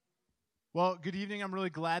Well, good evening. I'm really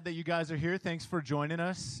glad that you guys are here. Thanks for joining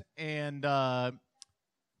us. And I'm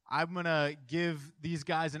going to give these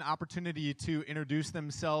guys an opportunity to introduce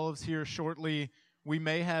themselves here shortly. We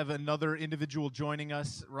may have another individual joining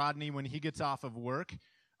us, Rodney, when he gets off of work.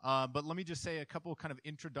 But let me just say a couple kind of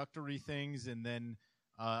introductory things, and then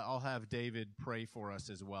I'll have David pray for us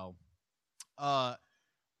as well.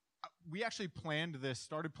 We actually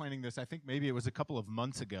started planning this, I think maybe it was a couple of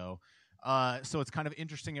months ago. So it's kind of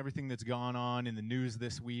interesting everything that's gone on in the news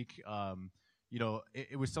this week.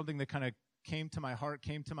 It was something that kind of came to my heart,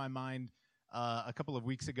 came to my mind a couple of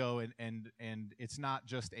weeks ago, and it's not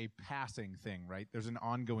just a passing thing, right? There's an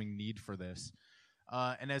ongoing need for this.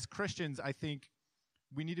 And as Christians, I think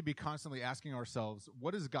we need to be constantly asking ourselves,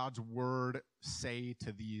 what does God's word say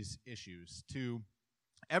to these issues, to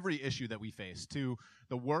every issue that we face, to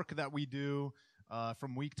the work that we do,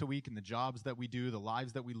 from week to week, in the jobs that we do, the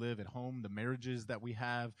lives that we live at home, the marriages that we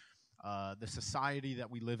have, the society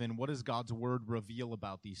that we live in. What does God's word reveal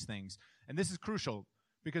about these things? And this is crucial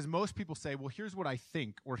because most people say, well, here's what I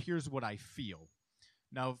think, or here's what I feel.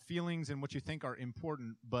 Now, feelings and what you think are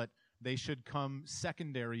important, but they should come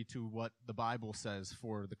secondary to what the Bible says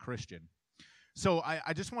for the Christian. So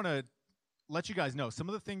I just want to let you guys know, some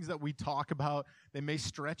of the things that we talk about, they may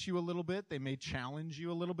stretch you a little bit, they may challenge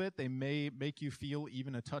you a little bit, they may make you feel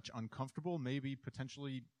even a touch uncomfortable, maybe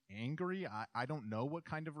potentially angry. I don't know what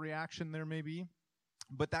kind of reaction there may be,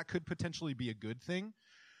 but that could potentially be a good thing.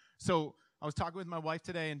 So I was talking with my wife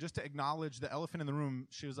today, and just to acknowledge the elephant in the room,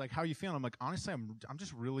 she was like, how are you feeling? I'm like, honestly, I'm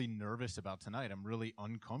just really nervous about tonight. I'm really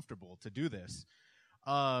uncomfortable to do this.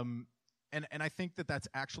 And I think that that's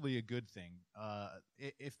actually a good thing.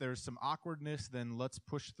 If there's some awkwardness, then let's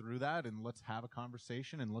push through that, and let's have a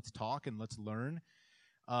conversation, and let's talk, and let's learn.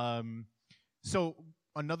 So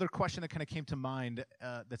another question that kind of came to mind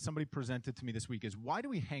that somebody presented to me this week is, why do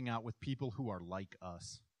we hang out with people who are like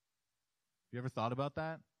us? Have you ever thought about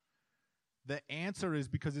that? The answer is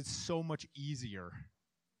because it's so much easier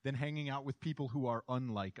than hanging out with people who are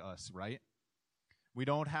unlike us, right? We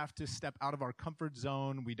don't have to step out of our comfort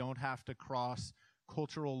zone. We don't have to cross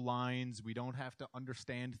cultural lines. We don't have to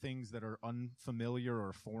understand things that are unfamiliar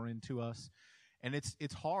or foreign to us. And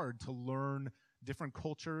it's hard to learn different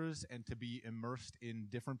cultures and to be immersed in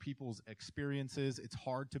different people's experiences. It's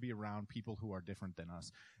hard to be around people who are different than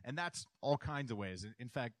us. And that's all kinds of ways. In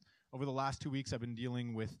fact, over the last 2 weeks, I've been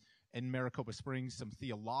dealing with, in Maricopa Springs, some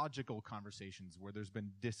theological conversations where there's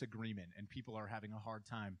been disagreement and people are having a hard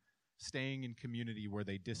time staying in community where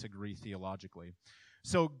they disagree theologically.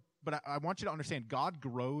 But I want you to understand, God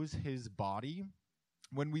grows his body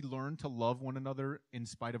when we learn to love one another in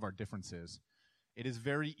spite of our differences. It is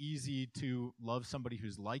very easy to love somebody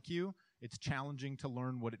who's like you. It's challenging to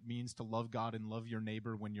learn what it means to love God and love your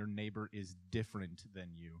neighbor when your neighbor is different than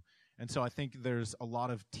you. And so I think there's a lot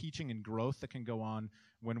of teaching and growth that can go on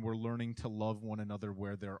when we're learning to love one another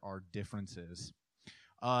where there are differences.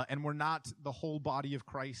 And we're not the whole body of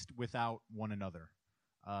Christ without one another.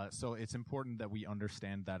 So it's important that we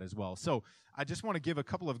understand that as well. So I just want to give a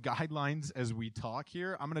couple of guidelines as we talk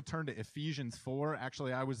here. I'm going to turn to Ephesians 4.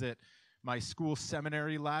 Actually, I was at my school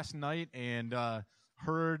seminary last night and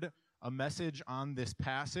heard a message on this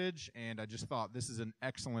passage, and I just thought this is an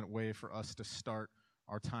excellent way for us to start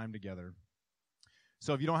our time together.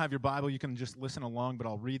 So if you don't have your Bible, you can just listen along, but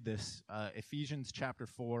I'll read this. Ephesians chapter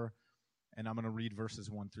 4. And I'm going to read verses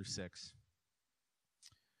 1 through 6.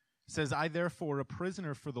 It says, I therefore, a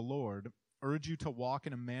prisoner for the Lord, urge you to walk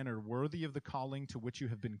in a manner worthy of the calling to which you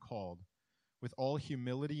have been called, with all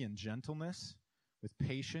humility and gentleness, with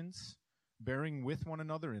patience, bearing with one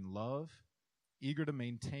another in love, eager to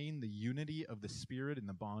maintain the unity of the Spirit in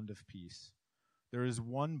the bond of peace. There is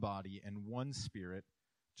one body and one Spirit,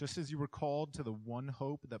 just as you were called to the one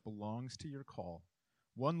hope that belongs to your call.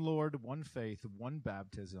 One Lord, one faith, one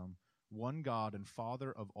baptism, one God and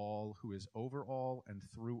Father of all, who is over all and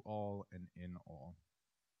through all and in all.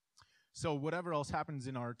 So whatever else happens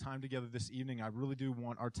in our time together this evening, I really do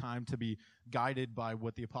want our time to be guided by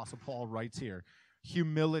what the Apostle Paul writes here.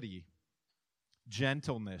 Humility,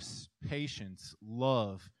 gentleness, patience,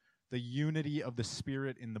 love, the unity of the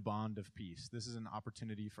Spirit in the bond of peace. This is an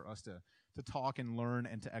opportunity for us to talk and learn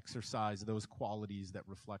and to exercise those qualities that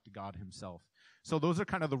reflect God himself. So those are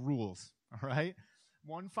kind of the rules, all right?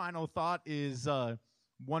 One final thought is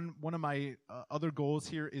one of my other goals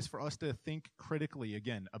here is for us to think critically,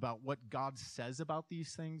 again, about what God says about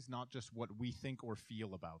these things, not just what we think or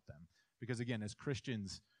feel about them. Because, again, as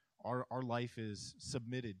Christians, our life is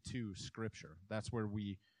submitted to Scripture. That's where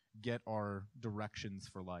we get our directions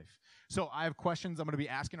for life. So I have questions I'm going to be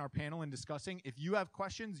asking our panel and discussing. If you have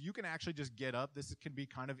questions, you can actually just get up. This can be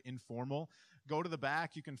kind of informal. Go to the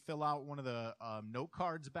back. You can fill out one of the note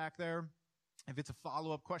cards back there. If it's a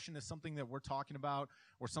follow-up question to something that we're talking about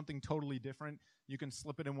or something totally different, you can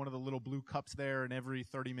slip it in one of the little blue cups there, and every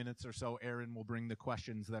 30 minutes or so, Aaron will bring the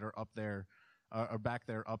questions that are up there or back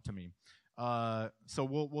there up to me. So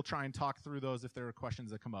we'll try and talk through those if there are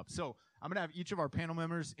questions that come up. So I'm going to have each of our panel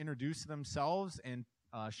members introduce themselves and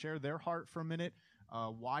share their heart for a minute.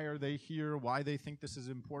 Why are they here? Why they think this is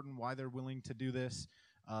important? Why they're willing to do this?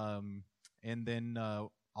 And then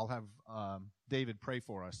I'll have David pray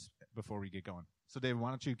for us before we get going. So, David, why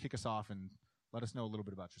don't you kick us off and let us know a little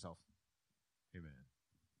bit about yourself? Amen.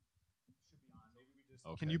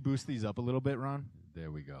 Okay. Can you boost these up a little bit, Ron?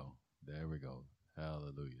 There we go. There we go.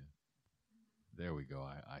 Hallelujah. There we go.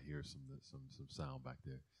 I hear some sound back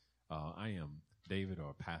there. I am David,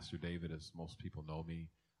 or Pastor David, as most people know me.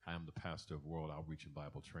 I am the pastor of World Outreach and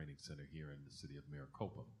Bible Training Center here in the city of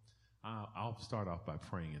Maricopa. I'll start off by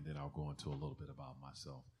praying, and then I'll go into a little bit about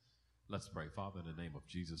myself. Let's pray. Father, in the name of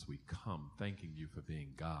Jesus, we come thanking you for being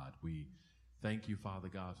God. We thank you, Father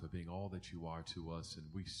God, for being all that you are to us, and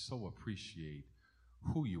we so appreciate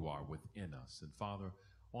who you are within us. And Father,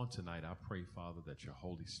 on tonight, I pray, Father, that your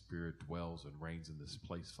Holy Spirit dwells and reigns in this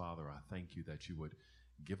place. Father, I thank you that you would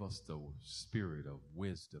give us the spirit of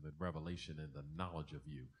wisdom and revelation and the knowledge of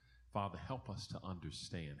you. Father, help us to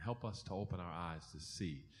understand. Help us to open our eyes to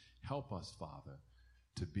see. Help us, Father,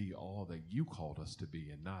 to be all that you called us to be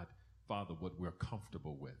and not, Father, what we're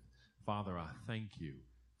comfortable with. Father, I thank you,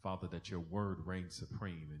 Father, that your word reigns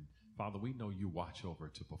supreme. And Father, we know you watch over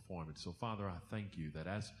it to perform it. So, Father, I thank you that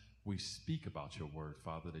as we speak about your word,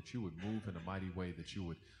 Father, that you would move in a mighty way, that you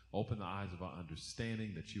would open the eyes of our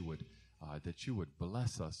understanding, that you would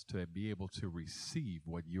bless us to be able to receive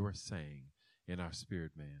what you are saying in our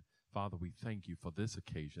spirit, man. Father, we thank you for this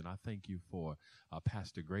occasion. I thank you for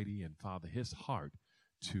Pastor Grady and, Father, his heart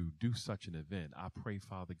to do such an event. I pray,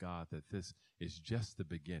 Father God, that this is just the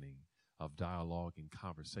beginning of dialogue and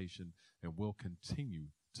conversation, and we'll continue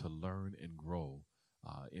to learn and grow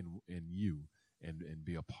in you and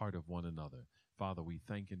be a part of one another. Father, we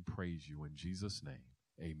thank and praise you in Jesus' name.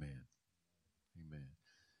 Amen. Amen.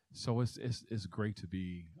 So it's great to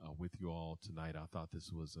be with you all tonight. I thought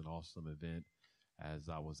this was an awesome event as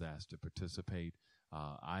I was asked to participate.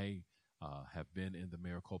 I have been in the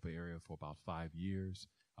Maricopa area for about 5 years.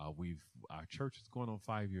 Our church is going on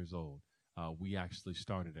 5 years old. We actually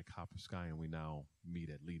started at Copper Sky, and we now meet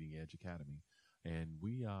at Leading Edge Academy. And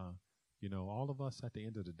we, all of us at the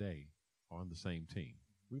end of the day are on the same team.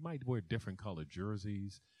 We might wear different colored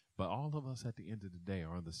jerseys, but all of us at the end of the day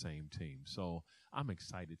are on the same team. So I'm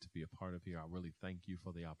excited to be a part of here. I really thank you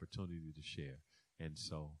for the opportunity to share. And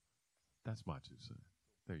so that's my 2 cents.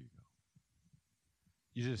 There you go.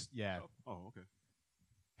 You just, yeah. Oh, okay.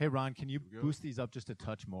 Hey, Ron, can you boost these up just a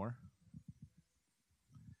touch more?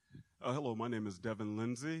 Hello, my name is Devin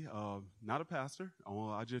Lindsay. Not a pastor.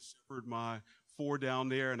 I just shepherd my 4 down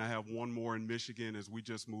there, and I have 1 more in Michigan as we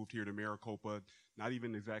just moved here to Maricopa not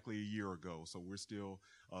even exactly a year ago. So we're still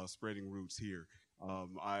spreading roots here.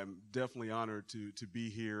 I'm definitely honored to be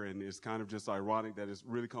here, and it's kind of just ironic that it's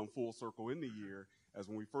really come full circle in the year. As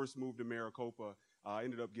when we first moved to Maricopa, I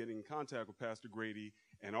ended up getting in contact with Pastor Grady,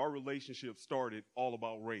 and our relationship started all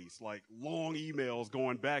about race, like long emails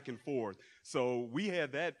going back and forth. So we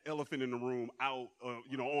had that elephant in the room out,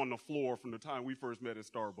 on the floor from the time we first met at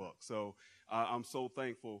Starbucks. So I'm so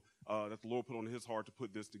thankful that the Lord put on his heart to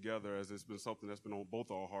put this together, as it's been something that's been on both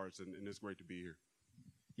our hearts, and it's great to be here.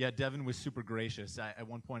 Yeah, Devin was super gracious. At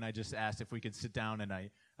one point, I just asked if we could sit down, and I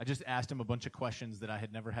just asked him a bunch of questions that I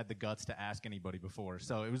had never had the guts to ask anybody before.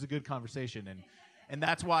 So it was a good conversation, and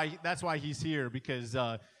that's why he's here, because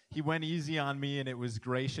he went easy on me, and it was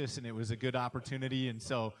gracious, and it was a good opportunity, and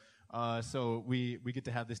so we get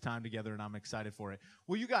to have this time together, and I'm excited for it.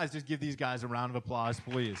 Will you guys just give these guys a round of applause,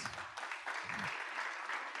 please?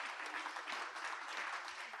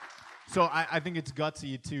 So I think it's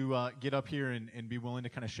gutsy to get up here and be willing to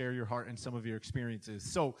kind of share your heart and some of your experiences.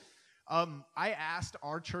 So I asked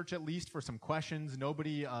our church at least for some questions.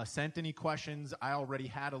 Nobody sent any questions. I already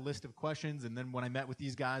had a list of questions, and then when I met with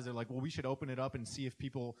these guys, they're like, well, we should open it up and see if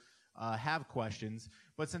people have questions.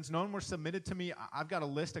 But since none were submitted to me, I've got a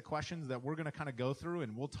list of questions that we're going to kind of go through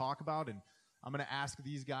and we'll talk about, and I'm going to ask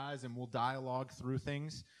these guys and we'll dialogue through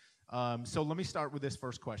things. So let me start with this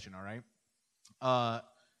first question, all right?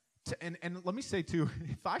 And let me say, too,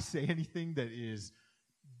 if I say anything that is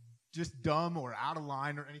just dumb or out of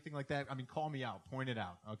line or anything like that, I mean, call me out, point it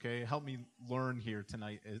out, okay? Help me learn here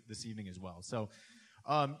tonight, this evening as well. So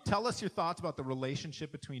Tell us your thoughts about the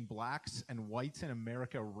relationship between blacks and whites in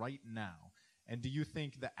America right now. And do you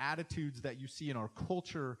think the attitudes that you see in our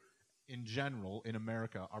culture in general in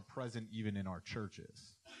America are present even in our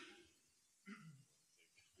churches?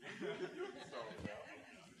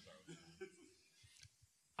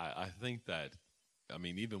 I think that, I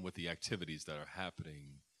mean, even with the activities that are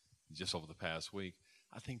happening just over the past week,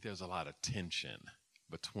 I think there's a lot of tension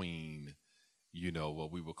between, you know,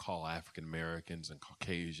 what we would call African Americans and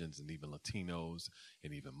Caucasians and even Latinos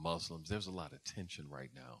and even Muslims. There's a lot of tension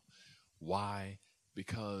right now. Why?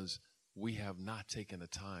 Because we have not taken the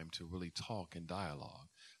time to really talk and dialogue.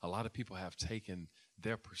 A lot of people have taken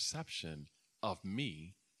their perception of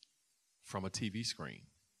me from a TV screen.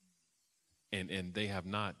 And they have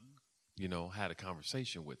not, you know, had a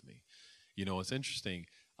conversation with me. You know, it's interesting.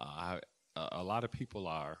 A lot of people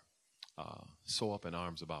are so up in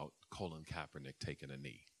arms about Colin Kaepernick taking a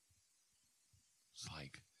knee. It's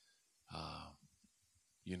like,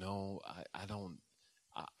 you know,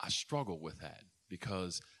 I struggle with that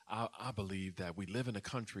because I believe that we live in a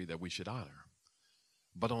country that we should honor.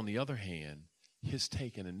 But on the other hand, his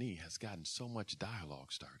taking a knee has gotten so much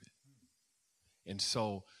dialogue started. And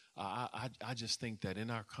so I just think that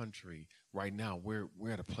in our country right now, we're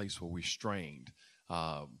at a place where we're strained.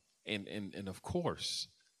 And of course,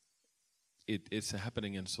 it's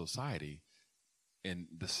happening in society, and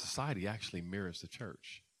the society actually mirrors the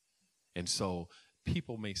church. And so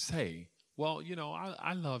people may say, well, you know,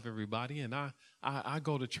 I love everybody, and I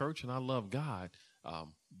go to church, and I love God.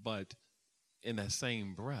 But in that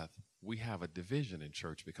same breath, we have a division in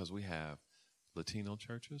church because we have Latino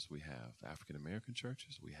churches, we have African American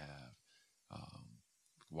churches, we have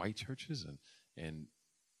white churches, and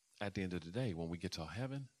at the end of the day, when we get to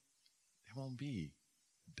heaven, there won't be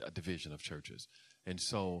a division of churches. And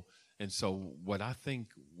so what I think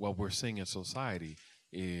what we're seeing in society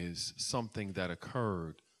is something that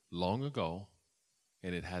occurred long ago,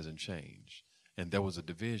 and it hasn't changed. And there was a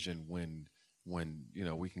division when you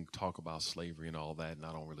know, we can talk about slavery and all that, and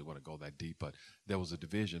I don't really want to go that deep, but there was a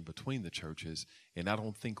division between the churches, and I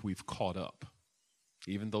don't think we've caught up.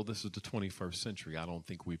 Even though this is the 21st century, I don't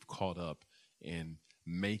think we've caught up in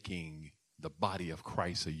making the body of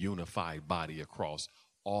Christ a unified body across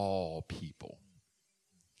all people.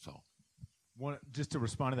 So, just to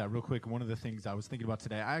respond to that real quick, one of the things I was thinking about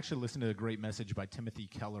today, I actually listened to a great message by Timothy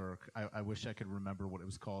Keller. I wish I could remember what it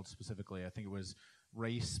was called specifically. I think it was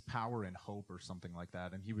Race, Power, and Hope or something like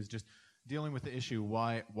that. And he was just dealing with the issue,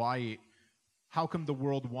 how come the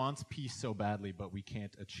world wants peace so badly, but we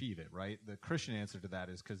can't achieve it, right? The Christian answer to that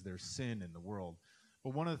is because there's sin in the world.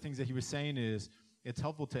 But one of the things that he was saying is it's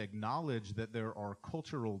helpful to acknowledge that there are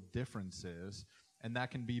cultural differences, and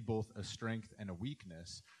that can be both a strength and a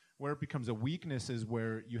weakness. Where it becomes a weakness is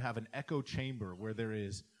where you have an echo chamber, where there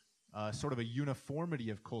is sort of a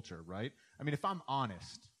uniformity of culture, right? I mean, if I'm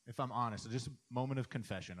honest, just a moment of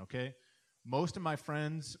confession, okay? Most of my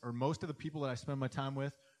friends, or most of the people that I spend my time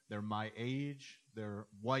with, they're my age, they're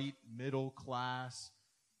white, middle class,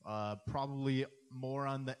 probably more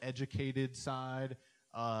on the educated side,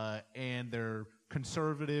 and they're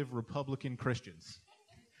conservative Republican Christians.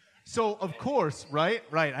 So, of course, right,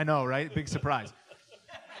 I know, right? Big surprise.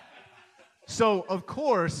 So, of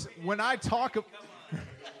course, when I talk,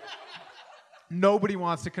 nobody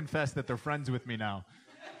wants to confess that they're friends with me now.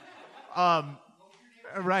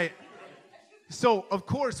 Right. So, of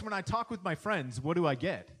course, when I talk with my friends, what do I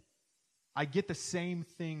get? I get the same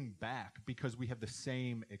thing back because we have the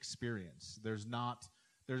same experience.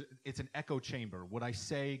 It's an echo chamber. What I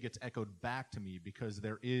say gets echoed back to me because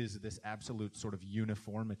there is this absolute sort of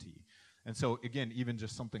uniformity. And so, again, even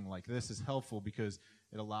just something like this is helpful because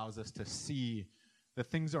it allows us to see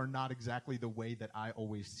that things are not exactly the way that I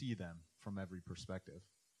always see them from every perspective.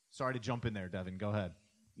 Sorry to jump in there, Devin. Go ahead.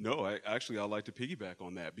 No, I'd like to piggyback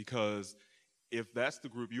on that because if that's the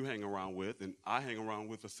group you hang around with, and I hang around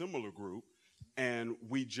with a similar group, and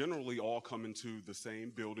we generally all come into the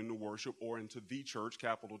same building to worship or into the church,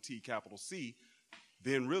 capital T, capital C,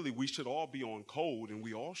 then really we should all be on code and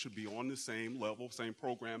we all should be on the same level, same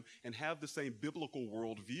program, and have the same biblical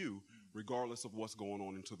worldview regardless of what's going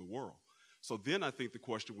on into the world. So then I think the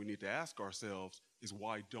question we need to ask ourselves is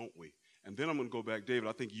why don't we? And then I'm going to go back, David,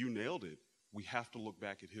 I think you nailed it. We have to look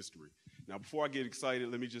back at history. Now, before I get excited,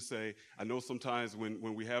 let me just say, I know sometimes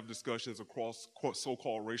when we have discussions across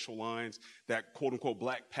so-called racial lines, that quote-unquote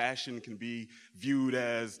black passion can be viewed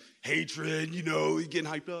as hatred, you know, you're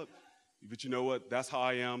getting hyped up. But you know what? That's how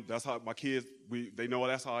I am. That's how my kids, they know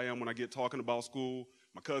that's how I am when I get talking about school.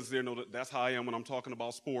 My cousins there know that's how I am when I'm talking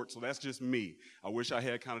about sports. So that's just me. I wish I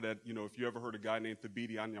had kind of that, you know, if you ever heard a guy named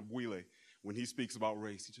Thabiti Anyabwile, when he speaks about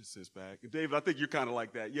race, he just sits back. And David, I think you're kind of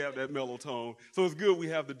like that. You have that mellow tone. So it's good we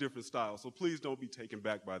have the different styles. So please don't be taken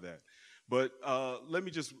back by that. But let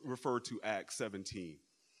me just refer to Acts 17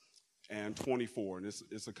 and 24. And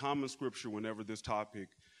it's a common scripture whenever this topic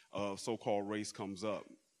of so-called race comes up.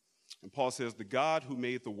 And Paul says, the God who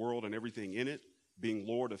made the world and everything in it, being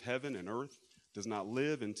Lord of heaven and earth, does not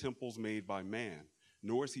live in temples made by man,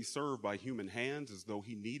 nor is he served by human hands as though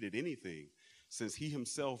he needed anything, since he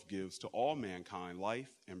himself gives to all mankind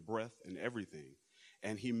life and breath and everything.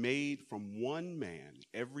 And he made from one man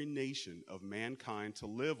every nation of mankind to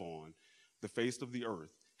live on the face of the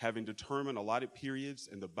earth, having determined allotted periods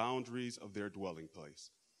and the boundaries of their dwelling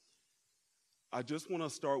place. I just want to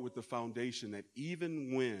start with the foundation that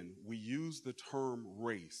even when we use the term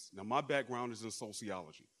race, now my background is in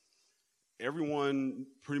sociology. Everyone,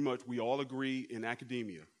 pretty much, we all agree in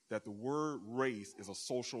academia that the word race is a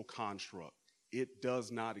social construct. It does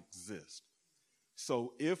not exist.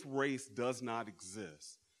 So if race does not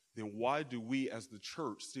exist, then why do we as the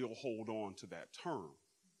church still hold on to that term?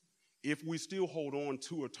 If we still hold on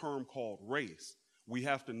to a term called race, we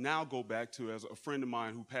have to now go back to, as a friend of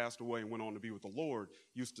mine who passed away and went on to be with the Lord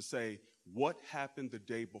used to say, what happened the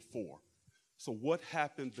day before? So what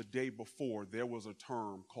happened the day before there was a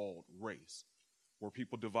term called race? Were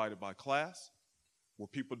people divided by class? Were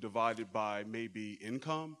people divided by maybe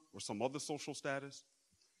income or some other social status?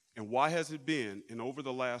 And why has it been in over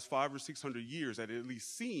the last 500 or 600 years that it at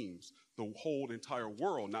least seems the whole entire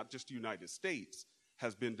world, not just the United States,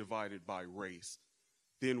 has been divided by race?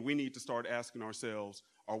 Then we need to start asking ourselves,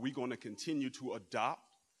 are we going to continue to adopt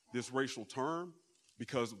this racial term?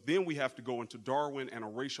 Because then we have to go into Darwin and a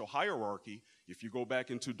racial hierarchy. If you go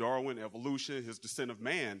back into Darwin, evolution, his descent of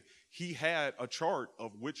man, he had a chart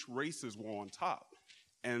of which races were on top.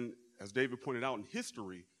 And as David pointed out in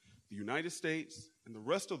history, the United States and the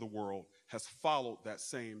rest of the world has followed that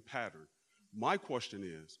same pattern. My question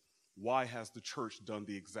is, why has the church done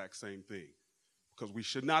the exact same thing? Because we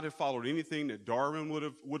should not have followed anything that Darwin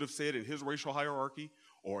would have said in his racial hierarchy,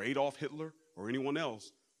 or Adolf Hitler, or anyone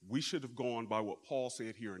else. We should have gone by what Paul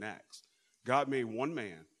said here in Acts. God made one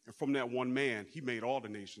man, and from that one man, he made all the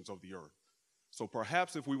nations of the earth. So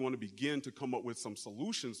perhaps if we want to begin to come up with some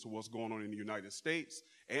solutions to what's going on in the United States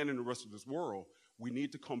and in the rest of this world, we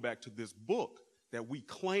need to come back to this book that we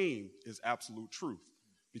claim is absolute truth.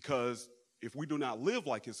 Because if we do not live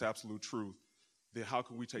like it's absolute truth, then how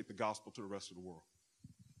can we take the gospel to the rest of the world?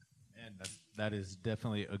 And that is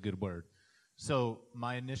definitely a good word. So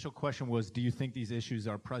my initial question was, do you think these issues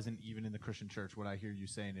are present even in the Christian church? What I hear you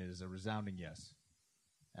saying is a resounding yes.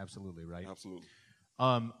 Absolutely, right? Absolutely.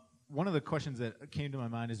 One of the questions that came to my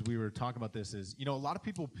mind as we were talking about this is, a lot of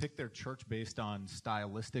people pick their church based on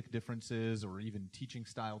stylistic differences or even teaching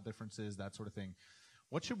style differences, that sort of thing.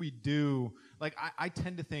 What should we do? Like, I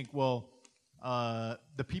tend to think,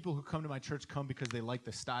 the people who come to my church come because they like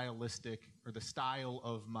the stylistic or the style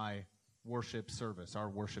of my worship service, our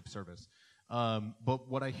worship service. But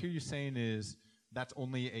what I hear you saying is that's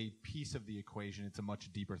only a piece of the equation. It's a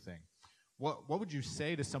much deeper thing. What would you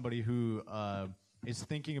say to somebody who is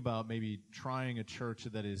thinking about maybe trying a church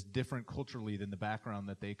that is different culturally than the background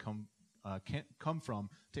that they can't come from,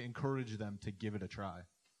 to encourage them to give it a try?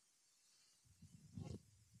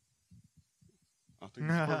 I'll take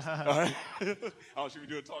this first. All right. Oh, should we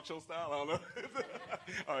do a talk show style? I don't know.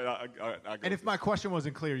 All right. I and if my question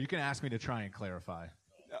wasn't clear, you can ask me to try and clarify.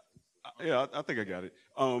 Yeah, I think I got it.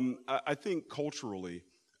 I think culturally,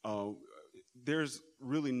 there's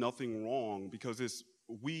really nothing wrong because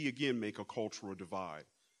we, again, make a cultural divide.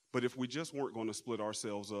 But if we just weren't going to split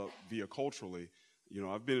ourselves up via culturally,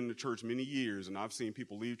 I've been in the church many years, and I've seen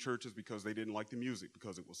people leave churches because they didn't like the music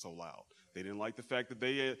because it was so loud. They didn't like the fact that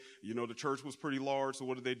they had, the church was pretty large, so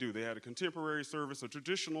what did they do? They had a contemporary service, a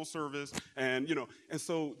traditional service, and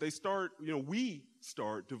so they start, we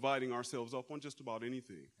start dividing ourselves up on just about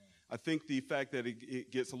anything. I think the fact that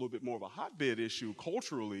it gets a little bit more of a hotbed issue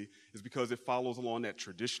culturally is because it follows along that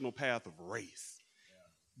traditional path of race. Yeah.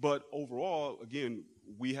 But overall, again,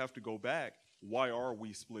 we have to go back. Why are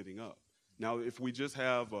we splitting up? Now, if we just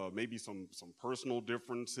have maybe some personal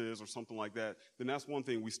differences or something like that, then that's one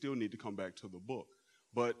thing. We still need to come back to the book.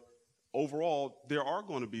 But overall, there are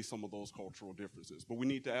going to be some of those cultural differences. But we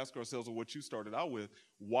need to ask ourselves what you started out with.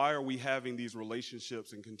 Why are we having these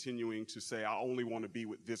relationships and continuing to say, I only want to be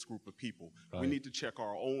with this group of people? Right. We need to check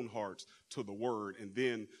our own hearts to the word and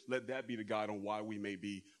then let that be the guide on why we may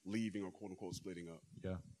be leaving or, quote, unquote, splitting up.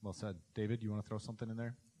 Yeah, well said. David, you want to throw something in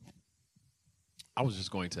there? I was just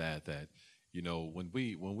going to add that,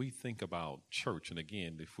 when we think about church, and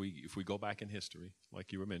again, if we go back in history,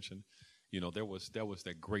 like you were mentioning, there was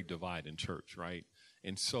that great divide in church, right?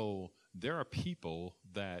 And so there are people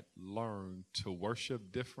that learn to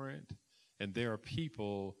worship different, and there are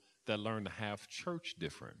people that learn to have church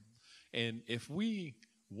different. And if we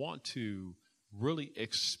want to really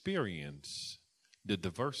experience the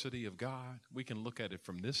diversity of God, we can look at it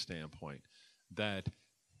from this standpoint, that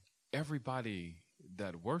everybody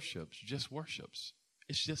that worships just worships.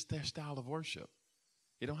 It's just their style of worship.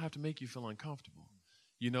 It don't have to make you feel uncomfortable.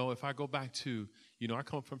 If I go back to, I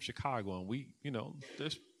come from Chicago, and we,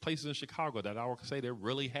 there's places in Chicago that I would say they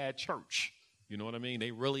really had church. You know what I mean?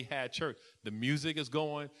 They really had church. The music is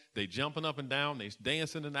going, they jumping up and down, they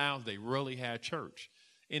dancing in the aisles, they really had church.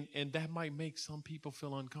 And that might make some people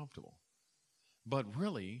feel uncomfortable. But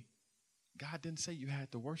really, God didn't say you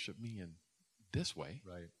had to worship me in this way.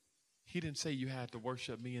 Right. He didn't say you had to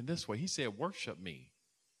worship me in this way. He said, worship me.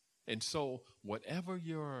 And so whatever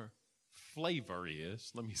your flavor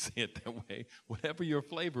is, let me say it that way, whatever your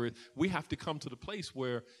flavor is, we have to come to the place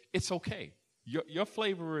where it's okay. Your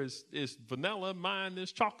flavor is vanilla, mine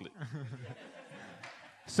is chocolate.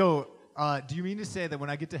 So do you mean to say that when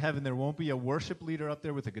I get to heaven, there won't be a worship leader up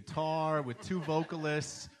there with a guitar, with 2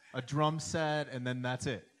 vocalists, a drum set, and then that's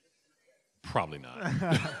it? Probably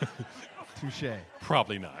not. Touche.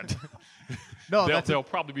 Probably not. No, there'll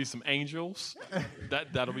probably be some angels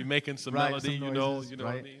that'll be making some melody, some noises, you know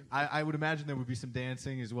right? what I mean? I would imagine there would be some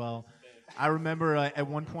dancing as well. I remember at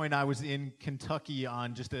one point I was in Kentucky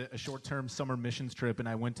on just a short-term summer missions trip, and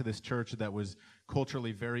I went to this church that was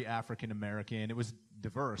culturally very African-American. It was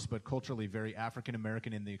diverse, but culturally very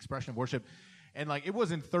African-American in the expression of worship. And, it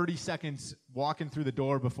wasn't 30 seconds walking through the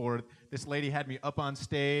door before this lady had me up on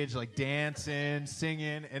stage, dancing,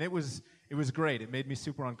 singing, and it was great. It made me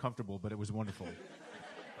super uncomfortable, but it was wonderful.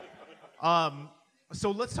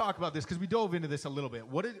 So let's talk about this, because we dove into this a little bit.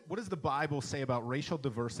 What does the Bible say about racial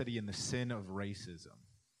diversity and the sin of racism?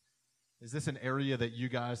 Is this an area that you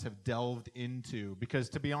guys have delved into? Because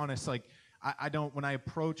to be honest, I don't, when I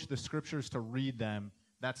approach the scriptures to read them,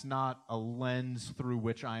 that's not a lens through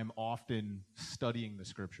which I am often studying the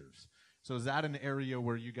scriptures. So is that an area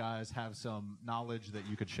where you guys have some knowledge that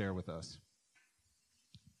you could share with us?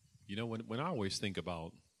 When I always think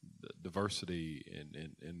about the diversity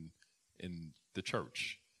in the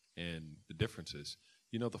church and the differences,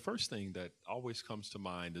 the first thing that always comes to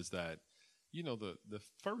mind is that, the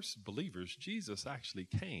first believers, Jesus actually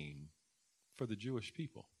came for the Jewish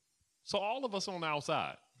people. So all of us on the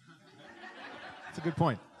outside. That's a good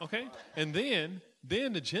point. Okay? And then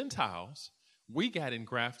the Gentiles, we got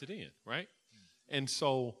engrafted in, right? And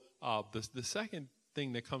so the second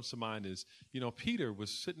thing that comes to mind is, Peter was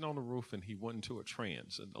sitting on the roof and he went into a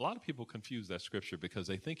trance. And a lot of people confuse that scripture because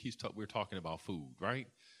they think we're talking about food, right?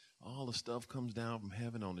 All the stuff comes down from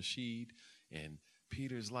heaven on the sheet, and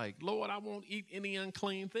Peter's like, Lord, I won't eat any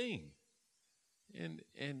unclean thing.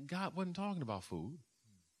 And God wasn't talking about food.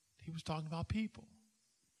 He was talking about people,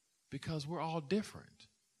 because we're all different.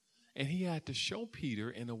 And he had to show Peter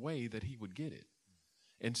in a way that he would get it.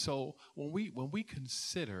 And so when we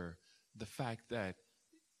consider the fact that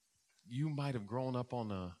you might have grown up on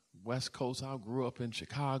the West Coast, I grew up in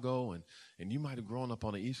Chicago, and you might have grown up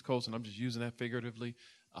on the East Coast, and I'm just using that figuratively,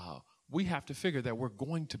 we have to figure that we're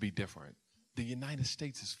going to be different. The United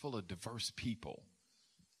States is full of diverse people,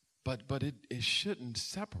 but it shouldn't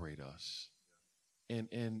separate us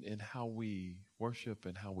in how we worship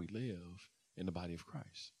and how we live in the body of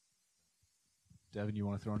Christ. Devin, you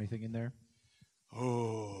want to throw anything in there?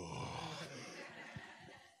 Oh.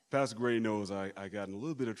 Pastor Gray knows I got in a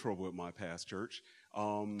little bit of trouble at my past church.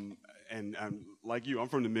 And I'm like you, I'm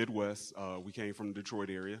from the Midwest. We came from the Detroit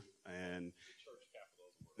area. And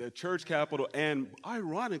the church capital. And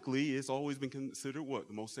ironically, it's always been considered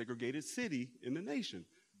the most segregated city in the nation.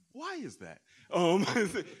 Why is that?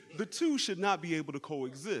 The two should not be able to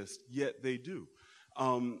coexist, yet they do.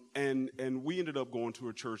 And we ended up going to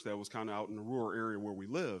a church that was kind of out in the rural area where we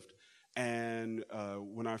lived. And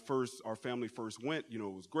when our family first went, it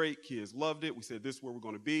was great. Kids loved it. We said, this is where we're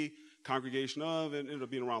going to be. Congregation of, it ended up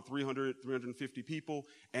being around 300, 350 people.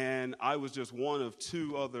 And I was just one of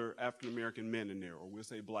 2 other African-American men in there, or we'll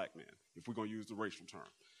say black men, if we're going to use the racial term.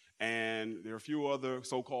 And there are a few other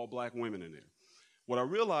so-called black women in there. What I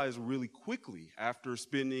realized really quickly after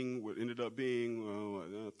spending what ended up being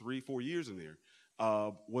 3-4 years in there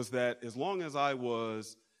was that as long as I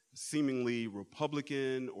was seemingly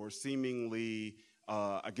Republican or seemingly,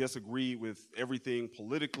 agreed with everything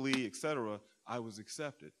politically, et cetera, I was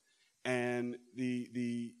accepted. And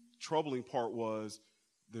the troubling part was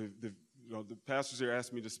the pastors there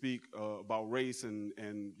asked me to speak about race and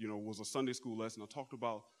was a Sunday school lesson. I talked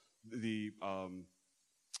about the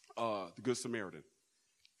the Good Samaritan.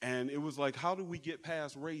 And it was like, how do we get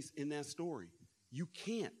past race in that story? You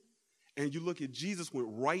can't. And you look at Jesus went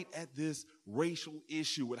right at this racial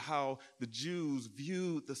issue with how the Jews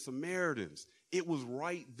viewed the Samaritans. It was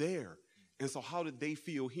right there. And so how did they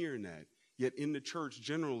feel hearing that? Yet in the church,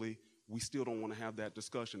 generally, we still don't want to have that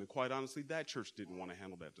discussion. And quite honestly, that church didn't want to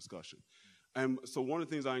handle that discussion. And so one of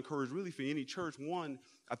the things I encourage really for any church, one,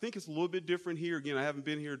 I think it's a little bit different here. Again, I haven't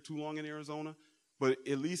been here too long in Arizona, but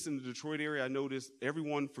at least in the Detroit area, I noticed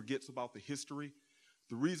everyone forgets about the history.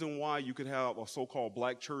 The reason why you could have a so-called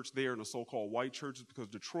black church there and a so-called white church is because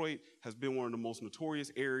Detroit has been one of the most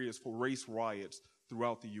notorious areas for race riots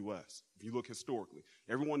throughout the U.S. If you look historically,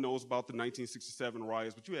 everyone knows about the 1967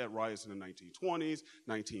 riots, but you had riots in the 1920s,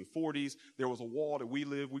 1940s. There was a wall that we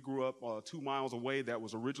grew up 2 miles away that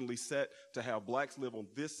was originally set to have blacks live on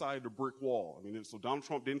this side of the brick wall. I mean, so Donald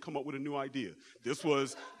Trump didn't come up with a new idea. This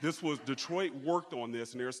was Detroit worked on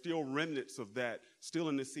this, and there are still remnants of that still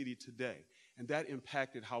in the city today. And that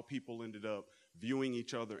impacted how people ended up viewing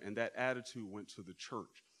each other, and that attitude went to the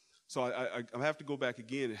church. So I have to go back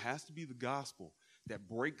again. It has to be the gospel that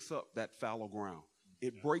breaks up that fallow ground.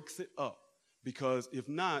 It breaks it up, because if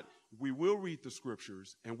not, we will read the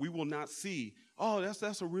scriptures and we will not see, oh,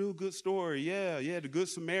 that's a real good story. Yeah, the Good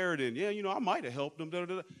Samaritan. Yeah, I might have helped them. Da,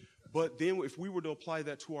 da, da. But then if we were to apply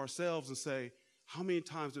that to ourselves and say, how many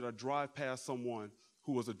times did I drive past someone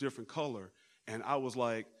who was a different color and I was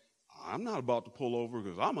like, I'm not about to pull over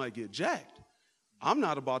because I might get jacked. I'm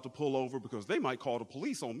not about to pull over because they might call the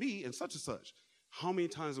police on me and such and such. How many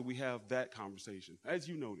times do we have that conversation? As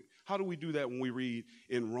you noted, how do we do that when we read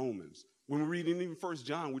in Romans? When we read in even 1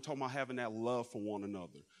 John, we're talking about having that love for one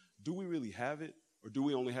another. Do we really have it, or do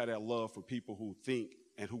we only have that love for people who think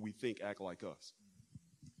and who we think act like us?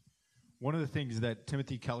 One of the things that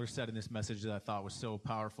Timothy Keller said in this message that I thought was so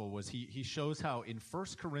powerful was he shows how in 1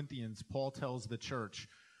 Corinthians, Paul tells the church,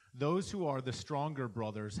 those who are the stronger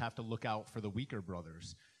brothers have to look out for the weaker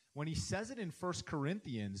brothers. When he says it in 1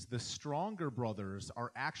 Corinthians, the stronger brothers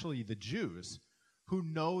are actually the Jews who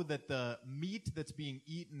know that the meat that's being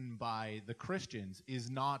eaten by the Christians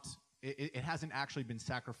is not, it hasn't actually been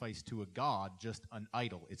sacrificed to a god, just an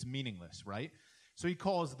idol. It's meaningless, right? So he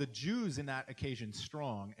calls the Jews in that occasion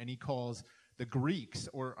strong, and he calls the Greeks,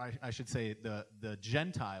 or I should say the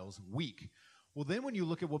Gentiles, weak. Well, then when you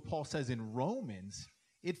look at what Paul says in Romans,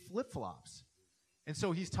 it flip-flops. And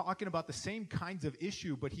so he's talking about the same kinds of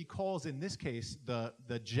issue, but he calls, in this case,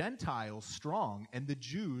 the Gentiles strong and the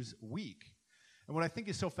Jews weak. And what I think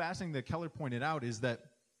is so fascinating that Keller pointed out is that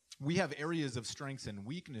we have areas of strengths and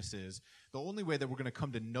weaknesses. The only way that we're going to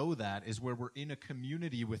come to know that is where we're in a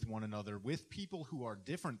community with one another, with people who are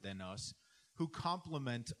different than us, who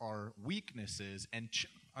complement our weaknesses and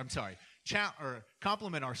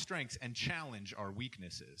complement our strengths and challenge our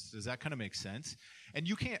weaknesses. Does that kind of make sense? And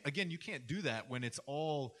you can't do that when it's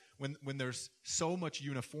all when there's so much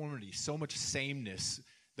uniformity, so much sameness.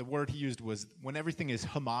 The word he used was when everything is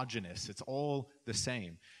homogeneous, it's all the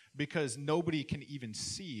same, because nobody can even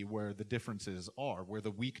see where the differences are, where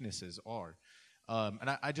the weaknesses are.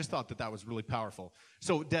 And I just thought that was really powerful.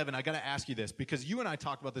 So, Devin, I got to ask you this, because you and I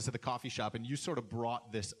talked about this at the coffee shop, and you sort of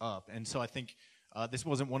brought this up. And so I think this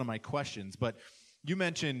wasn't one of my questions, but you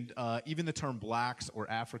mentioned even the term blacks or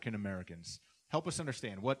African Americans. Help us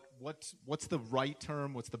understand. What's the right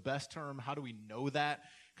term? What's the best term? How do we know that?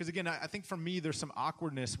 Because, again, I think for me there's some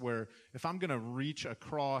awkwardness where if I'm going to reach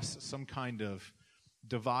across some kind of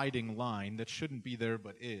dividing line that shouldn't be there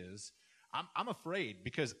but is, I'm afraid,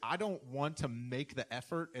 because I don't want to make the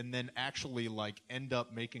effort and then actually end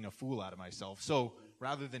up making a fool out of myself. So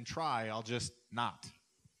rather than try, I'll just not.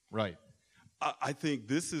 Right. I think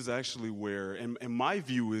this is actually where, and my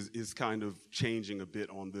view is kind of changing a bit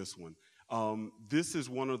on this one. This is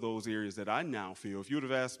one of those areas that I now feel, if you would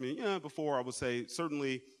have asked me before, I would say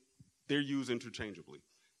certainly they're used interchangeably.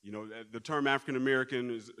 The term African American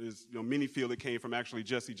is many feel it came from actually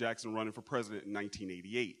Jesse Jackson running for president in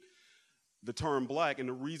 1988. The term black, and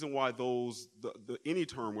the reason why any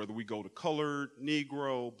term, whether we go to colored,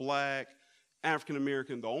 Negro, black, African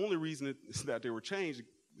American, the only reason that they were changed,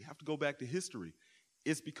 we have to go back to history.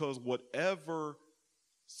 It's because whatever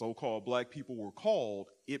so-called black people were called,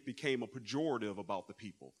 it became a pejorative about the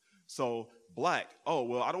people. So black, oh,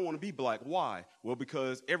 well, I don't want to be black. Why? Well,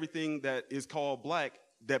 because everything that is called black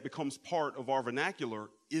that becomes part of our vernacular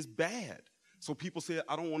is bad. So people said,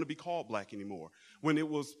 I don't want to be called black anymore. When it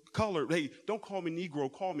was colored, hey, don't call me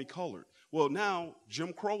Negro, call me colored. Well, now,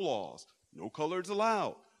 Jim Crow laws, no coloreds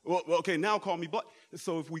allowed. Well, okay, now call me black.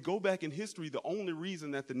 So if we go back in history, the only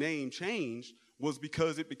reason that the name changed was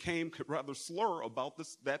because it became rather slur about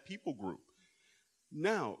that people group.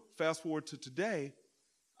 Now, fast forward to today,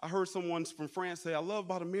 I heard someone from France say, I love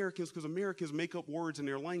about Americans because Americans make up words in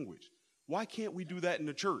their language. Why can't we do that in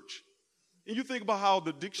the church? And you think about how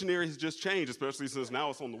the dictionary has just changed, especially since now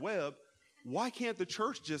it's on the web. Why can't the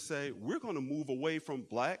church just say, we're going to move away from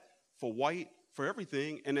black for white for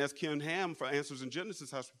everything? And as Ken Ham for Answers in Genesis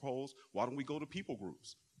has proposed, why don't we go to people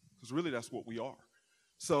groups? Because really that's what we are.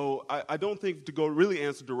 So I don't think, to go really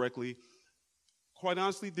answer directly, quite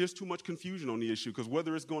honestly, there's too much confusion on the issue, because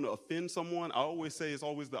whether it's going to offend someone, I always say it's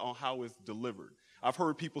always on how it's delivered. I've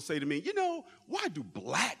heard people say to me, why do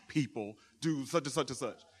black people do such and such and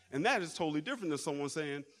such? And that is totally different than someone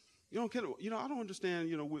saying, I don't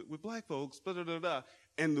understand, with black folks, blah, blah, blah, blah.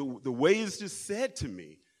 And the way it's just said to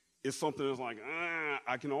me is something that's like,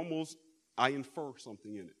 I infer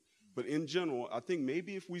something in it. But in general, I think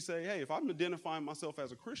maybe if we say, hey, if I'm identifying myself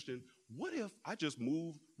as a Christian, what if I just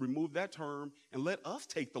remove that term and let us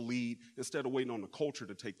take the lead instead of waiting on the culture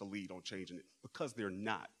to take the lead on changing it? Because they're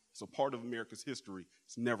not. So part of America's history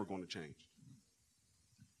is never going to change.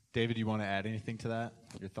 David, you want to add anything to that?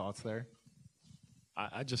 Your thoughts there?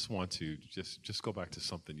 I just want to just go back to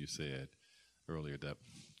something you said earlier, that,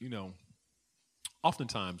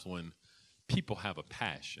 oftentimes when people have a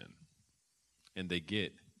passion and they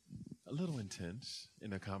get a little intense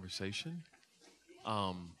in a conversation,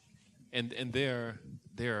 and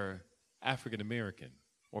they're African American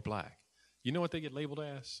or black, you know what they get labeled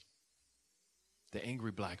as? The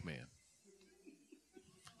angry black man.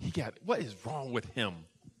 What is wrong with him?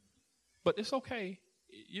 But it's okay.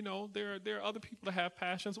 There are other people that have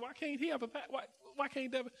passions. Why can't he have why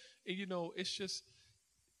can't that? It's just,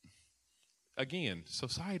 again,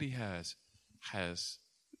 society has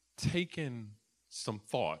taken some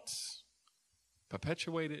thoughts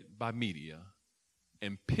perpetuated by media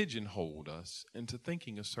and pigeonholed us into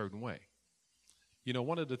thinking a certain way.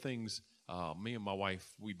 One of the things me and my wife,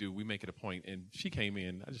 we make it a point, and she came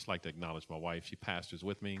in, I just like to acknowledge my wife. She pastors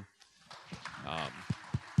with me.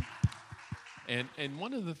 And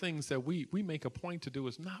one of the things that we make a point to do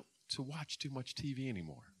is not to watch too much TV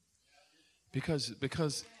anymore. Because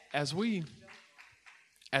as we've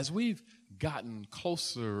gotten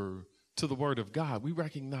closer to the Word of God, we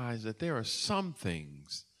recognize that there are some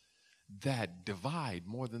things that divide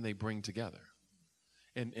more than they bring together.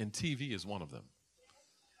 And TV is one of them.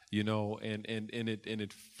 And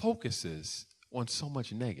it focuses on so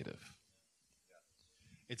much negative.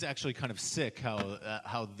 It's actually kind of sick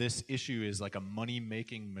how this issue is like a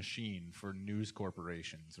money-making machine for news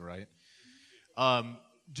corporations, right?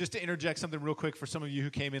 Just to interject something real quick for some of you who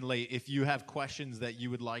came in late, if you have questions that you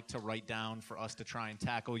would like to write down for us to try and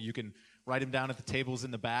tackle, you can write them down at the tables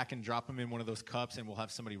in the back and drop them in one of those cups, and we'll have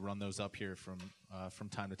somebody run those up here from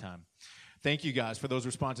time to time. Thank you guys for those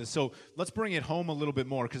responses. So let's bring it home a little bit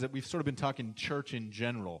more, because we've sort of been talking church in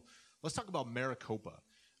general. Let's talk about Maricopa.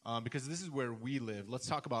 Because this is where we live. Let's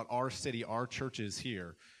talk about our city, our churches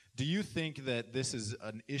here. Do you think that this is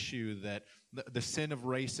an issue, that the sin of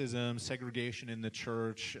racism, segregation in the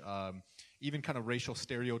church, even kind of racial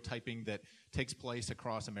stereotyping that takes place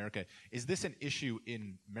across America, is this an issue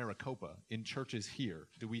in Maricopa, in churches here?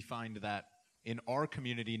 Do we find that in our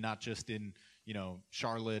community, not just in,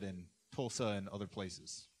 Charlotte and Tulsa and other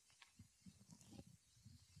places?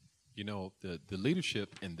 The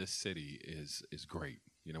leadership in this city is great.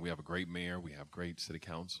 We have a great mayor, we have great city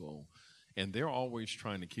council, and they're always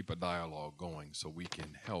trying to keep a dialogue going so we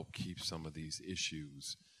can help keep some of these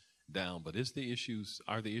issues down. But are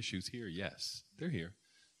the issues here? Yes, they're here.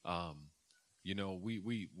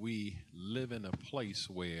 We live in a place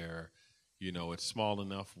where, it's small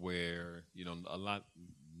enough where,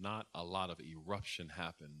 not a lot of eruption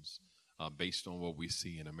happens based on what we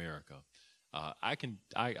see in America. I can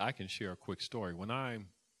share a quick story. When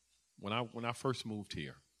I first moved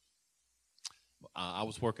here, I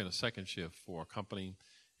was working a second shift for a company,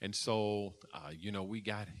 and so we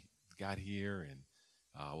got here, and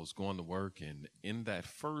I was going to work, and in that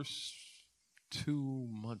first 2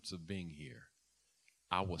 months of being here,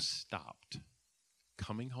 I was stopped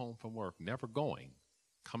coming home from work, never going,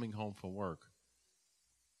 coming home from work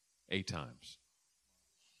 8 times.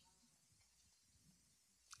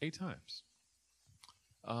 8 times.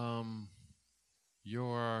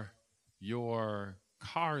 Your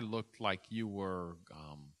car looked like you were,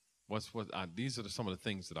 these are some of the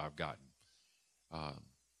things that I've gotten.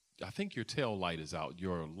 I think your tail light is out.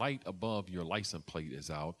 Your light above your license plate is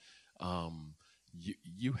out.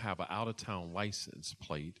 You have an out-of-town license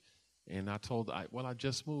plate. And I I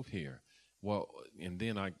just moved here. Well, and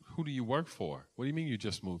then who do you work for? What do you mean you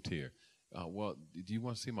just moved here? Do you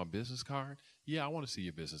want to see my business card? Yeah, I want to see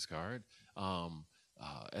your business card.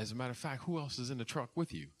 As a matter of fact, who else is in the truck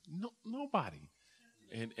with you? No, nobody.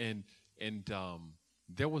 And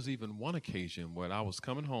there was even one occasion when I was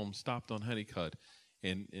coming home, stopped on Honeycutt,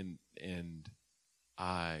 and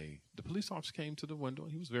the police officer came to the window,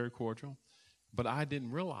 and he was very cordial, but I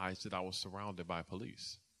didn't realize that I was surrounded by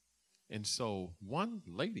police. And so one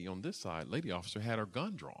lady on this side, lady officer, had her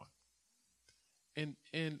gun drawn. And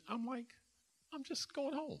I'm like, I'm just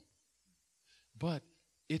going home. But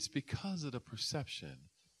it's because of the perception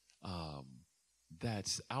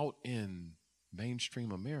that's out in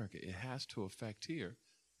mainstream America. It has to affect here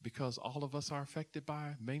because all of us are affected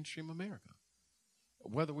by mainstream America.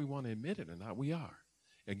 Whether we want to admit it or not, we are.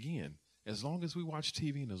 Again, as long as we watch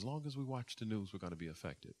TV and as long as we watch the news, we're going to be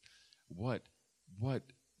affected. What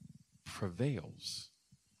prevails,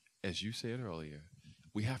 as you said earlier,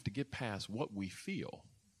 we have to get past what we feel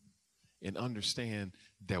and understand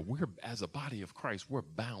that we're, as a body of Christ, we're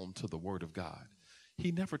bound to the Word of God.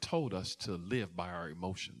 He never told us to live by our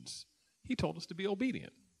emotions. He told us to be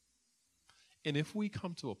obedient. And if we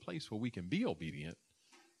come to a place where we can be obedient,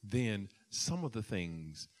 then some of the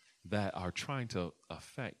things that are trying to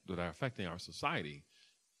affect, that are affecting our society,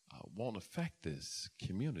 won't affect this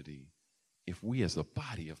community if we as a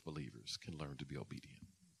body of believers can learn to be obedient.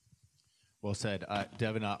 Well said.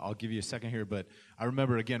 Devin, I'll give you a second here, but I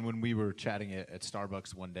remember, again, when we were chatting at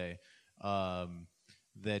Starbucks one day,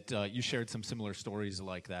 that you shared some similar stories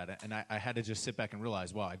like that, and I had to just sit back and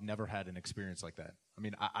realize, wow, I've never had an experience like that. I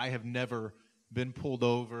mean, I have never been pulled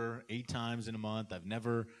over 8 times in a month. I've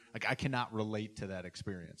never, I cannot relate to that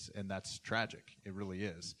experience, and that's tragic. It really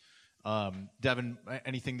is. Devin,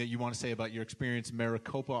 anything that you want to say about your experience,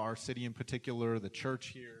 Maricopa, our city in particular, the church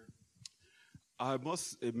here? I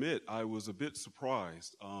must admit, I was a bit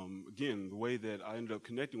surprised. Again, the way that I ended up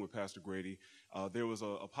connecting with Pastor Grady, there was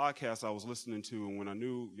a podcast I was listening to, and when I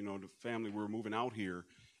knew, the family were moving out here,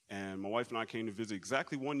 and my wife and I came to visit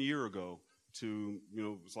exactly 1 year ago to,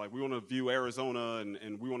 it's like we want to view Arizona,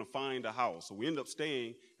 and we want to find a house. So we ended up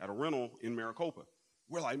staying at a rental in Maricopa.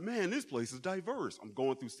 We're like, man, this place is diverse. I'm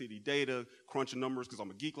going through city data, crunching numbers because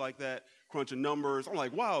I'm a geek like that, crunching numbers. I'm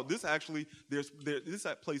like, wow, this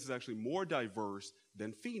place is actually more diverse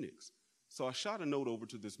than Phoenix. So I shot a note over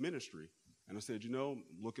to this ministry, and I said, I'm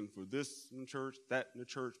looking for this in the church, that in the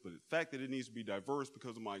church, but the fact that it needs to be diverse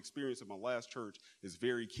because of my experience at my last church is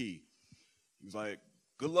very key. He was like,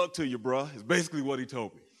 good luck to you, bruh, is basically what he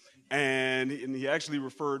told me. And he actually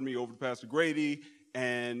referred me over to Pastor Grady,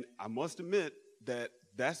 and I must admit that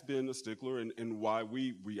that's been a stickler and why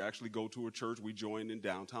we actually go to a church we joined in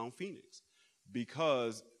downtown Phoenix,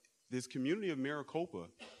 because this community of Maricopa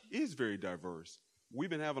is very diverse. We've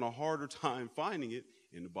been having a harder time finding it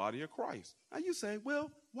in the body of Christ. Now you say,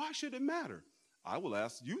 well, why should it matter? I will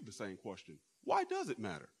ask you the same question. Why does it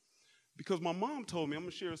matter? Because my mom told me, I'm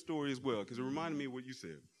going to share a story as well, because it reminded me of what you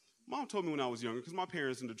said. Mom told me when I was younger, because my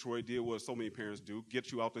parents in Detroit did what so many parents do,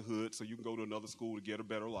 get you out the hood so you can go to another school to get a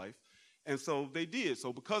better life. And so they did.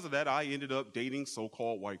 So because of that, I ended up dating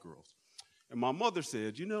so-called white girls. And my mother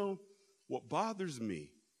said, what bothers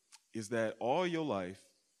me is that all your life,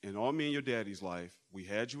 and all me and your daddy's life, we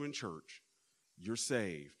had you in church, you're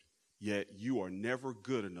saved, yet you are never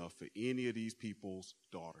good enough for any of these people's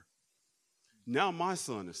daughter. Now my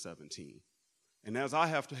son is 17, and as I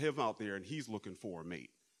have to have him out there, and he's looking for a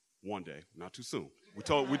mate one day, not too soon. We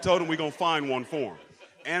told him we're going to find one for him,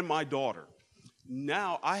 and my daughter.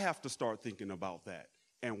 Now I have to start thinking about that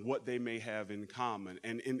and what they may have in common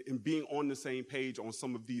and being on the same page on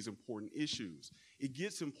some of these important issues. It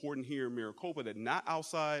gets important here in Maricopa that not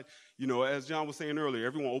outside, as John was saying earlier,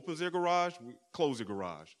 everyone opens their garage, we close their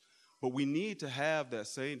garage. But we need to have that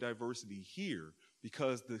same diversity here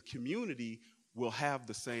because the community will have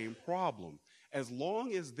the same problem. As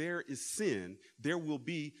long as there is sin, there will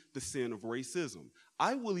be the sin of racism.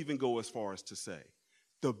 I will even go as far as to say,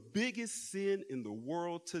 the biggest sin in the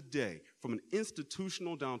world today, from an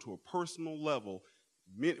institutional down to a personal level,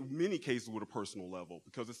 many cases with a personal level,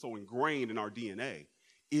 because it's so ingrained in our DNA,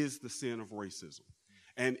 is the sin of racism.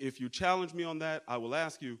 And if you challenge me on that, I will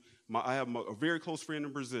ask you, I have a very close friend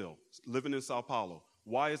in Brazil, living in Sao Paulo.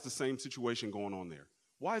 Why is the same situation going on there?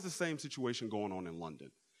 Why is the same situation going on in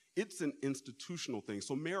London? It's an institutional thing.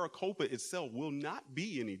 So Maricopa itself will not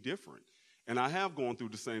be any different. And I have gone through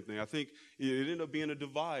the same thing. I think it ended up being a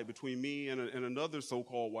divide between me and another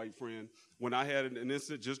so-called white friend when I had an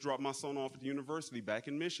incident, just dropped my son off at the university back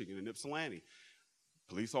in Michigan, in Ypsilanti.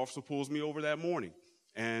 Police officer pulls me over that morning.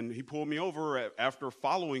 And he pulled me over after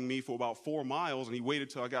following me for about 4 miles, and he waited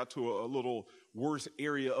till I got to a little worse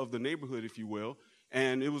area of the neighborhood, if you will.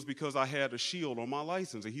 And it was because I had a shield on my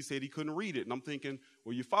license, and he said he couldn't read it. And I'm thinking,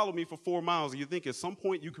 well, you followed me for 4 miles, and you think at some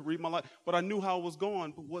point you could read my license. But I knew how it was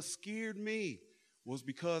going. But what scared me was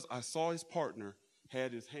because I saw his partner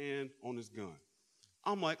had his hand on his gun.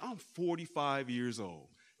 I'm like, I'm 45 years old.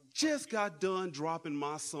 Just got done dropping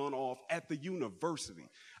my son off at the university.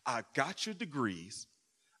 I got your degrees.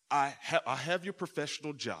 I have your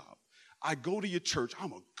professional job. I go to your church.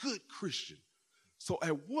 I'm a good Christian. So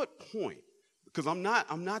at what point, because I'm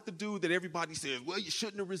not the dude that everybody says, well, you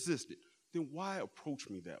shouldn't have resisted. Then why approach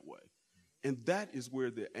me that way? And that is where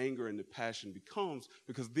the anger and the passion becomes,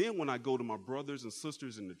 because then when I go to my brothers and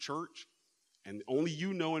sisters in the church, and only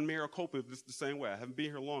you know in Maricopa it's the same way. I haven't been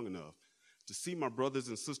here long enough to see my brothers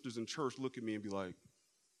and sisters in church look at me and be like,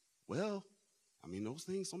 well, I mean, those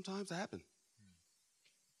things sometimes happen.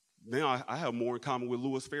 Now I have more in common with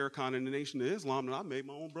Louis Farrakhan and the Nation of Islam than I made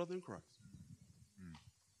my own brother in Christ.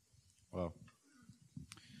 Well,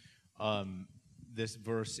 this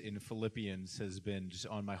verse in Philippians has been just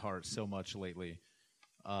on my heart so much lately.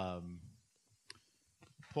 Paul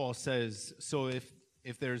says, so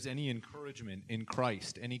if there's any encouragement in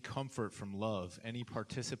Christ, any comfort from love, any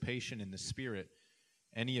participation in the Spirit,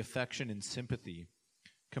 any affection and sympathy,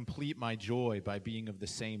 complete my joy by being of the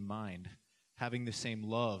same mind, having the same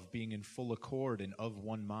love, being in full accord and of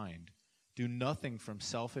one mind. Do nothing from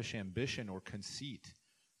selfish ambition or conceit,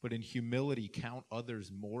 but in humility count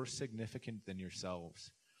others more significant than yourselves.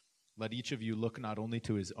 Let each of you look not only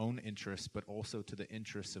to his own interests, but also to the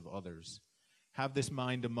interests of others. Have this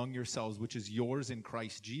mind among yourselves, which is yours in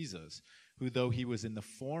Christ Jesus, who though he was in the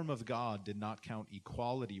form of God, did not count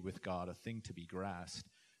equality with God a thing to be grasped,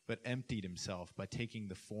 but emptied himself by taking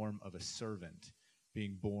the form of a servant,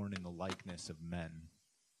 being born in the likeness of men.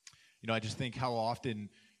 You know, I just think how often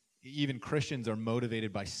even Christians are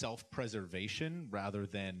motivated by self-preservation rather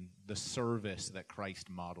than the service that Christ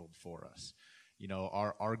modeled for us. You know,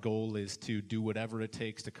 our goal is to do whatever it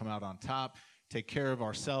takes to come out on top, take care of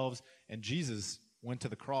ourselves, and Jesus went to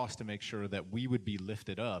the cross to make sure that we would be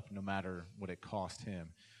lifted up no matter what it cost him.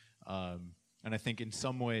 And I think in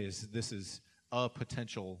some ways this is a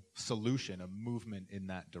potential solution, a movement in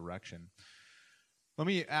that direction. Let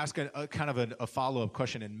me ask a kind of a follow-up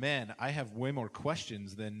question. And man, I have way more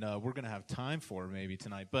questions than we're going to have time for maybe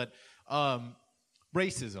tonight. But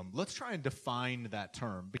racism, let's try and define that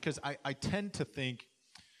term, because I tend to think,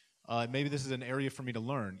 maybe this is an area for me to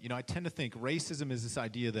learn. You know, I tend to think racism is this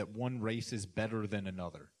idea that one race is better than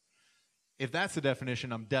another. If that's the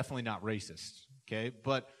definition, I'm definitely not racist, okay?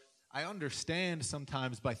 But I understand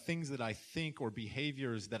sometimes by things that I think or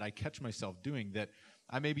behaviors that I catch myself doing that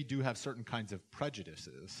I maybe do have certain kinds of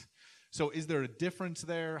prejudices. So is there a difference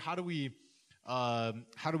there? How do we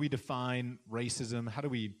define racism? How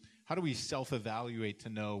do we self-evaluate to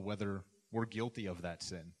know whether we're guilty of that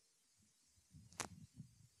sin?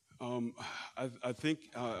 I think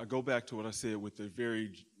I go back to what I said with the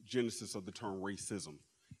very genesis of the term racism.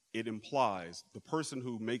 It implies the person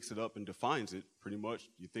who makes it up and defines it, pretty much,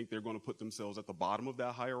 you think they're going to put themselves at the bottom of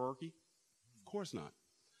that hierarchy? Of course not.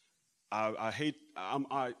 I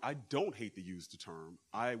don't hate to use the term.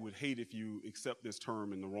 I would hate if you accept this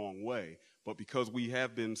term in the wrong way. But because we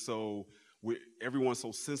have been everyone's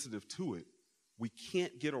so sensitive to it, we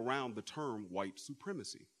can't get around the term white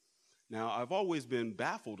supremacy. Now, I've always been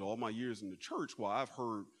baffled all my years in the church while I've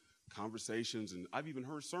heard conversations and I've even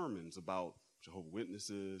heard sermons about Jehovah's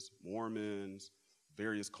Witnesses, Mormons,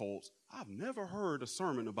 various cults. I've never heard a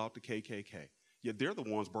sermon about the KKK. Yet they're the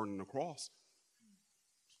ones burning the cross.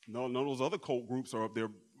 None of those other cult groups are up there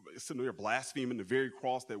sitting there blaspheming the very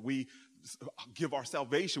cross that we give our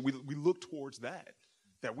salvation. We look towards that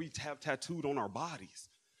we have tattooed on our bodies.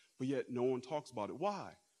 But yet no one talks about it.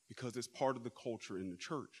 Why? Because it's part of the culture in the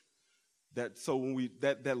church. So when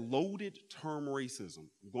that loaded term racism,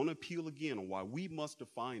 I'm going to appeal again on why we must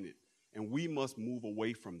define it and we must move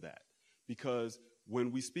away from that. Because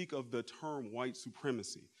when we speak of the term white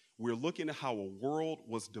supremacy, we're looking at how a world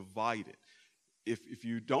was divided. If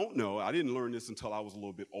you don't know, I didn't learn this until I was a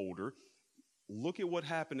little bit older. Look at what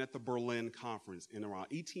happened at the Berlin Conference in around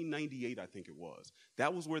 1898, I think it was.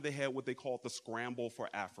 That was where they had what they called the scramble for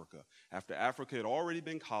Africa. After Africa had already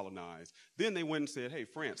been colonized, then they went and said, hey,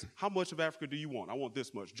 France, how much of Africa do you want? I want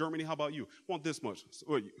this much. Germany, how about you? I want this much.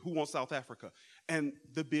 Who wants South Africa? And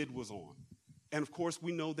the bid was on. And of course,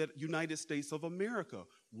 we know that United States of America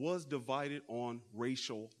was divided on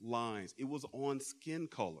racial lines. It was on skin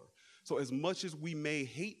color. So as much as we may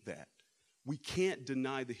hate that, we can't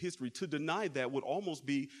deny the history. To deny that would almost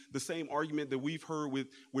be the same argument that we've heard with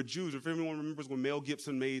Jews. If everyone remembers when Mel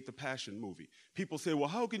Gibson made the Passion movie, people say, well,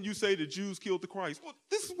 how can you say the Jews killed the Christ? Well,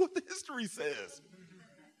 this is what the history says.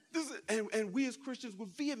 And we as Christians would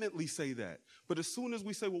vehemently say that. But as soon as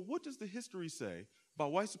we say, well, what does the history say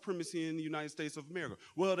about white supremacy in the United States of America?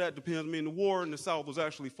 Well, that depends. I mean, the war in the South was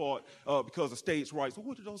actually fought because of states' rights. Well,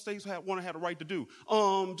 what did those states want to have the right to do?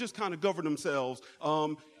 Just kind of govern themselves.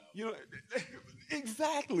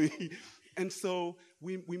 Exactly. And so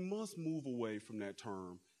we must move away from that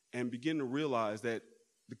term and begin to realize that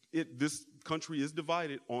this country is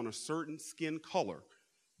divided on a certain skin color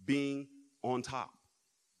being on top.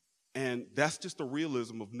 And that's just the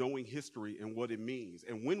realism of knowing history and what it means.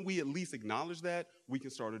 And when we at least acknowledge that, we can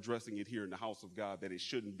start addressing it here in the house of God that it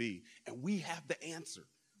shouldn't be. And we have the answer.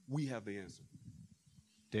 We have the answer.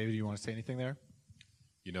 David, you want to say anything there?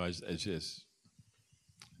 It's just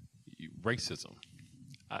racism.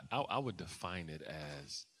 I would define it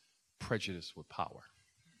as prejudice with power.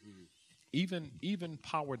 Even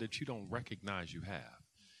power that you don't recognize you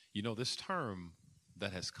have. This term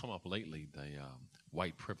that has come up lately, the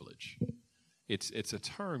white privilege. It's a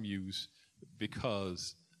term used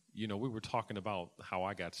because, we were talking about how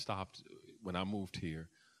I got stopped when I moved here.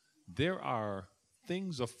 There are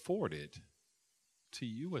things afforded to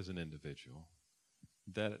you as an individual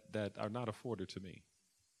that are not afforded to me.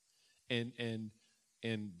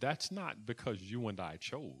 And that's not because you and I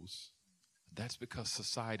chose. That's because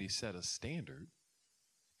society set a standard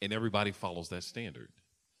and everybody follows that standard.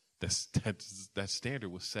 That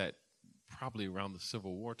standard was set probably around the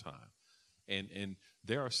Civil War time. And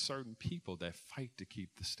there are certain people that fight to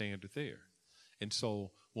keep the standard there. And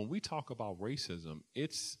so when we talk about racism,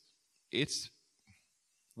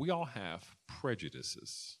 we all have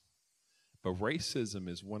prejudices. But racism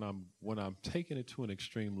is when I'm taking it to an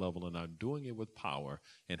extreme level and I'm doing it with power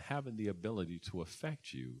and having the ability to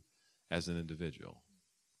affect you as an individual.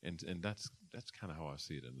 And that's kind of how I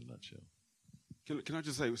see it in a nutshell. Can I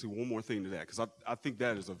just say one more thing to that? Because I think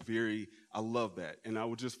that is I love that. And I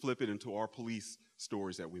would just flip it into our police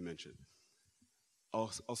stories that we mentioned.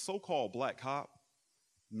 A so-called black cop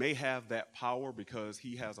may have that power because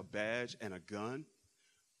he has a badge and a gun.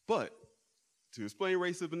 But to explain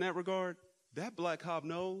racism in that regard, that black cop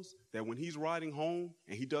knows that when he's riding home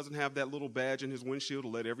and he doesn't have that little badge in his windshield to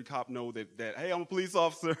let every cop know that hey, I'm a police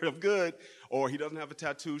officer, I'm good, or he doesn't have a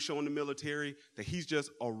tattoo showing the military, that he's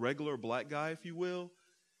just a regular black guy, if you will,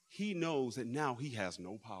 he knows that now he has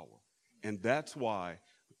no power. And that's why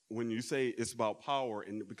when you say it's about power,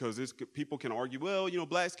 and because people can argue, well,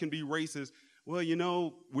 blacks can be racist. Well,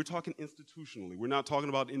 we're talking institutionally. We're not talking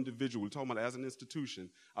about individual. We're talking about as an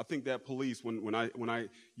institution. I think that police, when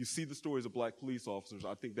you see the stories of black police officers,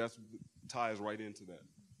 I think that ties right into that.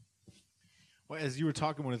 Well, as you were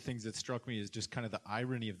talking, one of the things that struck me is just kind of the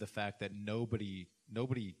irony of the fact that nobody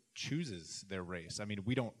chooses their race. I mean,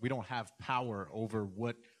 we don't have power over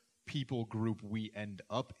what people group we end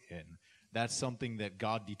up in. That's something that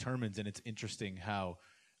God determines, and it's interesting how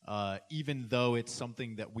even though it's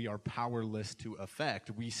something that we are powerless to affect,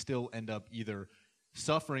 we still end up either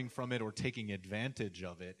suffering from it or taking advantage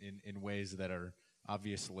of it in ways that are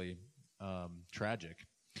obviously tragic.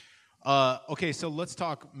 Okay, so let's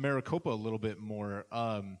talk Maricopa a little bit more.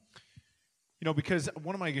 Because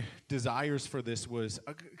one of my desires for this was,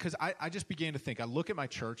 because I just began to think, I look at my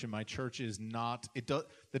church, and my church is not,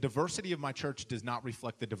 the diversity of my church does not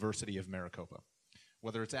reflect the diversity of Maricopa.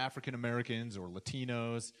 Whether it's African Americans or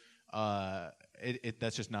Latinos,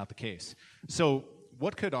 that's just not the case. So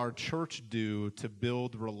what could our church do to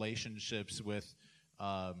build relationships with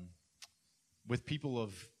people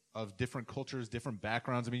of different cultures, different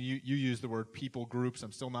backgrounds? I mean, you use the word people groups.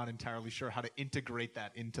 I'm still not entirely sure how to integrate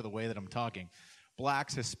that into the way that I'm talking.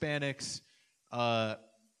 Blacks, Hispanics,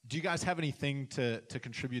 do you guys have anything to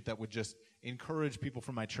contribute that would just encourage people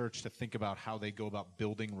from my church to think about how they go about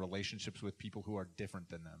building relationships with people who are different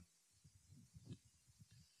than them?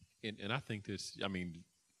 And I think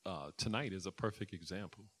tonight is a perfect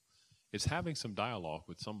example. It's having some dialogue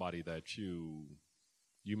with somebody that you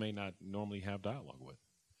may not normally have dialogue with.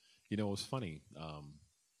 It's funny.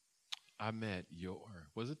 I met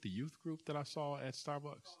was it the youth group that I saw at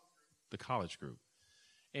Starbucks? The college group.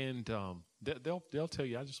 And they'll tell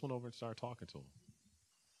you, I just went over and started talking to them.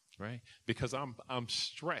 Right? Because I'm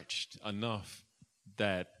stretched enough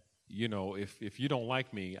that, if you don't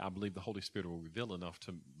like me, I believe the Holy Spirit will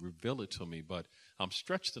reveal it to me. But I'm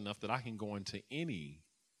stretched enough that I can go into any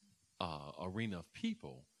arena of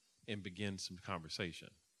people and begin some conversation.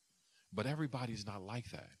 But everybody's not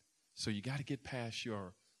like that. So you got to get past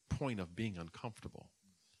your point of being uncomfortable.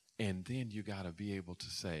 And then you got to be able to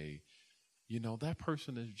say, that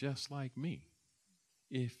person is just like me.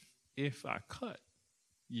 If I cut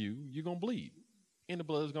you're going to bleed, and the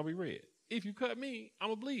blood is going to be red. if you cut me, I'm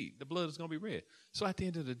going to bleed. The blood is going to be red. So at the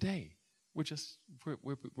end of the day,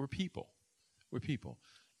 we're people. We're people.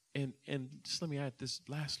 And just let me add this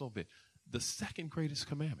last little bit. The second greatest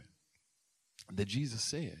commandment that Jesus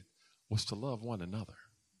said was to love one another.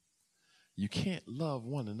 You can't love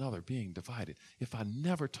one another being divided. If I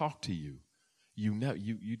never talk to you,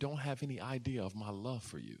 you don't have any idea of my love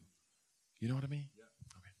for you. You know what I mean?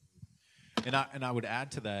 Yeah. Okay. And I would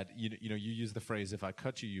add to that, you use the phrase, if I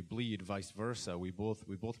cut you, you bleed, vice versa. We both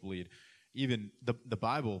bleed. Even the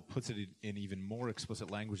Bible puts it in even more explicit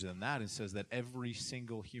language than that. It says that every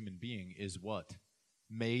single human being is what?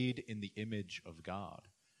 Made in the image of God.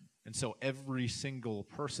 And so every single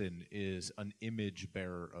person is an image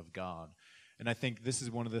bearer of God. And I think this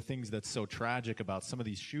is one of the things that's so tragic about some of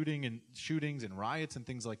these shootings and riots and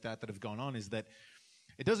things like that have gone on, is that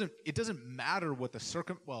it doesn't matter what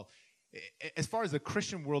as far as the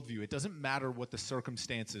Christian worldview, it doesn't matter what the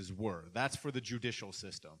circumstances were. That's for the judicial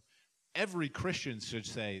system. Every Christian should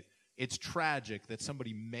say it's tragic that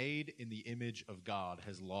somebody made in the image of God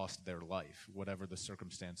has lost their life, whatever the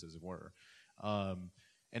circumstances were.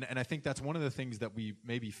 And I think that's one of the things that we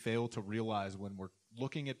maybe fail to realize when we're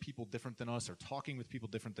looking at people different than us or talking with people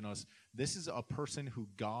different than us. This is a person who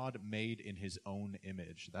God made in his own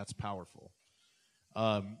image. That's powerful.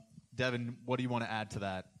 Devin, what do you want to add to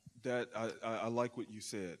that? That I like what you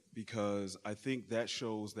said, because I think that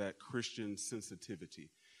shows that Christian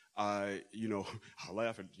sensitivity. I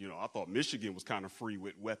laugh at, I thought Michigan was kind of free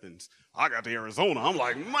with weapons. I got to Arizona. I'm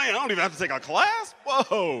like, man, I don't even have to take a class.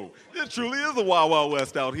 Whoa, it truly is a Wild Wild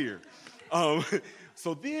West out here.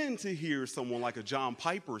 So then to hear someone like a John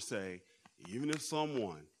Piper say, even if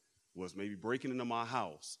someone was maybe breaking into my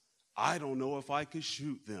house, I don't know if I could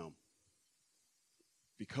shoot them,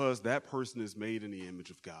 because that person is made in the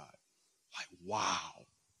image of God. Like,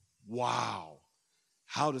 wow.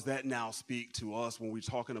 How does that now speak to us when we're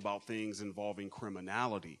talking about things involving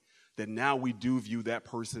criminality? That now we do view that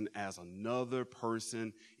person as another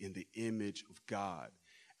person in the image of God.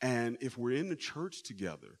 And if we're in the church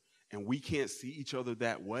together and we can't see each other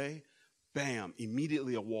that way, bam,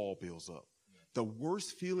 immediately a wall builds up. The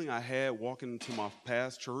worst feeling I had walking into my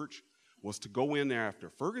past church was to go in there after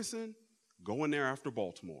Ferguson, go in there after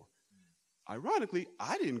Baltimore. Ironically,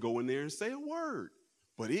 I didn't go in there and say a word.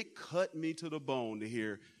 But it cut me to the bone to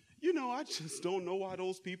hear, I just don't know why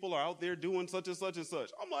those people are out there doing such and such and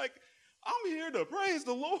such. I'm like, I'm here to praise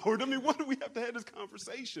the Lord. I mean, why do we have to have this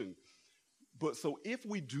conversation? But so if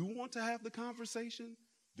we do want to have the conversation,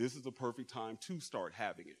 this is the perfect time to start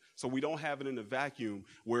having it. So we don't have it in a vacuum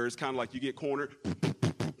where it's kind of like you get cornered,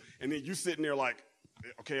 and then you sitting there like,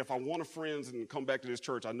 okay, if I want to friends and come back to this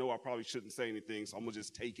church, I know I probably shouldn't say anything, so I'm going to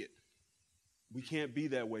just take it. We can't be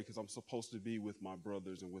that way, because I'm supposed to be with my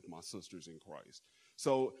brothers and with my sisters in Christ.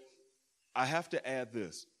 So I have to add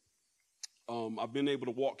this. I've been able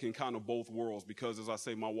to walk in kind of both worlds because, as I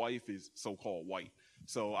say, my wife is so-called white.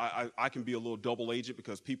 So I can be a little double agent,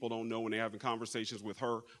 because people don't know when they're having conversations with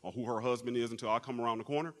her or who her husband is until I come around the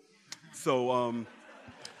corner. So,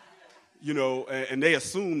 and they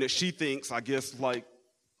assume that she thinks, I guess, like,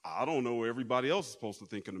 I don't know, everybody else is supposed to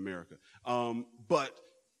think in America. But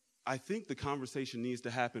I think the conversation needs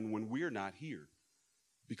to happen when we're not here.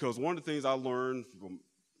 Because one of the things I learned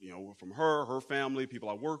from her family, people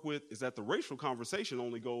I work with, is that the racial conversation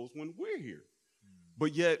only goes when we're here.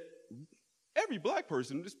 But yet, every black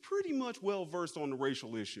person is pretty much well-versed on the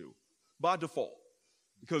racial issue by default.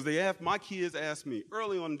 Because my kids ask me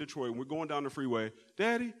early on in Detroit, when we're going down the freeway,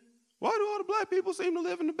 Daddy, why do all the black people seem to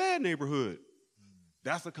live in the bad neighborhood?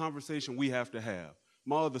 That's a conversation we have to have.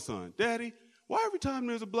 My other son, Daddy, why every time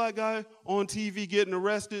there's a black guy on TV getting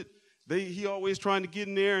arrested, he always trying to get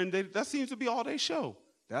in there, and that seems to be all they show?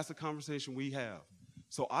 That's a conversation we have.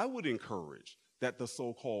 So I would encourage that the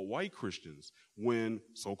so-called white Christians, when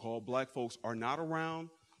so-called black folks are not around,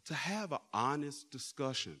 to have an honest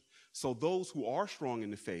discussion. So those who are strong in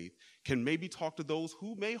the faith can maybe talk to those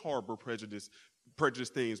who may harbor prejudice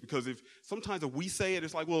things. Because sometimes if we say it,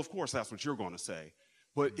 it's like, well, of course that's what you're going to say.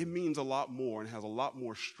 But it means a lot more and has a lot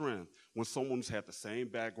more strength when someone's had the same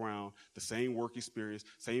background, the same work experience,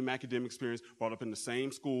 same academic experience, brought up in the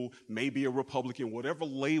same school, maybe a Republican, whatever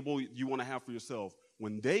label you want to have for yourself.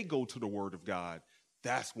 When they go to the Word of God,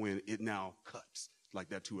 that's when it now cuts like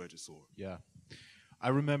that two-edged sword. Yeah. I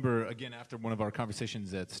remember, again, after one of our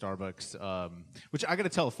conversations at Starbucks, which I got to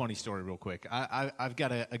tell a funny story real quick. I've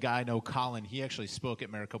got a guy I know, Colin. He actually spoke at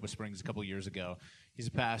Maricopa Springs a couple of years ago. He's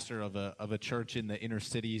a pastor of a church in the inner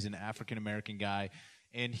cities, an African-American guy.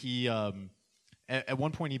 And he, at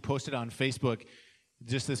one point he posted on Facebook,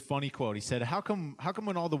 just this funny quote. He said, how come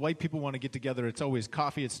when all the white people want to get together, it's always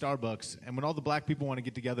coffee at Starbucks, and when all the black people want to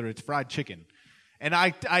get together, it's fried chicken? And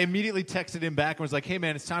I immediately texted him back and was like, hey,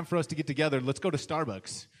 man, it's time for us to get together. Let's go to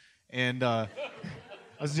Starbucks. And I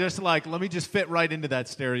was just like, let me just fit right into that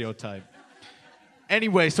stereotype.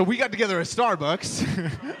 Anyway, so we got together at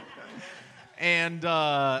Starbucks. And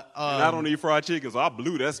I don't eat fried chicken, so I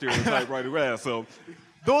blew that stereotype right away. So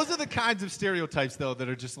those are the kinds of stereotypes, though, that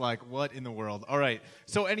are just like, what in the world? All right.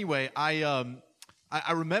 So anyway, I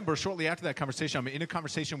remember shortly after that conversation, I'm in a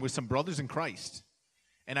conversation with some brothers in Christ.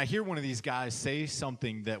 And I hear one of these guys say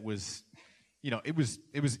something that was, it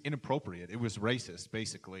was inappropriate. It was racist,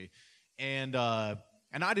 basically. And I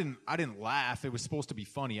didn't laugh. It was supposed to be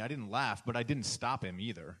funny. I didn't laugh, but I didn't stop him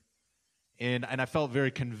either. And I felt very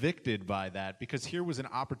convicted by that, because here was an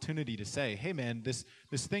opportunity to say, hey, man, this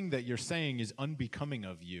thing that you're saying is unbecoming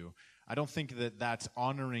of you. I don't think that that's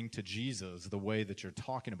honoring to Jesus, the way that you're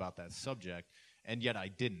talking about that subject, and yet I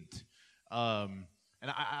didn't. And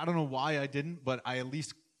I don't know why I didn't, but I at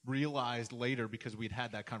least realized later, because we'd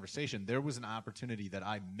had that conversation, there was an opportunity that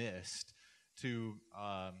I missed to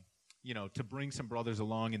to bring some brothers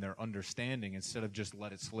along in their understanding instead of just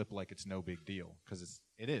let it slip like it's no big deal, because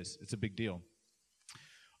it's a big deal.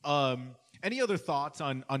 Any other thoughts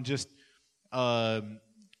on just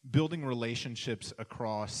building relationships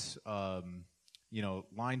across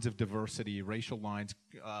lines of diversity, racial lines,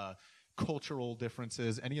 cultural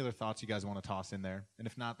differences? Any other thoughts you guys want to toss in there? And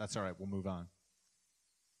if not, that's all right. We'll move on.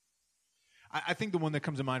 I think the one that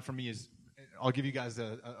comes to mind for me is, I'll give you guys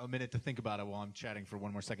a minute to think about it while I'm chatting for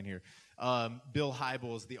one more second here. Bill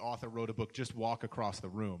Hybels, the author, wrote a book, Just Walk Across the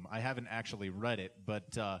Room. I haven't actually read it,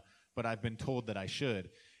 but I've been told that I should.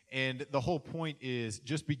 And the whole point is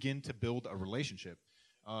just begin to build a relationship.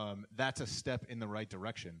 That's a step in the right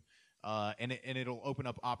direction. And it'll open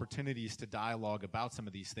up opportunities to dialogue about some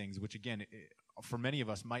of these things, which, again, for many of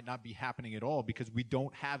us might not be happening at all because we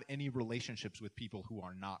don't have any relationships with people who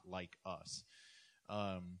are not like us.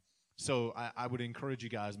 So I would encourage you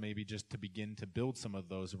guys maybe just to begin to build some of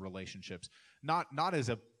those relationships, not as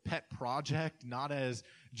a pet project, not as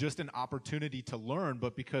just an opportunity to learn,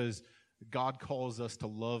 but because God calls us to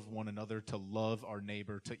love one another, to love our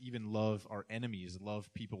neighbor, to even love our enemies,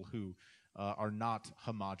 love people who are not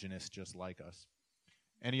homogenous just like us.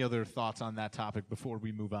 Any other thoughts on that topic before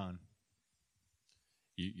we move on?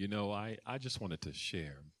 I just wanted to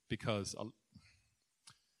share because,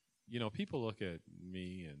 people look at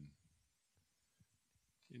me and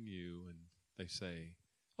you and they say,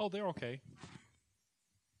 oh, they're okay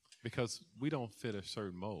because we don't fit a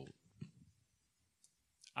certain mold.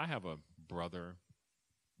 I have a brother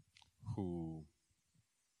who,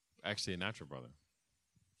 actually a natural brother,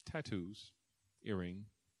 tattoos, earring,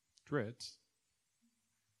 dreads.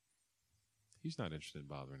 He's not interested in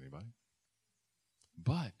bothering anybody.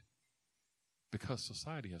 But because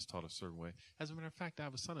society has taught a certain way, as a matter of fact, I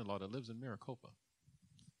have a son-in-law that lives in Maricopa.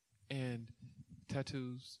 And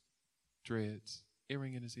tattoos, dreads,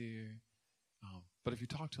 earring in his ear. But if you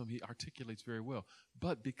talk to him, he articulates very well.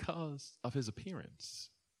 But because of his appearance,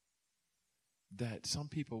 that some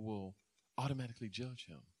people will automatically judge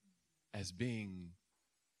him as being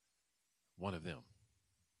one of them.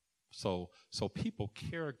 So people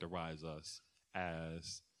characterize us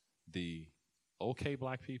as the okay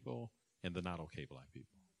black people and the not okay black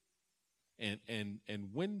people. And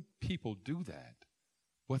when people do that,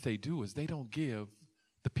 what they do is they don't give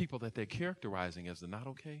the people that they're characterizing as the not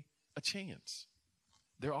okay a chance.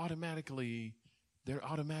 They're automatically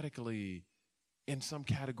in some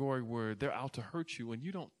category where they're out to hurt you, and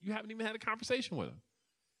you haven't even had a conversation with them.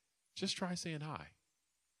 Just try saying hi,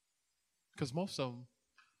 because most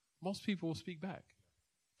people will speak back.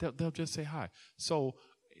 They'll just say hi. So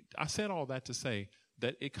I said all that to say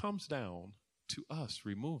that it comes down to us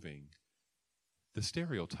removing the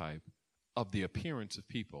stereotype of the appearance of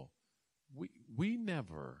people. We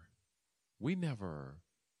never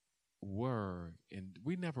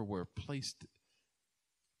were placed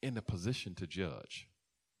in a position to judge.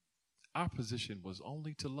 Our position was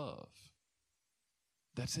only to love.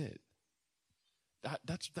 That's it.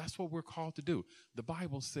 That's what we're called to do. The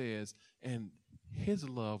Bible says, and his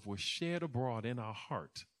love was shed abroad in our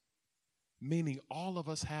heart, meaning all of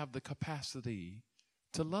us have the capacity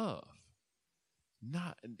to love.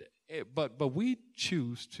 But we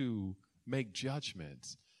choose to make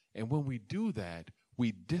judgments, and when we do that,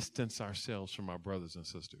 we distance ourselves from our brothers and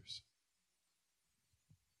sisters.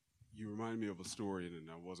 You remind me of a story,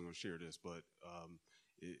 and I wasn't going to share this, but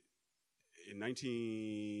it was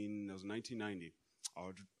 1990.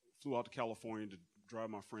 I flew out to California to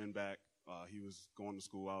drive my friend back He was going to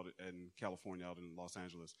school out in California, out in Los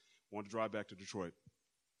Angeles. Wanted to drive back to Detroit.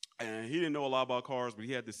 And he didn't know a lot about cars, but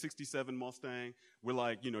he had the 67 Mustang. We're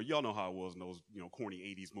like, y'all know how it was in those, corny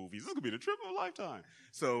 80s movies. This could be the trip of a lifetime.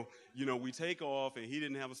 So, we take off, and he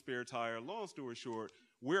didn't have a spare tire. Long story short,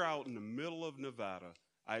 we're out in the middle of Nevada.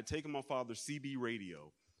 I had taken my father's CB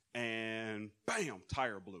radio, and bam,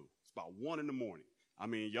 tire blew. It's about 1 a.m. I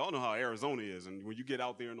mean, y'all know how Arizona is, and when you get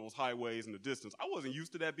out there in those highways in the distance, I wasn't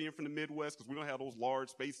used to that being from the Midwest because we don't have those large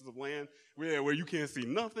spaces of land where you can't see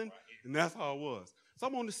nothing, and that's how it was. So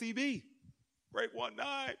I'm on the CB. Break one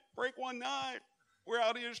night. We're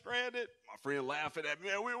out here stranded. My friend laughing at me.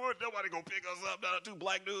 Man, we weren't nobody gonna pick us up. Two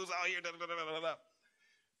black dudes out here.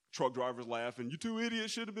 Truck drivers laughing. You two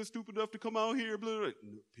idiots should have been stupid enough to come out here. Blah, blah,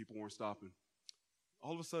 blah. People weren't stopping.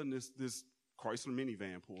 All of a sudden, this Chrysler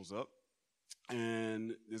minivan pulls up,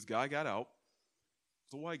 and this guy got out.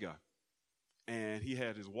 It's a white guy, and he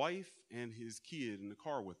had his wife and his kid in the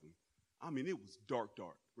car with him. I mean, it was dark.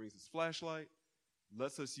 Brings his flashlight.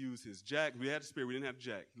 Lets us use his jack. We had a spare. We didn't have a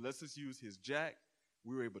jack. He lets us use his jack.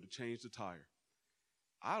 We were able to change the tire.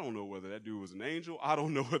 I don't know whether that dude was an angel. I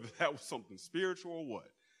don't know whether that was something spiritual or what.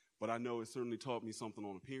 But I know it certainly taught me something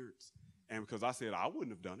on appearance. And because I said I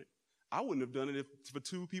wouldn't have done it. I wouldn't have done it for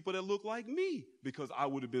two people that look like me because I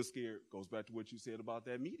would have been scared. Goes back to what you said about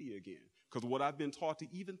that media again. Because what I've been taught to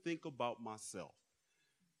even think about myself.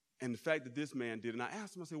 And the fact that this man did. And I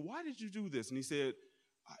asked him, I said, why did you do this? And he said,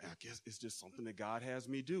 I guess it's just something that God has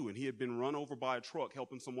me do. And he had been run over by a truck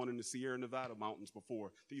helping someone in the Sierra Nevada mountains before.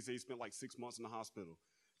 I think he said he spent like 6 months in the hospital.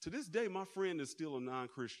 To this day, my friend is still a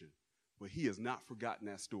non-Christian, but he has not forgotten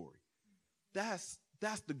that story. That's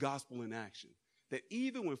the gospel in action. That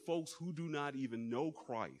even when folks who do not even know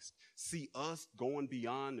Christ see us going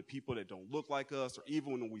beyond the people that don't look like us, or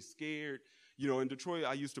even when we're scared. In Detroit,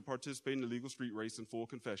 I used to participate in illegal street racing, full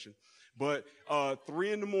confession. But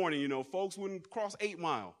 3 a.m, folks wouldn't cross 8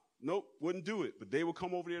 Mile. Nope, wouldn't do it. But they would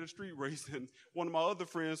come over there to street racing. And one of my other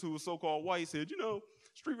friends who was so-called white said,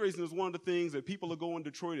 street racing is one of the things that people are going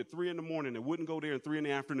to Detroit at 3 a.m. and wouldn't go there at 3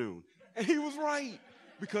 p.m. And he was right,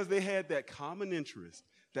 because they had that common interest,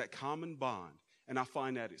 that common bond. And I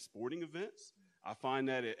find that at sporting events. I find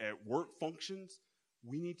that at work functions.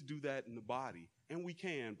 We need to do that in the body. And we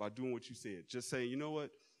can by doing what you said. Just saying, you know what?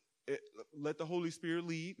 Let the Holy Spirit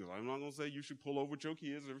lead. Because I'm not going to say you should pull over with your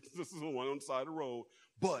kids. This is one on the side of the road.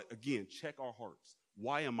 But, again, check our hearts.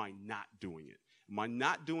 Why am I not doing it? Am I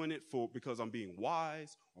not doing it because I'm being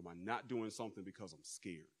wise? Or am I not doing something because I'm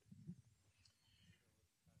scared?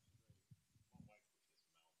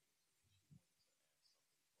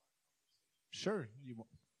 Sure. You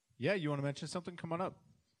want to mention something? Come on up.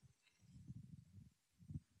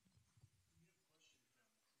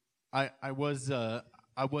 I was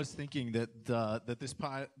thinking that this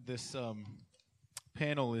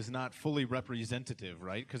panel is not fully representative,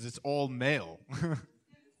 right? Because it's all male.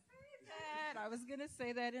 I was gonna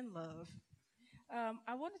say that in love.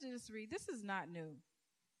 I wanted to just read. This is not new.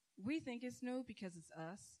 We think it's new because it's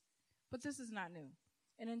us, but this is not new.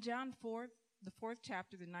 And in John 4, the 4th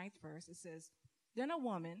chapter, the 9th verse, it says, "Then a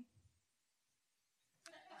woman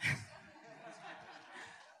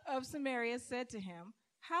of Samaria said to him,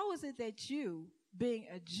 'How is it that you, being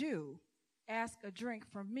a Jew, ask a drink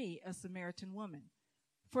from me, a Samaritan woman?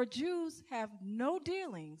 For Jews have no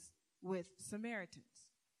dealings with Samaritans.'"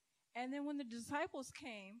 And then when the disciples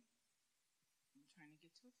came, I'm trying to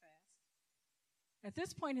get to it fast. At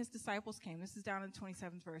this point, his disciples came. This is down in the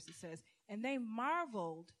 27th verse. It says, "And they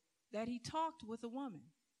marveled that he talked with a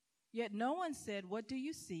woman. Yet no one said, 'What do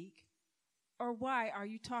you seek?' or 'Why are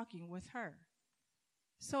you talking with her?'"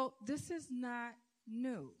 So this is not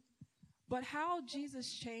new. But how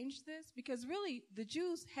Jesus changed this? Because really, the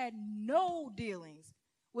Jews had no dealings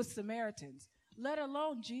with Samaritans, let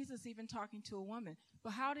alone Jesus even talking to a woman.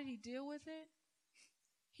 But how did he deal with it?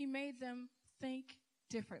 He made them think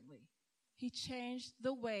differently. He changed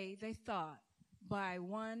the way they thought by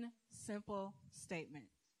one simple statement.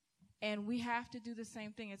 And we have to do the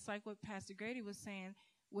same thing. It's like what Pastor Grady was saying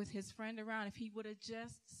with his friend around. If he would have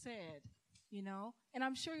just said, and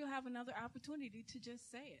I'm sure you'll have another opportunity to just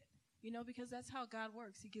say it, because that's how God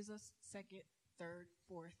works. He gives us second, third,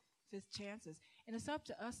 fourth, fifth chances. And it's up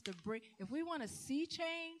to us to bring, if we want to see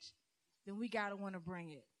change, then we got to want to bring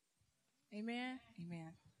it. Amen?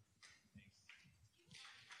 Amen.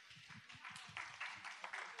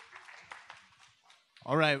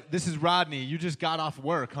 All right, this is Rodney. You just got off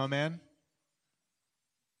work, huh, man?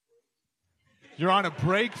 You're on a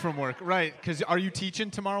break from work, right? Because are you teaching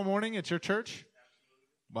tomorrow morning at your church?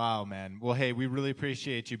 Wow, man. Well, hey, we really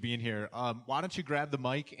appreciate you being here. Why don't you grab the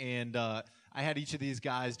mic, and I had each of these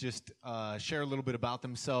guys just share a little bit about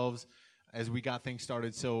themselves as we got things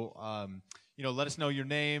started. So, let us know your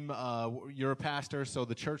name. You're a pastor, so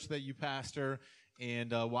the church that you pastor,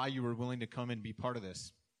 and why you were willing to come and be part of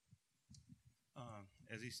this.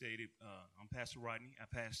 As he stated, I'm Pastor Rodney. I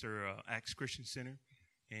pastor Acts Christian Center,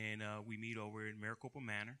 and we meet over in Maricopa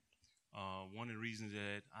Manor. One of the reasons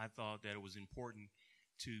that I thought that it was important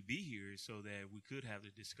to be here is so that we could have the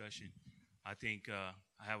discussion. I think I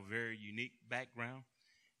have a very unique background,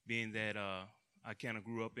 being that I kind of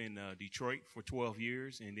grew up in Detroit for 12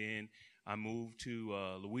 years, and then I moved to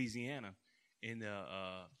Louisiana, in the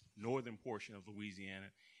northern portion of Louisiana,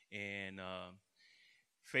 and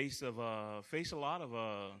face a lot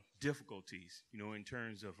of difficulties, in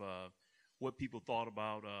terms of what people thought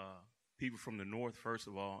about people from the north, first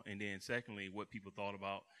of all, and then secondly, what people thought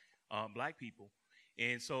about black people.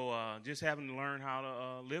 And so just having to learn how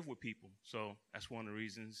to live with people. So that's one of the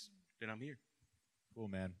reasons that I'm here. Cool,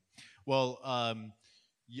 man. Well,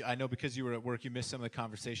 I know because you were at work, you missed some of the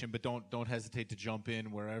conversation, but don't hesitate to jump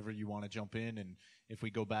in wherever you want to jump in. And if we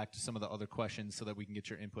go back to some of the other questions so that we can get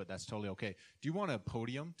your input, that's totally okay. Do you want a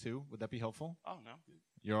podium too? Would that be helpful? Oh, no.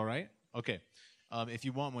 You're all right? Okay. If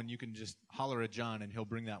you want one, you can just holler at John, and he'll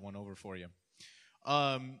bring that one over for you.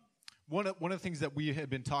 One of the things that we had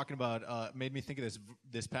been talking about made me think of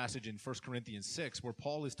this passage in 1 Corinthians 6, where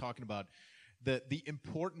Paul is talking about the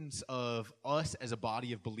importance of us as a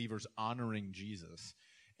body of believers honoring Jesus.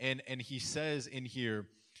 And he says in here,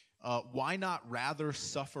 why not rather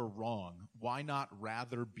suffer wrong? Why not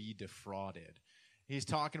rather be defrauded? He's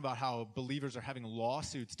talking about how believers are having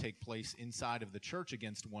lawsuits take place inside of the church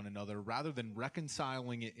against one another. Rather than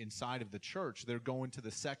reconciling it inside of the church, they're going to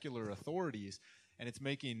the secular authorities, and it's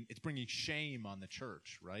bringing shame on the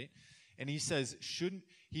church, right? And he says,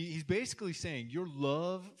 he's basically saying your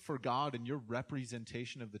love for God and your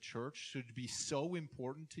representation of the church should be so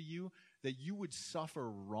important to you that you would suffer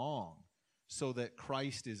wrong so that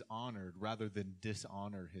Christ is honored rather than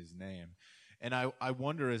dishonor his name. And I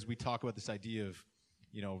wonder, as we talk about this idea of,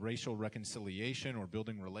 racial reconciliation or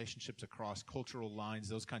building relationships across cultural lines,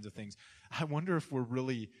 those kinds of things, I wonder if we're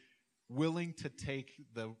really willing to take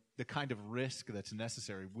the kind of risk that's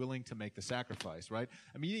necessary, willing to make the sacrifice, right?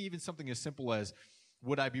 I mean, even something as simple as,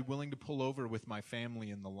 would I be willing to pull over with my family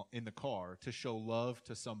in the car to show love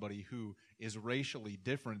to somebody who is racially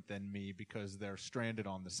different than me because they're stranded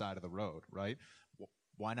on the side of the road, right?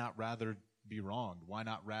 Why not rather be wronged? Why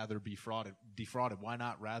not rather be defrauded? Why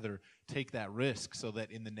not rather take that risk so that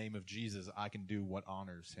in the name of Jesus I can do what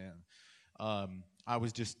honors him? That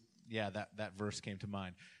verse came to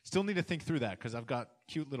mind. Still need to think through that because I've got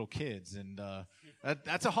cute little kids, and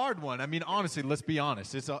that's a hard one. I mean, honestly, let's be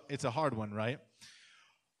honest. It's a hard one, right?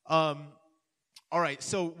 All right.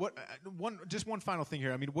 So one final thing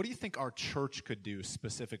here. I mean, what do you think our church could do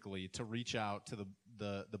specifically to reach out to the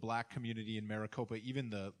black community in Maricopa, even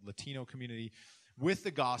the Latino community, with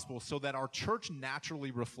the gospel, so that our church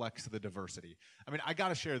naturally reflects the diversity? I mean, I got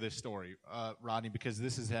to share this story, Rodney, because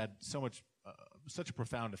this has had such a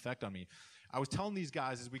profound effect on me. I was telling these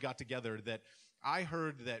guys as we got together that I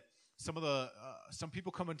heard that some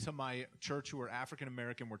people come into my church who are African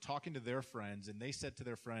American were talking to their friends, and they said to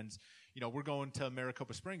their friends, we're going to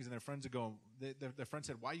Maricopa Springs, and their friends their friend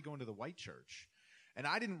said, why are you going to the white church? And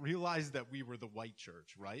I didn't realize that we were the white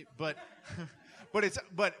church, right? But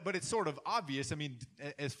but it's sort of obvious. I mean,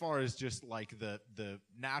 as far as just like the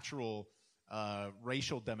natural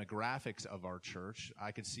racial demographics of our church,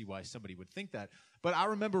 I could see why somebody would think that. But I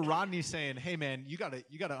remember Rodney saying, "Hey, man, you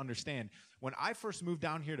gotta understand. When I first moved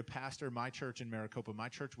down here to pastor my church in Maricopa, my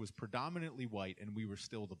church was predominantly white, and we were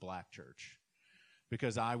still the black church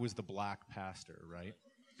because I was the black pastor, right?"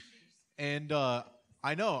 And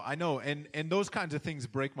I know, and those kinds of things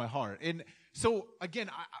break my heart. And so again,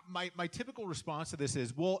 my typical response to this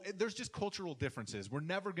is, well, there's just cultural differences. We're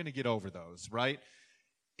never going to get over those, right?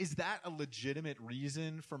 Is that a legitimate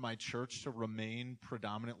reason for my church to remain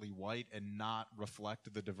predominantly white and not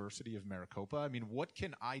reflect the diversity of Maricopa? I mean, what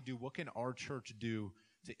can I do? What can our church do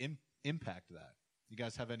to impact that? You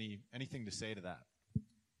guys have anything to say to that?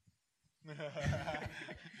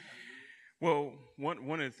 Well, one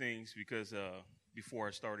of the things, because before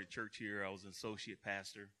I started church here, I was an associate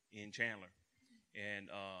pastor in Chandler, and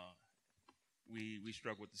we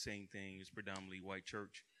struggled with the same thing. It's predominantly white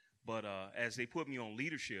church. But as they put me on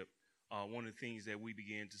leadership, one of the things that we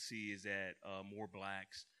began to see is that more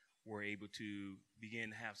blacks were able to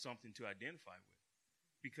begin to have something to identify with.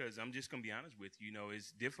 Because I'm just going to be honest with you,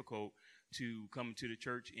 it's difficult to come to the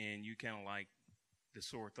church and you kind of like the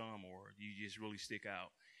sore thumb, or you just really stick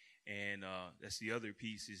out. And that's the other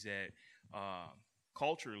piece, is that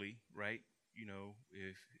culturally, right, you know,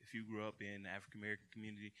 if you grew up in the African American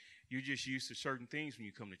community, you're just used to certain things when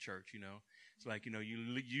you come to church, you know. It's like, you know,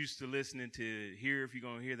 you're used to listening to hear, if you're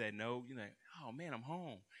going to hear that note, you're like, oh, man, I'm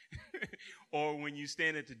home. Or when you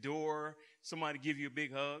stand at the door, somebody give you a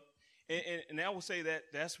big hug. And I will say that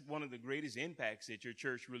that's one of the greatest impacts that your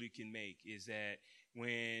church really can make, is that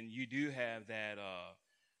when you do have that,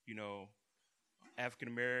 you know,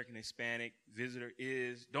 African-American, Hispanic visitor,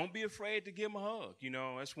 is don't be afraid to give them a hug. You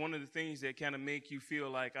know, that's one of the things that kind of make you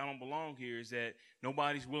feel like I don't belong here, is that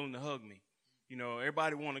nobody's willing to hug me. You know,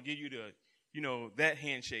 everybody want to give you the, you know, that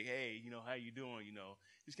handshake. Hey, you know, how you doing? You know,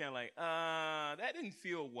 it's kind of like, that didn't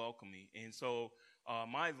feel welcoming. And so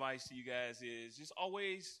my advice to you guys is just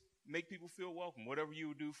always make people feel welcome. Whatever you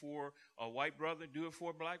would do for a white brother, do it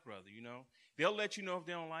for a black brother, you know. They'll let you know if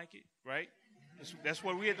they don't like it, right? That's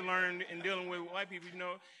what we had to learn in dealing with white people, you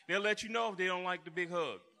know. They'll let you know if they don't like the big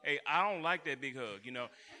hug. Hey, I don't like that big hug, you know.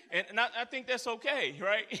 And I think that's okay,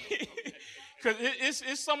 right? Because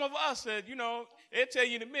it's some of us that, you know, they'll tell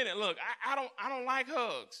you in a minute, look, I don't like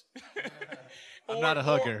hugs. I'm not a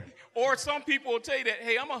hugger. Or some people will tell you that,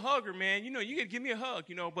 hey, I'm a hugger, man. You know, you can give me a hug,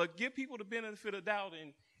 you know, but give people the benefit of the doubt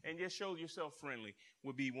and just show yourself friendly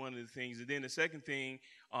would be one of the things. And then the second thing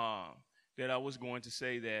that I was going to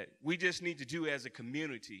say that we just need to do as a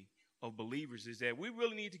community of believers is that we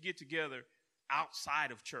really need to get together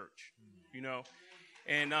outside of church, you know.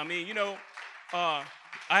 And I mean, you know, I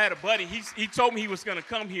had a buddy. He told me he was going to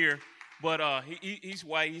come here, but he's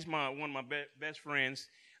white. He's one of my best friends.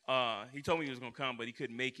 He told me he was going to come, but he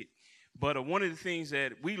couldn't make it. But one of the things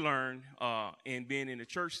that we learned in being in a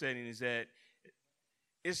church setting is that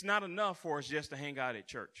it's not enough for us just to hang out at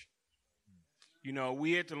church. You know,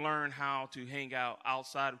 we had to learn how to hang out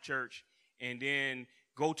outside of church and then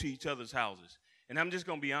go to each other's houses. And I'm just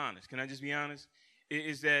going to be honest. Can I just be honest?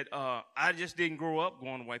 Is that I just didn't grow up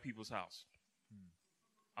going to white people's house.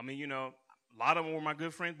 I mean, you know, a lot of them were my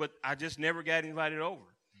good friends, but I just never got invited over.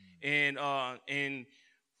 And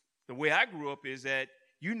the way I grew up is that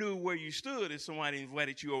you knew where you stood if somebody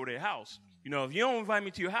invited you over their house. You know, if you don't invite me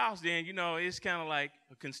to your house, then, you know, it's kind of like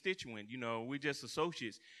a constituent. You know, we're just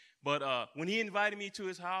associates. But when he invited me to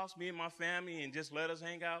his house, me and my family, and just let us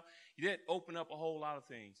hang out, that opened up a whole lot of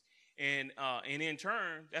things. And in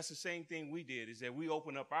turn, that's the same thing we did, is that we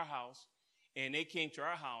opened up our house, and they came to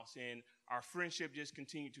our house, and our friendship just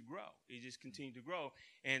continued to grow. It just continued to grow.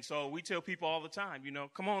 And so we tell people all the time, you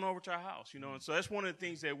know, come on over to our house, you know. And so that's one of the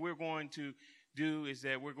things that we're going to do, is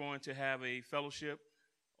that we're going to have a fellowship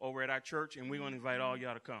over at our church, and we're going to invite all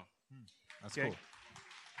y'all to come. That's cool.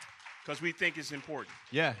 Because we think it's important.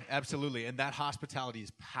 Yeah, absolutely. And that hospitality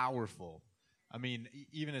is powerful. I mean,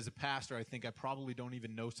 even as a pastor, I think I probably don't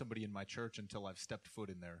even know somebody in my church until I've stepped foot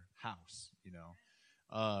in their house, you know.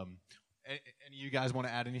 Any of you guys want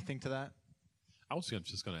to add anything to that? I was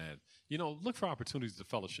just going to add, you know, look for opportunities to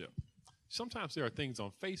fellowship. Sometimes there are things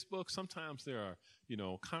on Facebook. Sometimes there are, you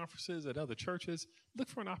know, conferences at other churches. Look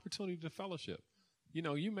for an opportunity to fellowship. You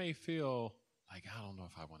know, you may feel like, I don't know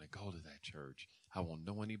if I want to go to that church. I won't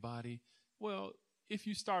know anybody. Well, if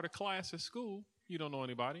you start a class at school, you don't know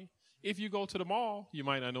anybody. If you go to the mall, you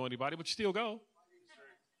might not know anybody, but you still go.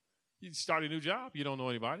 You start a new job, you don't know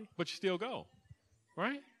anybody, but you still go,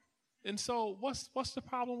 right? And so what's the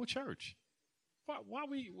problem with church? Why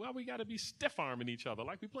we got to be stiff-arming each other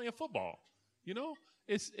like we playing football? You know,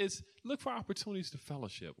 it's look for opportunities to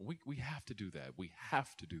fellowship. We have to do that. We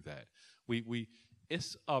have to do that.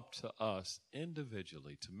 It's up to us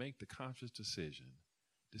individually to make the conscious decision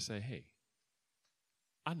to say, hey,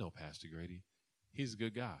 I know Pastor Grady. He's a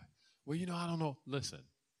good guy. Well, you know, I don't know. Listen,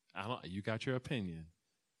 you got your opinion,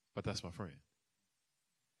 but that's my friend.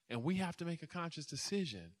 And we have to make a conscious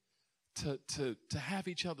decision to have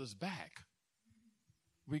each other's back.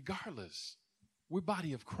 Regardless, we're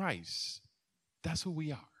body of Christ. That's who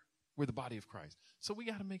we are. We're the body of Christ. So we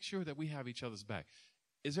got to make sure that we have each other's back.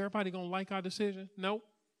 Is everybody going to like our decision? No.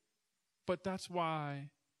 But that's why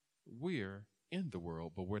we're in the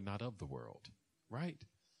world, but we're not of the world, right?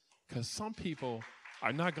 Because some people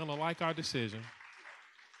are not going to like our decision.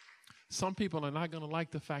 Some people are not going to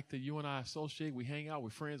like the fact that you and I associate. We hang out, we're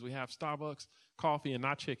friends, we have Starbucks, coffee, and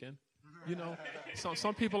not chicken. You know,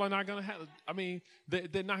 some people are not going to have, I mean,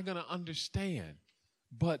 they're not going to understand.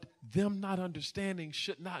 But them not understanding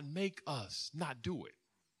should not make us not do it.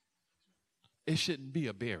 It shouldn't be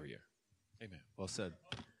a barrier. Amen. Well said.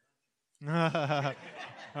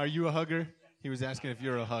 Are you a hugger? He was asking if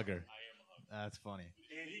you're a hugger. That's funny.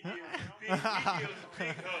 And he gives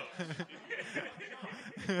big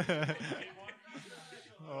hugs.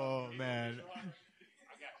 Oh, man.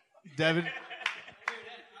 Devin.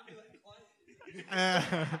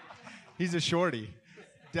 He's a shorty.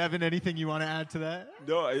 Devin, anything you want to add to that?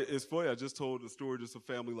 No, it's funny. I just told the story to some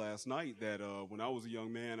family last night that when I was a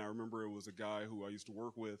young man, I remember it was a guy who I used to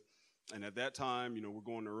work with. And at that time, we're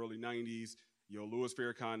going to early 90s, Louis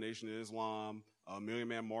Farrakhan, Nation of Islam, Million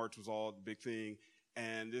Man March was all the big thing.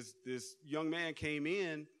 And this young man came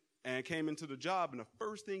into the job, and the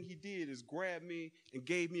first thing he did is grab me and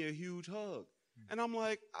gave me a huge hug. And I'm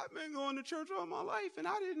like, I've been going to church all my life, and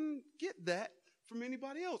I didn't get that from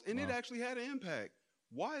anybody else. And it actually had an impact.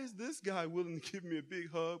 Why is this guy willing to give me a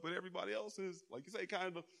big hug, but everybody else is, like you say,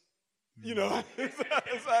 kind of,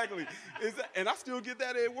 exactly. And I still get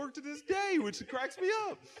that at work to this day, which cracks me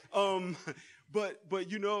up. But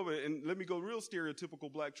and let me go real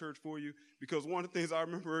stereotypical black church for you, because one of the things I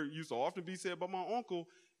remember used to often be said by my uncle,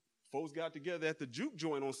 folks got together at the juke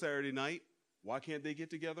joint on Saturday night. Why can't they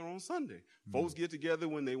get together on Sunday? Folks get together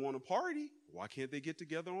when they want to party. Why can't they get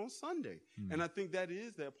together on Sunday? And I think that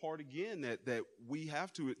is that part again that we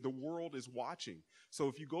have to. The world is watching. So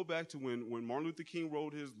if you go back to when Martin Luther King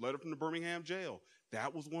wrote his letter from the Birmingham jail,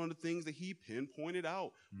 that was one of the things that he pinpointed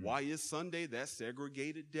out. Why is Sunday that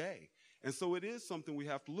segregated day? And so it is something we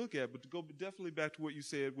have to look at. But to go definitely back to what you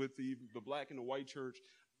said with the black and the white church,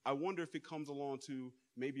 I wonder if it comes along to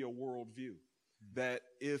maybe a worldview. That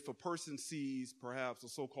if a person sees perhaps a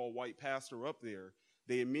so-called white pastor up there,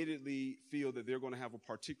 they immediately feel that they're going to have a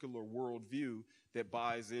particular worldview that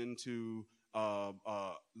buys into, I'm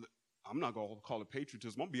not going to call it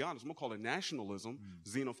patriotism. I'm going to be honest. I'm going to call it nationalism,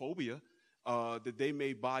 xenophobia, that they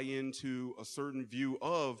may buy into a certain view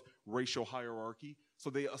of racial hierarchy. So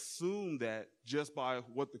they assume that just by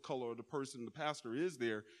what the color of the person, the pastor is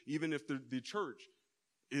there, even if the church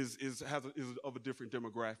is of a different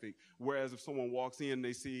demographic. Whereas if someone walks in,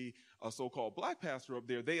 they see a so-called black pastor up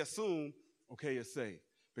there, they assume, okay, it's safe.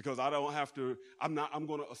 Because I'm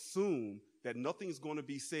going to assume that nothing's going to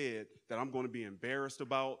be said that I'm going to be embarrassed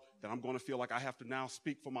about, that I'm going to feel like I have to now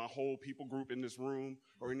speak for my whole people group in this room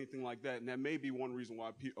or anything like that. And that may be one reason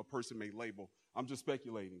why a person may label. I'm just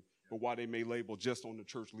speculating, but why they may label just on the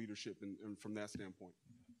church leadership and from that standpoint.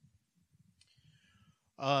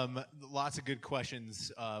 Lots of good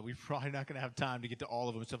questions. We're probably not going to have time to get to all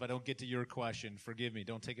of them, so if I don't get to your question, forgive me.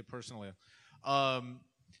 Don't take it personally.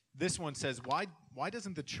 This one says, why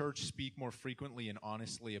doesn't the church speak more frequently and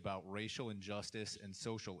honestly about racial injustice and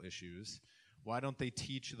social issues? Why don't they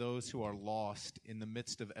teach those who are lost in the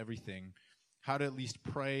midst of everything how to at least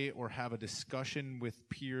pray or have a discussion with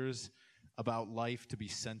peers about life to be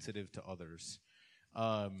sensitive to others?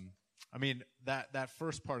 That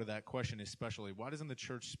first part of that question especially, why doesn't the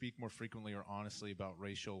church speak more frequently or honestly about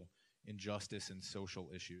racial injustice and social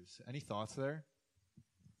issues? Any thoughts there?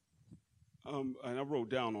 And I wrote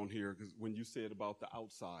down on here, because when you said about the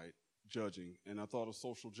outside judging, and I thought of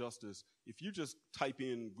social justice, if you just type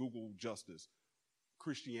in Google justice,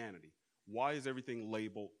 Christianity, why is everything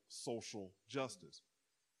labeled social justice?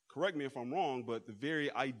 Correct me if I'm wrong, but the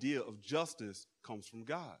very idea of justice comes from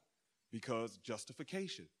God, because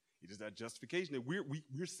justification. It is that justification that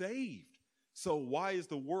we're saved. So why is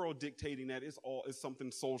the world dictating that it's something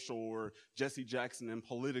social or Jesse Jackson and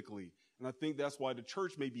politically? And I think that's why the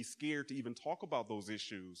church may be scared to even talk about those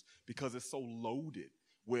issues, because it's so loaded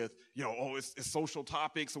with, it's social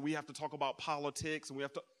topics, and we have to talk about politics, and we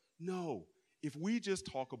have to. No, if we just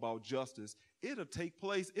talk about justice, it'll take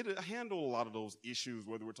place. It'll handle a lot of those issues,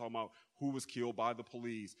 whether we're talking about who was killed by the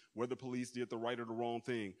police, whether the police did the right or the wrong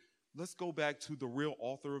thing. Let's go back to the real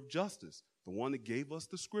author of justice, the one that gave us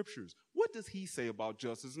the scriptures. What does he say about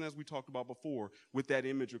justice? And as we talked about before, with that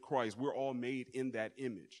image of Christ, we're all made in that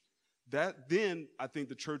image. Then I think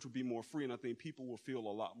the church will be more free, and I think people will feel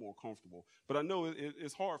a lot more comfortable. But I know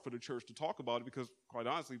it's hard for the church to talk about it, because, quite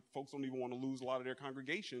honestly, folks don't even want to lose a lot of their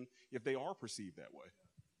congregation if they are perceived that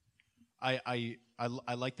way.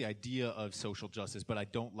 I like the idea of social justice, but I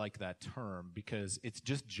don't like that term, because it's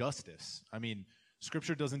just justice.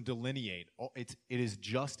 Scripture doesn't delineate. It is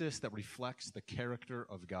justice that reflects the character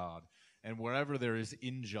of God. And wherever there is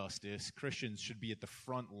injustice, Christians should be at the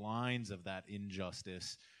front lines of that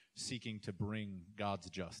injustice, seeking to bring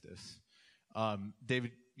God's justice.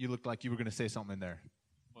 David, you looked like you were going to say something in there.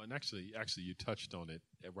 Well, and actually, you touched on it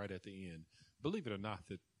right at the end. Believe it or not,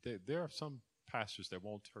 that there are some pastors that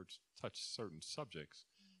won't touch certain subjects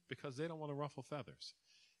because they don't want to ruffle feathers.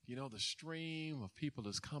 The stream of people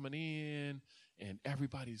is coming in, and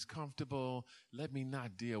everybody's comfortable. Let me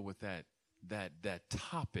not deal with that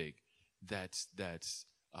topic. That's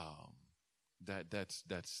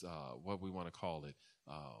what we want to call it.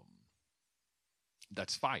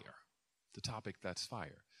 That's fire. The topic that's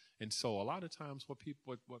fire. And so a lot of times what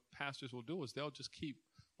pastors will do is they'll just keep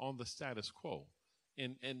on the status quo.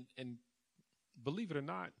 And believe it or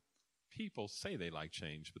not, people say they like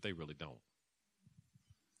change, but they really don't.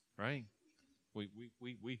 Right?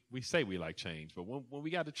 We say we like change, but when we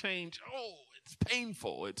got to change, it's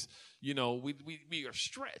painful. It's, we are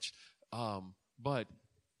stretched. But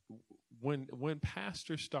when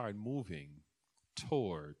pastors start moving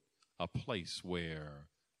toward a place where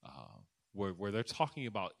they're talking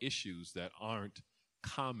about issues that aren't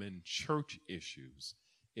common church issues,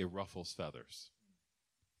 it ruffles feathers.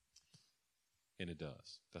 And it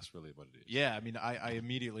does. That's really what it is. Yeah, I mean, I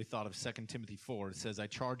immediately thought of 2 Timothy 4. It says, I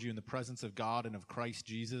charge you in the presence of God and of Christ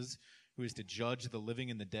Jesus, who is to judge the living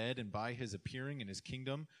and the dead, and by his appearing in his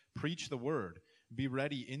kingdom, preach the word. Be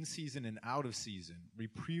ready in season and out of season.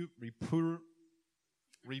 Reprove,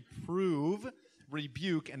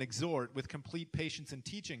 rebuke, and exhort with complete patience and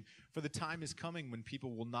teaching. For the time is coming when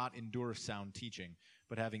people will not endure sound teaching,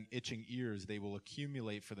 but having itching ears, they will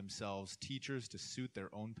accumulate for themselves teachers to suit their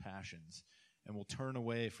own passions, and will turn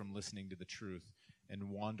away from listening to the truth and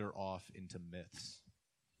wander off into myths.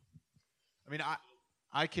 I mean,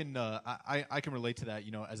 I can relate to that.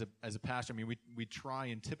 As a pastor, I mean, we try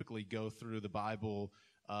and typically go through the Bible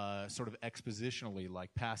sort of expositionally,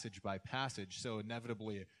 like passage by passage. So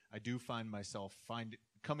inevitably, I do find myself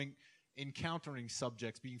encountering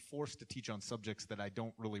subjects, being forced to teach on subjects that I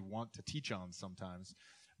don't really want to teach on sometimes.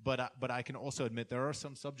 But I can also admit there are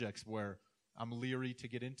some subjects where I'm leery to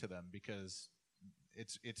get into them because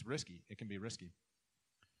it's risky. It can be risky.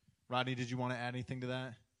 Rodney, did you want to add anything to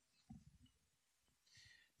that?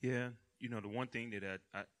 Yeah, the one thing that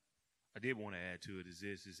I did want to add to it is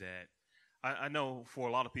that I know for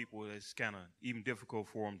a lot of people it's kind of even difficult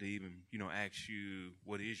for them to even, ask you,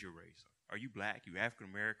 what is your race? Are you black? You African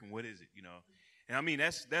American? What is it? And I mean,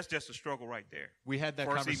 that's just a struggle right there. We had that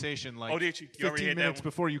conversation oh, did you? 15 minutes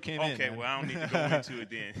before you came in. Okay, well, I don't need to go into it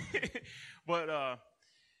then. But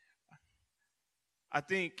I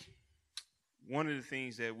think one of the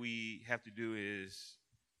things that we have to do is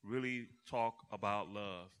really talk about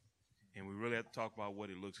love, and we really have to talk about what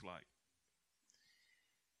it looks like.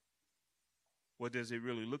 What does it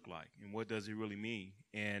really look like, and what does it really mean?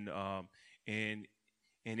 And in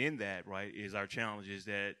that, right, is our challenge is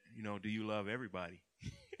that, do you love everybody?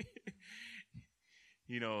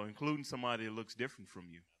 Including somebody that looks different from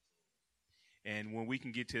you. And when we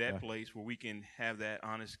can get to that place where we can have that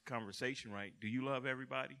honest conversation, right, do you love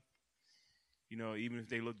everybody? Even if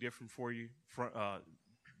they look different for you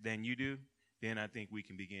than you do, then I think we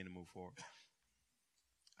can begin to move forward.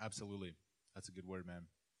 Absolutely. That's a good word, man.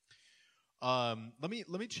 Let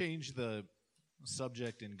me change the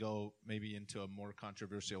subject and go maybe into a more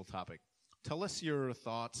controversial topic. Tell us your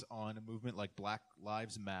thoughts on a movement like Black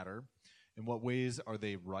Lives Matter. In what ways are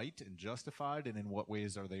they right and justified, and in what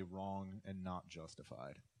ways are they wrong and not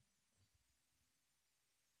justified?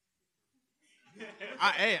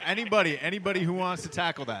 Hey, anybody who wants to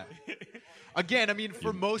tackle that. Again, I mean,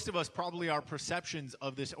 for most of us, probably our perceptions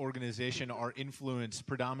of this organization are influenced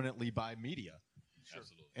predominantly by media.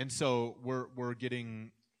 Absolutely. And so we're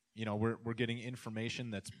getting, we're getting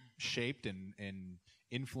information that's shaped and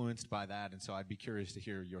influenced by that. And so I'd be curious to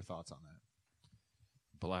hear your thoughts on that.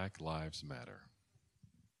 Black Lives Matter.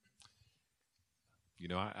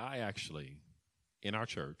 I actually, in our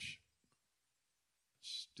church,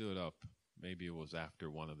 stood up, maybe it was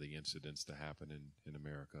after one of the incidents that happened in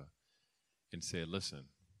America, and said, listen,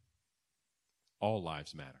 all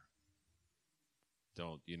lives matter.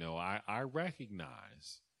 I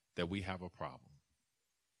recognize that we have a problem,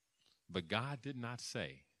 but God did not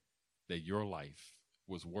say that your life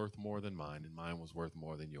was worth more than mine and mine was worth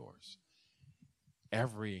more than yours.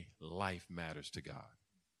 Every life matters to God,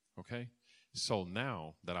 okay? So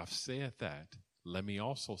now that I've said that, let me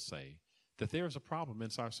also say that there is a problem in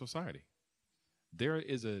our society. There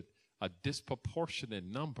is a disproportionate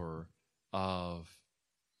amount of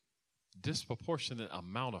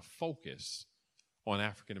focus on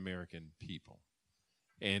African American people.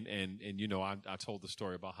 And I told the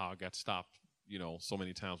story about how I got stopped, so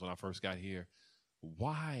many times when I first got here.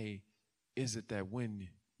 Why is it that when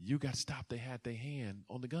you got stopped, they had their hand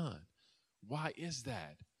on the gun? Why is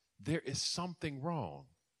that? There is something wrong.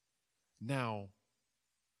 Now,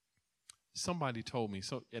 somebody told me,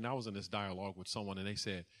 and I was in this dialogue with someone, and they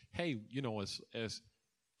said, hey,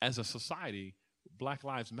 as a society, Black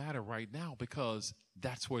Lives Matter right now because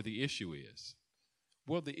that's where the issue is.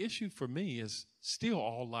 Well, the issue for me is still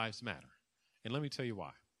all lives matter. And let me tell you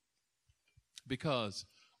why. Because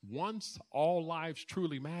once all lives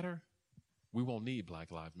truly matter, we won't need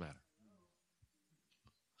Black Lives Matter.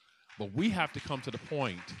 But we have to come to the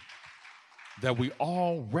point that we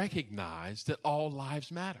all recognize that all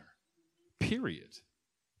lives matter. Period.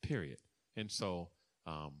 And so,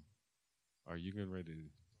 are you getting ready to?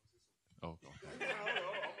 Oh,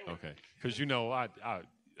 okay. Because I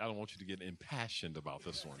don't want you to get impassioned about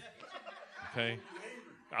this one. Okay,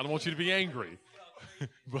 I don't want you to be angry.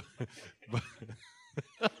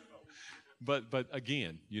 but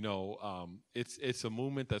again, it's a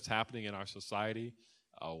movement that's happening in our society.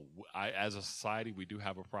 As a society, we do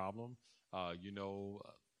have a problem.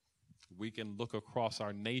 We can look across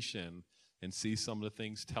our nation and see some of the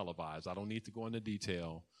things televised. I don't need to go into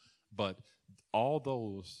detail, but all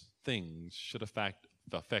those things should affect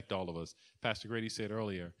all of us. Pastor Grady said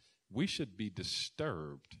earlier, we should be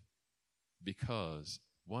disturbed because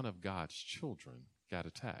one of God's children got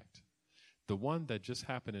attacked. The one that just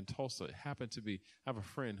happened in Tulsa happened to be, I have a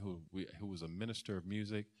friend who was a minister of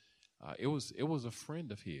music. It was a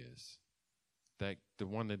friend of his, the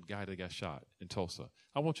guy that got shot in Tulsa.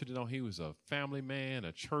 I want you to know he was a family man,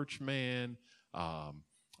 a church man,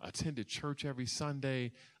 attended church every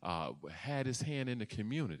Sunday, had his hand in the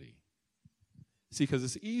community. See, because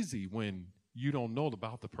it's easy when you don't know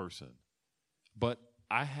about the person. But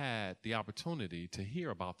I had the opportunity to hear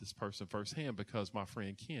about this person firsthand because my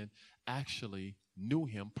friend Ken actually knew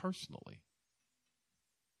him personally.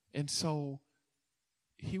 And so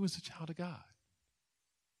he was a child of God.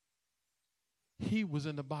 He was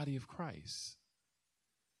in the body of Christ.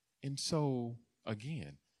 And so,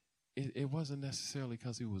 again, it wasn't necessarily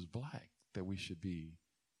because he was black that we should be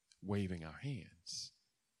waving our hands.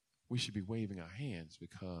 We should be waving our hands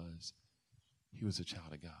because he was a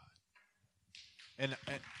child of God.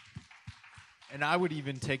 And I would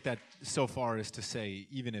even take that so far as to say,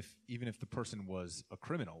 even if the person was a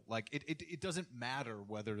criminal, like it doesn't matter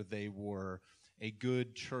whether they were a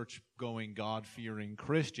good church-going, God-fearing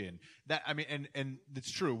Christian. And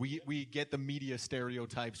it's true. We get the media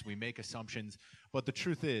stereotypes, we make assumptions, but the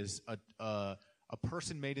truth is, a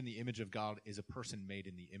person made in the image of God is a person made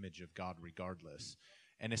in the image of God, regardless.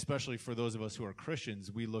 And especially for those of us who are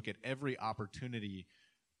Christians, we look at every opportunity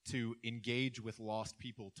to engage with lost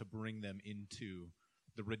people to bring them into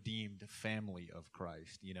the redeemed family of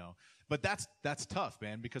Christ, But that's tough,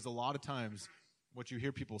 man, because a lot of times what you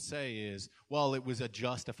hear people say is, well, it was a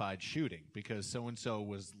justified shooting because so-and-so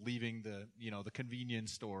was leaving the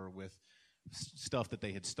convenience store with stuff that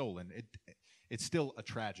they had stolen. It's still a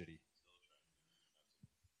tragedy.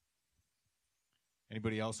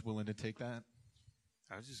 Anybody else willing to take that?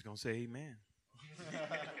 I was just going to say amen.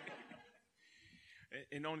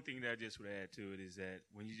 And the only thing that I just would add to it is that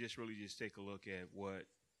when you just really just take a look at what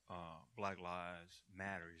Black Lives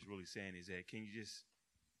Matter is really saying is that, can you just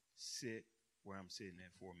sit where I'm sitting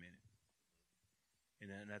at for a minute?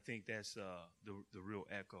 And I think that's the real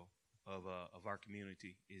echo of our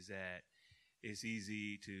community, is that it's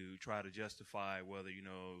easy to try to justify whether, it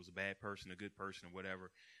was a bad person, a good person, or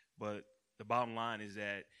whatever. But the bottom line is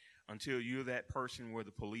that until you're that person where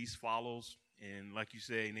the police follows, and like you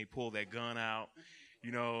say, and they pull that gun out,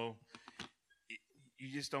 you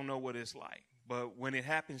just don't know what it's like. But when it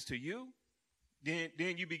happens to you, then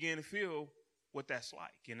you begin to feel what that's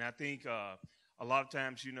like. And I think a lot of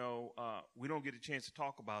times, we don't get a chance to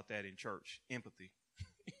talk about that in church, empathy.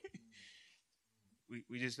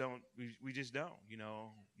 we just don't. We just don't.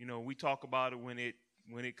 We talk about it when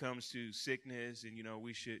it comes to sickness, and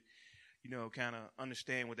we should, kind of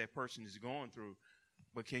understand what that person is going through.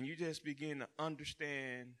 But can you just begin to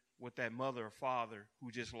understand what that mother or father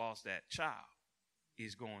who just lost that child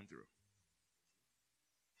is going through?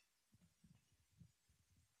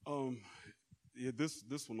 Yeah, this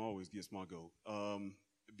one always gets my goat,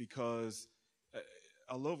 because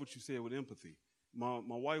I love what you said with empathy. My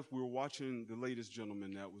wife, we were watching the latest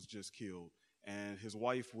gentleman that was just killed, and his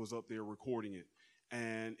wife was up there recording it,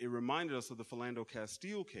 and it reminded us of the Philando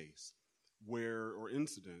Castile case, where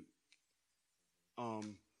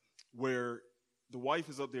the wife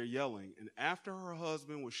is up there yelling, and after her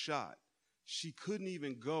husband was shot, she couldn't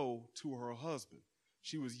even go to her husband.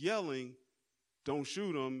 She was yelling, "Don't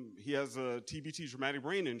shoot him. He has a TBT, traumatic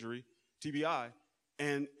brain injury, TBI."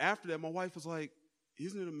 And after that, my wife was like,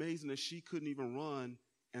 isn't it amazing that she couldn't even run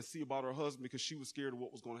and see about her husband because she was scared of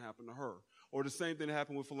what was going to happen to her? Or the same thing that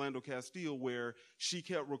happened with Philando Castile, where she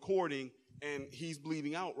kept recording and he's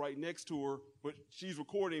bleeding out right next to her, but she's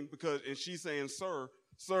recording and she's saying, sir,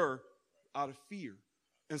 out of fear.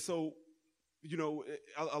 And so,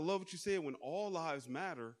 I love what you said. When all lives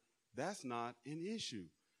matter, that's not an issue.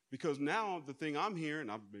 Because now the thing I'm hearing,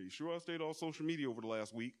 I've been sure I stayed on social media over the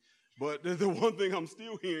last week, but the one thing I'm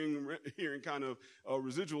still hearing kind of a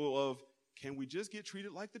residual of, can we just get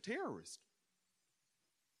treated like the terrorist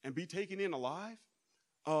and be taken in alive?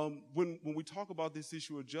 when we talk about this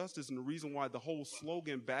issue of justice, and the reason why the whole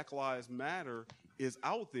slogan Black Lives Matter is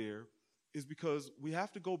out there is because we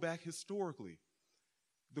have to go back historically.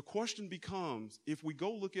 The question becomes, if we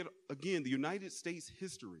go look at, again, the United States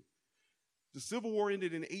history, the Civil War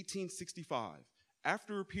ended in 1865,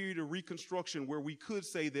 after a period of Reconstruction where we could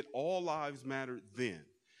say that all lives mattered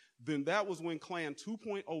then that was when Klan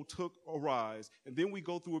 2.0 took a rise, and then we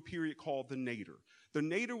go through a period called the Nadir. The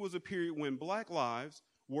Nadir was a period when black lives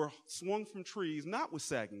were swung from trees, not with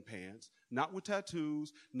sagging pants, not with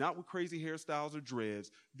tattoos, not with crazy hairstyles or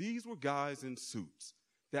dreads. These were guys in suits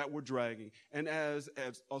that were dragging. And as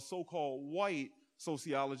a so-called white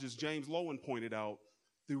sociologist, James Lowen, pointed out,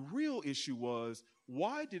 the real issue was,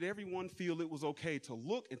 why did everyone feel it was okay to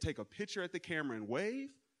look and take a picture at the camera and wave?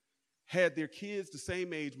 Had their kids the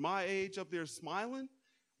same age, my age, up there smiling,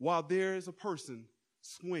 while there is a person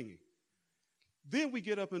swinging. Then we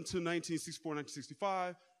get up into 1964,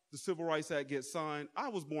 1965, the Civil Rights Act gets signed. I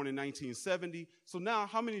was born in 1970, so now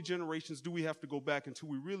how many generations do we have to go back until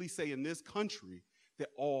we really say in this country that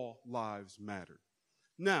all lives matter?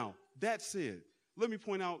 Now, that said, let me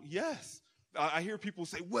point out, yes, I hear people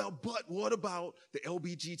say, well, but what about the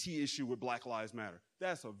LBGT issue with Black Lives Matter?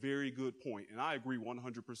 That's a very good point, and I agree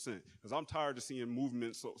 100%, because I'm tired of seeing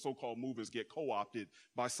movements, so-called movements, get co-opted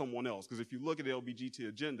by someone else. Because if you look at the LBGT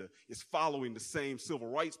agenda, it's following the same civil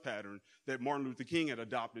rights pattern that Martin Luther King had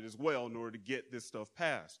adopted as well in order to get this stuff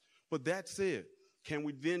passed. But that said, can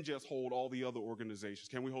we then just hold all the other organizations?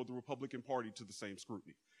 Can we hold the Republican Party to the same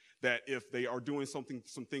scrutiny? That if they are doing some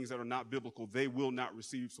things that are not biblical, they will not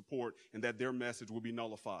receive support, and that their message will be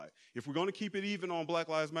nullified. If we're going to keep it even on Black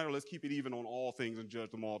Lives Matter, let's keep it even on all things and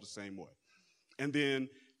judge them all the same way. And then,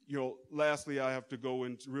 lastly, I have to go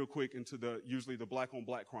into real quick into usually the black on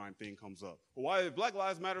black crime thing comes up. Well, why if Black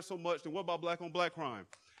Lives Matter so much, then what about black on black crime?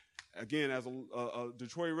 Again, as a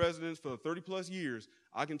Detroit resident for 30 plus years,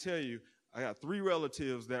 I can tell you, I got 3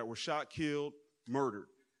 relatives that were shot, killed, murdered.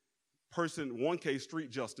 One case,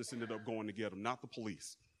 street justice ended up going to get them, not the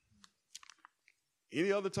police.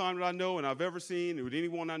 Any other time that I know and I've ever seen with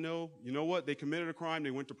anyone I know, you know what? They committed a crime,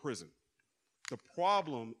 they went to prison. The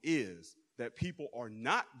problem is that people are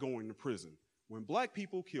not going to prison. When black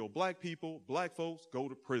people kill black people, black folks go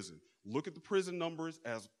to prison. Look at the prison numbers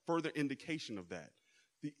as further indication of that.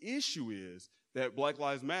 The issue is that Black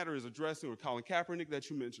Lives Matter is addressing, or Colin Kaepernick that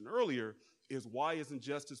you mentioned earlier, is why isn't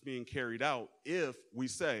justice being carried out if we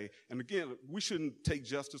say, and again, we shouldn't take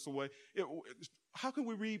justice away. How can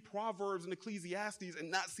we read Proverbs and Ecclesiastes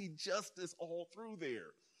and not see justice all through there?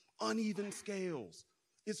 Uneven scales.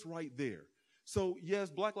 It's right there. So yes,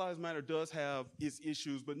 Black Lives Matter does have its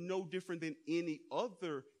issues, but no different than any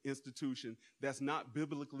other institution that's not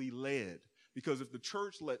biblically led. Because if the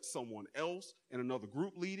church lets someone else and another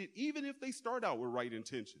group lead it, even if they start out with right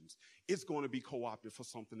intentions, it's going to be co-opted for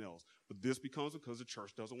something else. But this becomes because the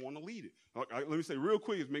church doesn't want to lead it. Let me say real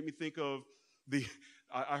quick, it made me think of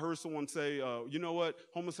I heard someone say, you know what,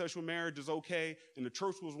 homosexual marriage is okay, and the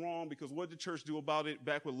church was wrong because what did the church do about it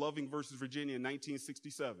back with Loving versus Virginia in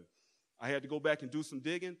 1967? I had to go back and do some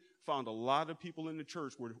digging, found a lot of people in the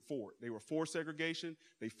church were for it. They were for segregation.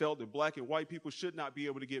 They felt that black and white people should not be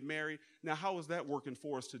able to get married. Now, how is that working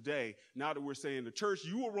for us today? Now that we're saying the church,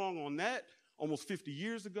 you were wrong on that almost 50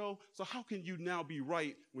 years ago. So how can you now be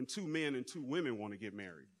right when 2 men and 2 women want to get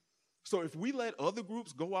married? So if we let other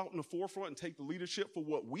groups go out in the forefront and take the leadership for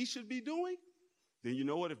what we should be doing, then you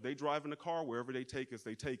know what? If they drive in the car, wherever they take us,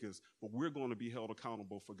 but we're going to be held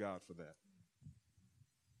accountable for God for that.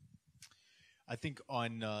 I think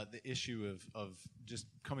on the issue of just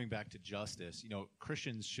coming back to justice,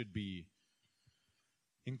 Christians should be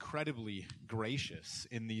incredibly gracious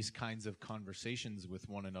in these kinds of conversations with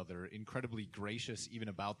one another, incredibly gracious even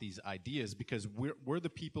about these ideas, because we're the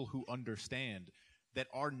people who understand that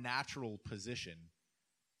our natural position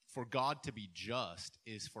for God to be just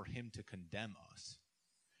is for him to condemn us.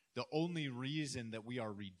 The only reason that we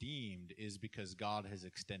are redeemed is because God has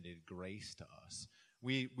extended grace to us.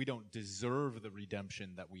 We don't deserve the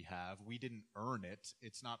redemption that we have. We didn't earn it.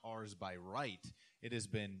 It's not ours by right. It has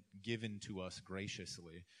been given to us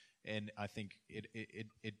graciously. And I think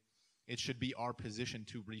it should be our position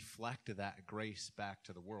to reflect that grace back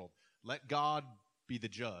to the world. Let God be the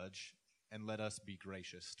judge, and let us be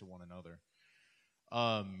gracious to one another.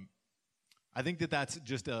 I think that's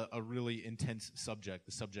just a really intense subject,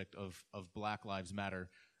 the subject of Black Lives Matter.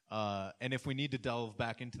 And if we need to delve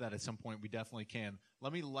back into that at some point, we definitely can.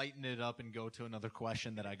 Let me lighten it up and go to another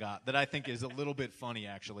question that I got that I think is a little bit funny,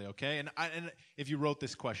 actually, okay? And if you wrote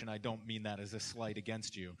this question, I don't mean that as a slight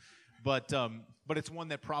against you. but it's one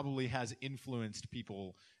that probably has influenced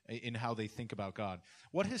people in how they think about God.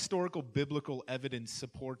 What historical biblical evidence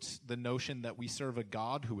supports the notion that we serve a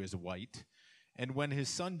God who is white, and when his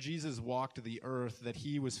son Jesus walked the earth, that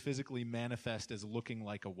he was physically manifest as looking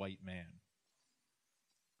like a white man?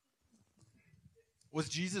 Was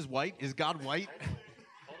Jesus white? Is God white?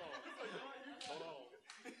 Hold on.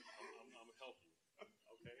 I'm gonna help you,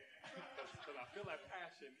 okay? Because I feel that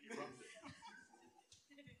passion erupting.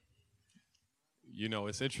 You know,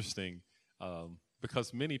 it's interesting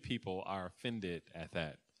because many people are offended at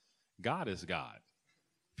that. God is God,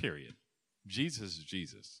 period. Jesus is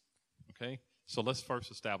Jesus, okay? So let's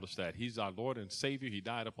first establish that. He's our Lord and Savior. He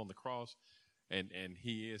died upon the cross, and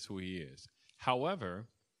he is who he is. However,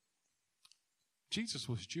 Jesus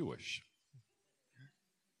was Jewish.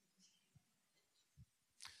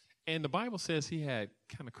 And the Bible says he had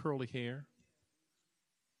kind of curly hair,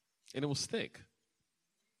 and it was thick.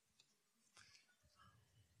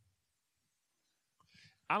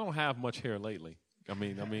 I don't have much hair lately. I'm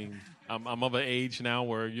of an age now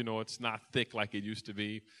where, you know, it's not thick like it used to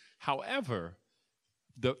be. However,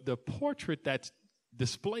 the portrait that's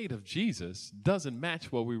displayed of Jesus doesn't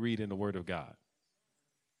match what we read in the Word of God.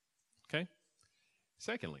 Okay?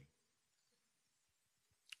 Secondly,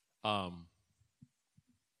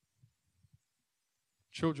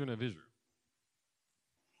 children of Israel,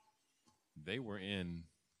 they were in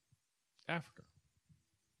Africa.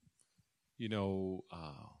 You know,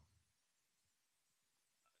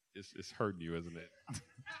 it's hurting you, isn't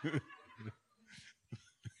it?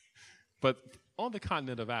 But on the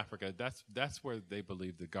continent of Africa, that's where they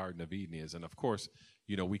believe the Garden of Eden is. And of course,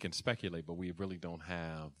 you know, we can speculate, but we really don't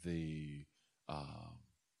have the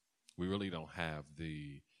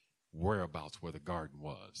whereabouts where the garden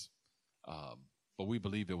was. But we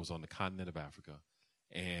believe it was on the continent of Africa.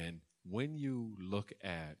 And when you look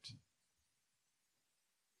at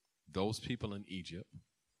those people in Egypt,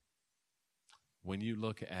 when you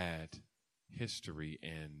look at history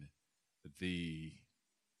and the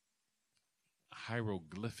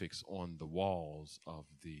hieroglyphics on the walls of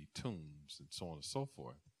the tombs and so on and so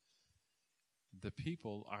forth, the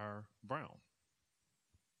people are brown.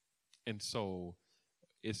 And so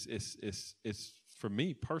it's for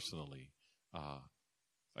me personally,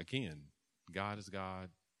 again, God is God,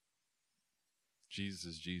 Jesus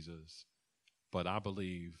is Jesus, but I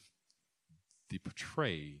believe the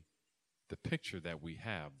picture that we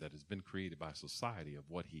have that has been created by society of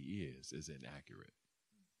what he is inaccurate.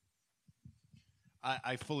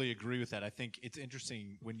 I fully agree with that. I think it's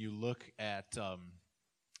interesting when you look at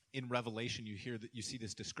in Revelation, you see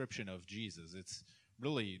this description of Jesus. It's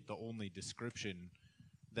really the only description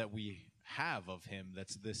that we have of him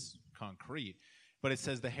that's this concrete. But it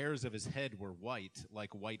says the hairs of his head were white,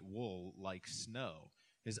 like white wool, like snow.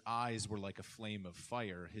 His eyes were like a flame of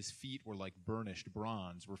fire. His feet were like burnished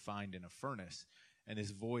bronze, refined in a furnace. And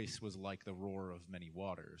his voice was like the roar of many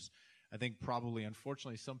waters. I think probably,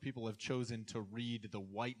 unfortunately, some people have chosen to read the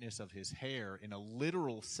whiteness of his hair in a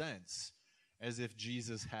literal sense, as if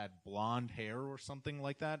Jesus had blonde hair or something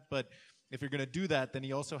like that. But if you're going to do that, then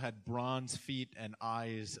he also had bronze feet and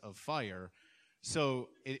eyes of fire. So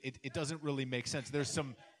it doesn't really make sense. There's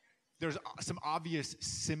some obvious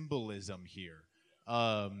symbolism here.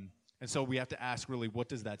 And so we have to ask, really, what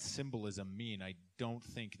does that symbolism mean? I don't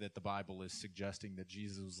think that the Bible is suggesting that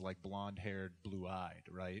Jesus was like blonde-haired, blue-eyed,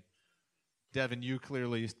 right? Devin, you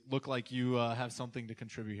clearly look like you have something to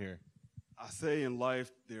contribute here. I say in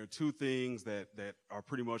life, there are two things that are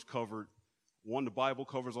pretty much covered. One, the Bible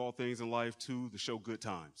covers all things in life. Two, the show Good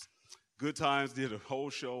Times. Good Times did a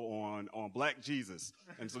whole show on Black Jesus.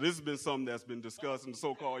 And so this has been something that's been discussed in the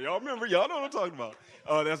so-called, y'all know what I'm talking about.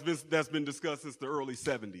 That's been discussed since the early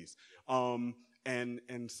 70s.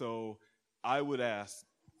 And so I would ask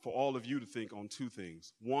for all of you to think on two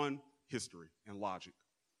things. One, history and logic.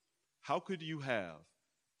 How could you have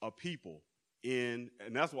a people and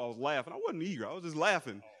that's why I was laughing. I wasn't eager. I was just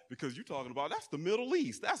laughing because you're talking about, that's the Middle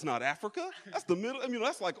East. That's not Africa. That's the middle.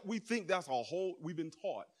 That's like, we think that's we've been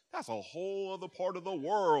taught. That's a whole other part of the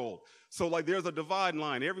world. So like there's a dividing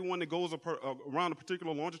line. Everyone that goes around a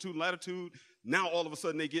particular longitude and latitude, now all of a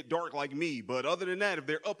sudden they get dark like me. But other than that, if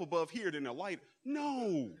they're up above here, then they're light.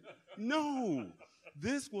 No.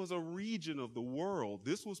 This was a region of the world.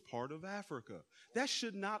 This was part of Africa. That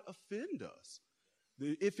should not offend us.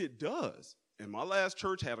 If it does, and my last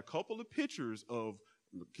church had a couple of pictures of,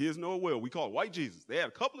 kids know it well, we call it white Jesus. They had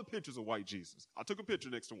a couple of pictures of white Jesus. I took a picture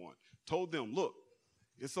next to one, told them, look,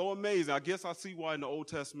 it's so amazing. I guess I see why in the Old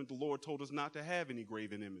Testament the Lord told us not to have any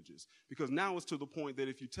graven images. Because now it's to the point that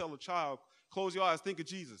if you tell a child, close your eyes, think of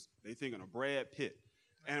Jesus, they think of Brad Pitt.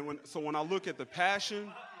 And when I look at the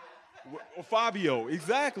passion, Fabio,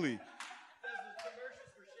 exactly.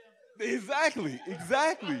 Exactly.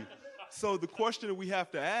 So the question that we have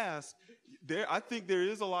to ask, I think there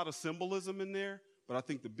is a lot of symbolism in there, but I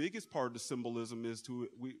think the biggest part of the symbolism is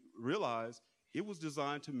we realize it was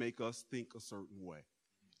designed to make us think a certain way,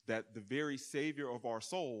 that the very savior of our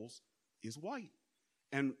souls is white.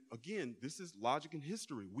 And again, this is logic and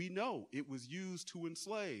history. We know it was used to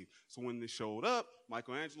enslave. So when they showed up,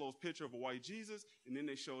 Michelangelo's picture of a white Jesus, and then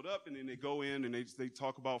they showed up, and then they go in and they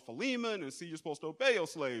talk about Philemon and see you're supposed to obey your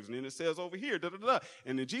slaves. And then it says over here, da-da-da.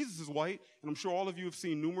 And then Jesus is white, and I'm sure all of you have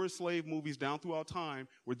seen numerous slave movies down throughout time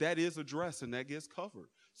where that is addressed and that gets covered.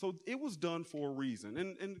 So it was done for a reason.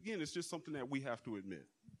 And again, it's just something that we have to admit.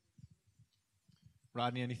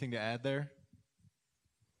 Rodney, anything to add there?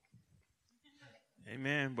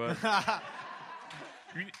 Amen. But I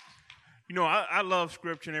love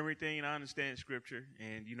Scripture and everything, and I understand Scripture,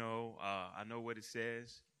 and I know what it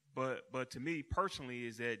says. But to me personally,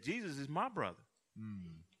 is that Jesus is my brother.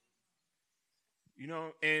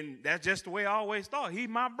 And that's just the way I always thought. He's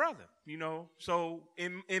my brother. So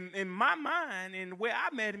in my mind, and the way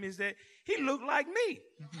I met him is that he looked like me.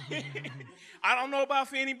 I don't know about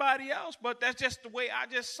for anybody else, but that's just the way I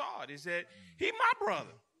just saw it. Is that he my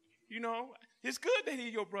brother? It's good that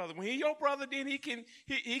he's your brother. When he's your brother, then he can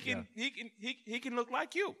look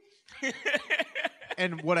like you.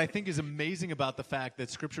 And what I think is amazing about the fact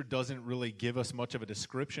that Scripture doesn't really give us much of a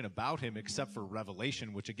description about him except for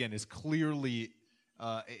Revelation, which again is clearly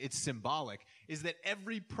it's symbolic, is that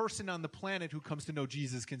every person on the planet who comes to know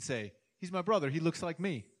Jesus can say, he's my brother, he looks like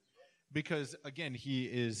me. Because again, he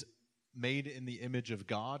is made in the image of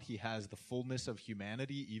God. He has the fullness of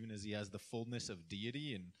humanity, even as he has the fullness of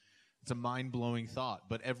deity, and it's a mind-blowing thought,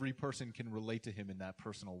 but every person can relate to him in that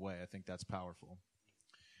personal way. I think that's powerful.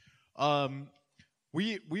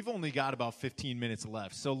 We've only got about 15 minutes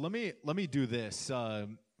left, so let me do this.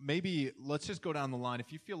 Maybe let's just go down the line.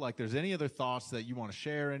 If you feel like there's any other thoughts that you want to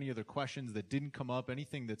share, any other questions that didn't come up,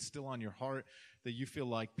 anything that's still on your heart that you feel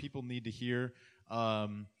like people need to hear,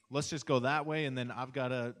 let's just go that way, and then I've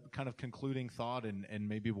got a kind of concluding thought, and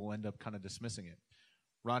maybe we'll end up kind of dismissing it.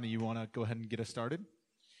 Rodney, you want to go ahead and get us started?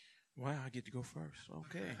 Well, I get to go first.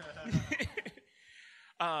 Okay.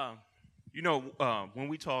 When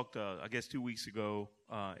we talked, I guess 2 weeks ago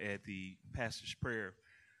at the pastor's prayer,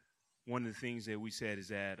 one of the things that we said is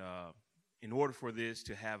that in order for this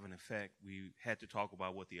to have an effect, we had to talk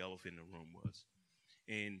about what the elephant in the room was.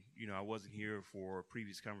 And, I wasn't here for a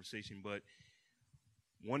previous conversation, but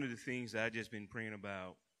one of the things that I've just been praying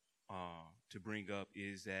about to bring up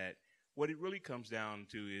is that what it really comes down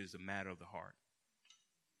to is a matter of the heart.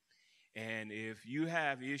 And if you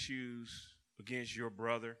have issues against your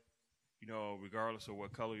brother, regardless of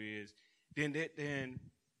what color he is, then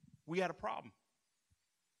we got a problem.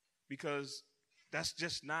 Because that's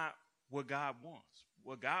just not what God wants.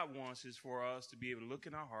 What God wants is for us to be able to look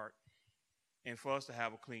in our heart and for us to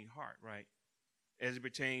have a clean heart, right? As it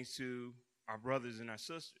pertains to our brothers and our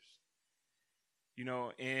sisters.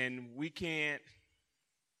 And we can't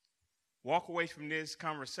walk away from this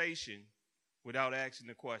conversation without asking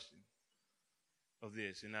the question of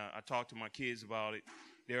this. And I talk to my kids about it.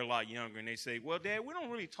 They're a lot younger, and they say, well, Dad, we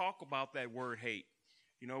don't really talk about that word hate.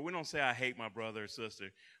 We don't say I hate my brother or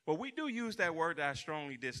sister, but we do use that word that I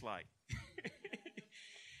strongly dislike.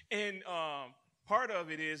 And part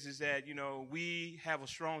of it is that, we have a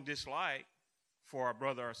strong dislike for our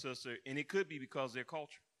brother or sister, and it could be because of their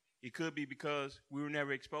culture. It could be because we were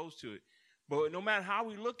never exposed to it. But no matter how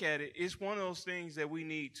we look at it, it's one of those things that we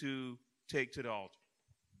need to take to the altar.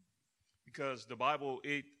 Because the Bible,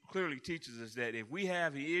 it clearly teaches us that if we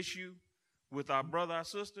have an issue with our brother or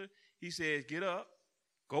sister, he says, get up,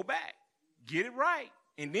 go back, get it right,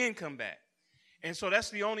 and then come back. And so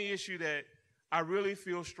that's the only issue that I really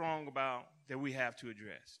feel strong about that we have to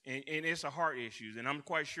address. And it's a heart issue. And I'm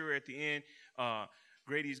quite sure at the end,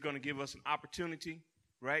 Grady's going to give us an opportunity,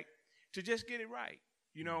 right, to just get it right.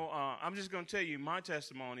 I'm just going to tell you my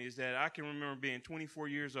testimony is that I can remember being 24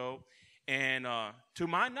 years old. And to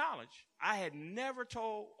my knowledge, I had never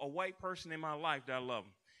told a white person in my life that I love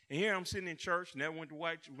them. And here I'm sitting in church, never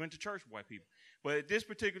went to church with white people. But at this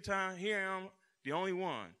particular time, here I am, the only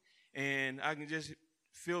one. And I can just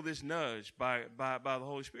feel this nudge by the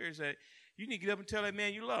Holy Spirit that you need to get up and tell that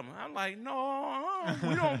man you love him. I'm like, no,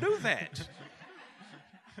 we don't do that.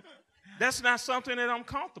 That's not something that I'm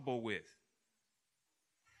comfortable with.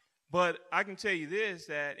 But I can tell you this,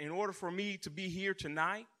 that in order for me to be here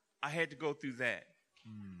tonight, I had to go through that.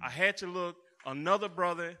 I had to look another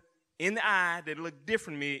brother in the eye that looked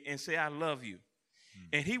different from me and say, I love you.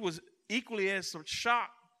 And he was equally as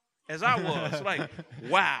shocked as I was. Like,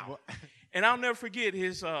 wow. And I'll never forget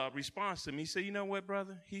his response to me. He said, you know what,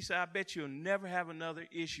 brother? He said, I bet you'll never have another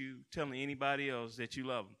issue telling anybody else that you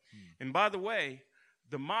love them. And by the way,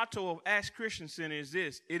 the motto of Acts Christian Center is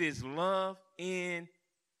this. It is love in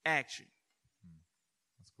action.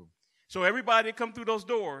 That's cool. So everybody that come through those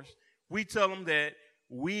doors, we tell them that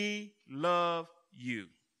we love you.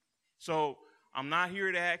 So I'm not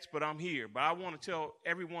here to ask, but I'm here. But I want to tell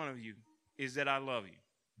every one of you is that I love you.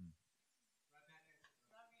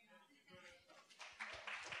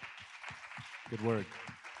 Good word.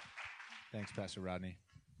 Thanks, Pastor Rodney.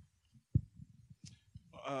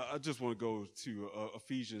 I just want to go to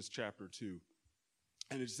Ephesians chapter 2.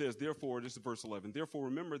 And it says, therefore, this is verse 11, therefore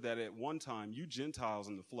remember that at one time you Gentiles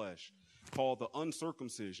in the flesh, called the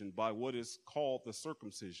uncircumcision by what is called the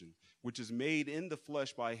circumcision, which is made in the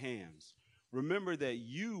flesh by hands. Remember that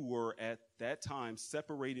you were at that time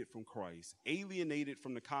separated from Christ, alienated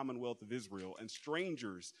from the commonwealth of Israel, and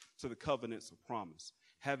strangers to the covenants of promise,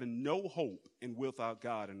 having no hope and without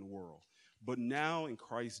God in the world. But now in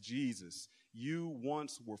Christ Jesus, you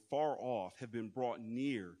once were far off, have been brought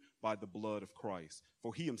near by the blood of Christ.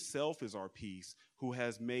 For he himself is our peace, who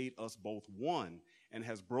has made us both one, and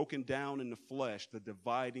has broken down in the flesh the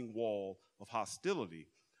dividing wall of hostility,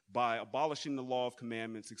 by abolishing the law of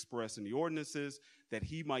commandments expressed in the ordinances, that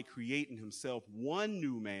he might create in himself one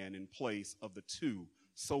new man in place of the two,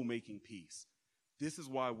 so making peace. This is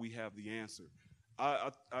why we have the answer.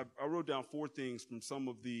 I wrote down 4 things from some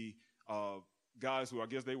of the guys who I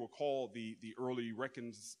guess they were called the early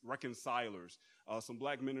reconcilers, some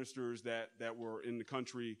black ministers that were in the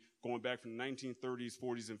country going back from the 1930s,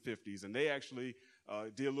 40s, and 50s. And they actually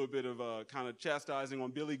did a little bit of kind of chastising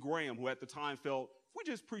on Billy Graham, who at the time felt, if we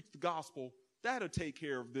just preach the gospel, that'll take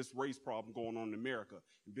care of this race problem going on in America.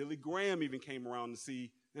 And Billy Graham even came around to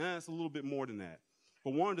see, it's a little bit more than that.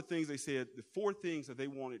 But one of the things they said, the 4 things that they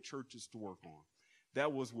wanted churches to work on,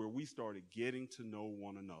 that was where we started getting to know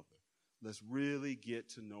one another. Let's really get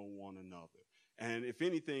to know one another. And if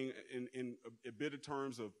anything, in a bit of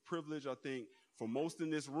terms of privilege, I think for most in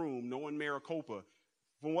this room, knowing Maricopa,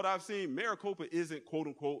 from what I've seen, Maricopa isn't, quote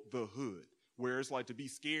unquote, the hood, where it's like to be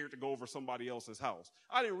scared to go over somebody else's house.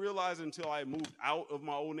 I didn't realize it until I moved out of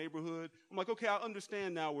my old neighborhood. I'm like, okay, I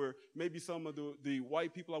understand now where maybe some of the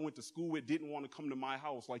white people I went to school with didn't want to come to my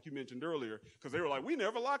house, like you mentioned earlier, because they were like, we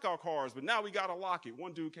never lock our cars, but now we got to lock it.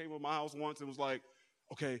 One dude came to my house once and was like,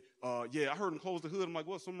 okay, yeah, I heard him close the hood. I'm like,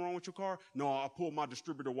 what, something wrong with your car? No, I pulled my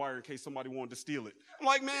distributor wire in case somebody wanted to steal it. I'm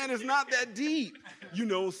like, man, it's not that deep.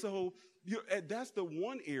 So that's the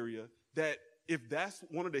one area that if that's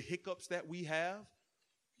one of the hiccups that we have,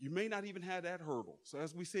 you may not even have that hurdle. So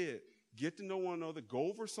as we said, get to know one another, go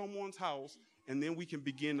over someone's house, and then we can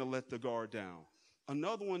begin to let the guard down.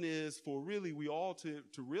 Another one is for really we all to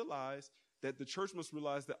realize that the church must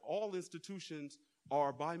realize that all institutions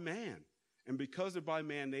are by man. And because they're by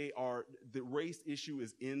man, the race issue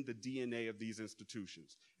is in the DNA of these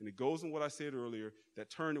institutions. And it goes in what I said earlier, that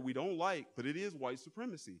term that we don't like, but it is white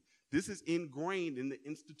supremacy. This is ingrained in the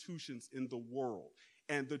institutions in the world.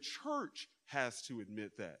 And the church has to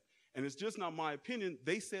admit that. And it's just not my opinion.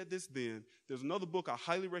 They said this then. There's another book I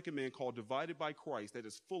highly recommend called Divided by Christ that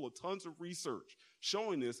is full of tons of research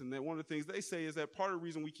showing this. And that one of the things they say is that part of the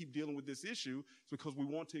reason we keep dealing with this issue is because we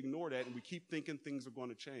want to ignore that and we keep thinking things are going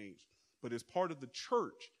to change. But it's part of the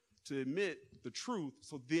church to admit the truth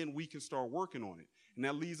so then we can start working on it. And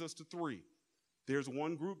that leads us to 3. There's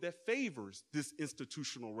one group that favors this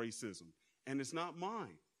institutional racism, and it's not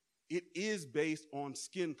mine. It is based on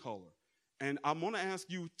skin color. And I'm going to ask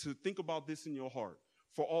you to think about this in your heart.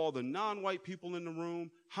 For all the non-white people in the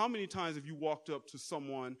room, how many times have you walked up to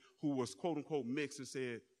someone who was quote-unquote mixed and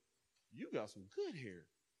said, you got some good hair?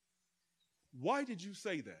 Why did you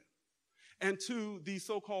say that? And to the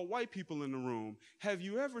so-called white people in the room, have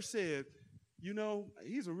you ever said,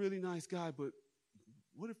 he's a really nice guy, but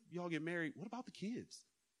what if y'all get married? What about the kids?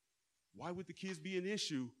 Why would the kids be an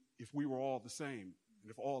issue if we were all the same and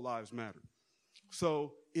if all lives mattered?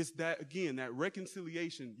 So it's that, again, that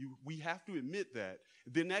reconciliation, we have to admit that.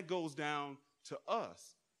 Then that goes down to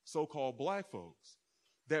us, so-called black folks,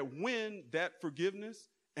 that when that forgiveness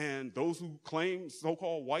and those who claim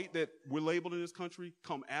so-called white that we're labeled in this country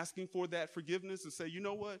come asking for that forgiveness and say, you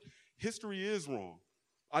know what, history is wrong.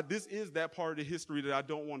 This is that part of the history that I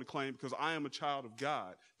don't want to claim because I am a child of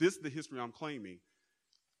God. This is the history I'm claiming.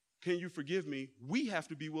 Can you forgive me? We have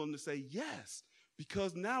to be willing to say yes,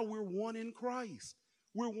 because now we're one in Christ.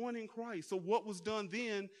 We're one in Christ. So what was done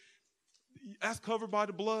then, that's covered by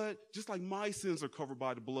the blood, just like my sins are covered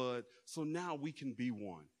by the blood. So now we can be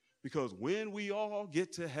one. Because when we all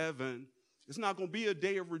get to heaven, it's not going to be a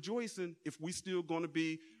day of rejoicing if we still going to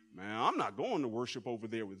be, man, I'm not going to worship over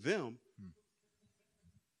there with them.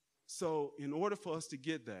 So in order for us to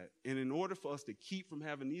get that, and in order for us to keep from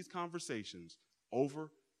having these conversations over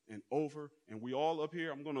and over, and we all up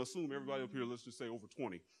here, I'm going to assume everybody up here, let's just say over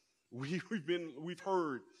 20. We've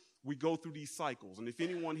heard we go through these cycles. And if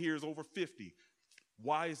anyone here is over 50,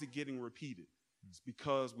 why is it getting repeated? It's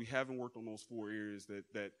because we haven't worked on those 4 areas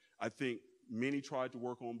that I think many tried to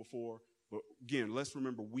work on before. But again, let's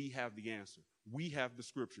remember we have the answer. We have the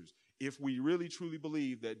scriptures. If we really truly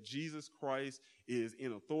believe that Jesus Christ is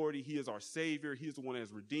in authority, he is our Savior, he is the one that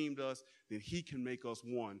has redeemed us, then he can make us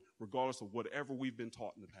one regardless of whatever we've been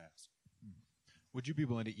taught in the past. Would you be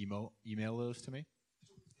willing to email those to me?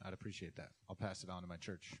 I'd appreciate that. I'll pass it on to my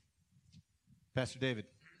church. Pastor David.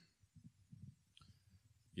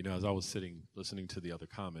 You know, as I was sitting listening to the other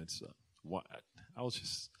comments, I was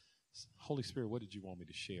just, Holy Spirit, what did you want me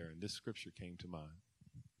to share? And this scripture came to mind,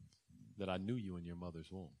 that I knew you in your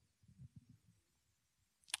mother's womb.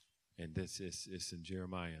 And this is in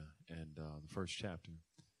Jeremiah and the 1st chapter.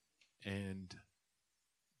 And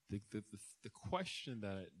the question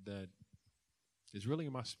that is really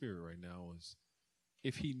in my spirit right now is,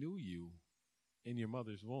 if he knew you in your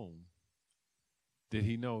mother's womb, did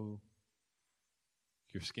he know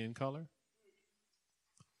your skin color?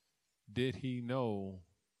 Did he know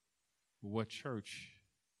what church,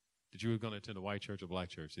 that you were going to attend a white church or black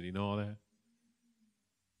church? Did he know all that?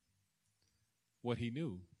 What he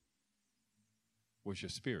knew was your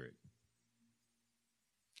spirit,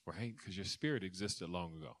 right? Because your spirit existed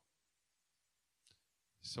long ago.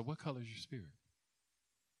 So what color is your spirit?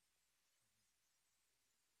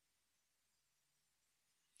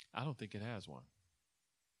 I don't think it has one.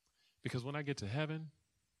 Because when I get to heaven,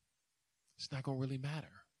 it's not going to really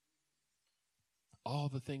matter. All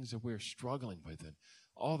the things that we're struggling with and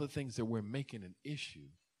all the things that we're making an issue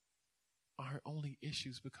are only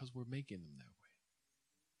issues because we're making them that way.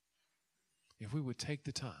 If we would take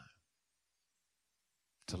the time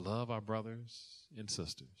to love our brothers and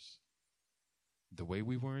sisters the way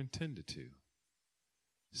we were intended to,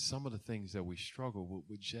 some of the things that we struggle with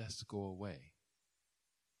would just go away.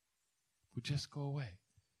 Would just go away.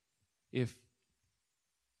 If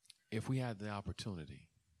we had the opportunity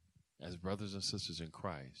as brothers and sisters in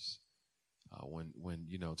Christ, when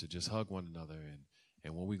you know, to just hug one another,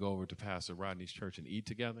 and when we go over to Pastor Rodney's church and eat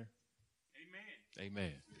together,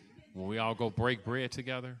 amen. When we all go break bread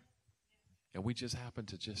together, and we just happen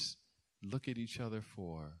to just look at each other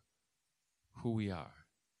for who we are,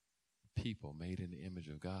 people made in the image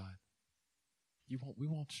of God, we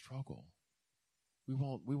won't struggle.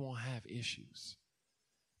 We won't have issues,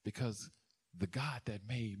 because the God that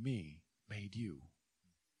made me made you.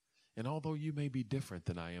 And although you may be different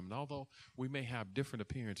than I am, and although we may have different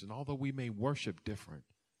appearance, and although we may worship different,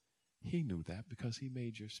 he knew that because he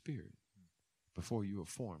made your spirit before you were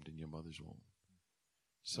formed in your mother's womb.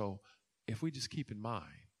 So if we just keep in mind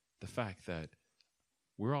the fact that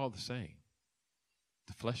we're all the same,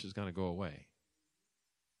 the flesh is going to go away.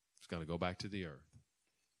 It's going to go back to the earth.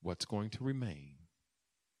 What's going to remain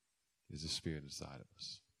is the spirit inside of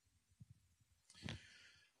us.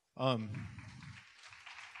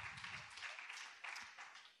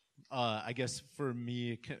 I guess for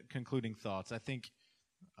me, concluding thoughts, I think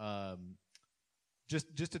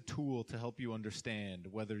just a tool to help you understand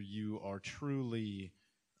whether you are truly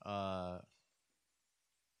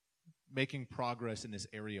making progress in this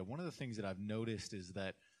area. One of the things that I've noticed is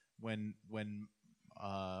that when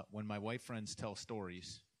my white friends tell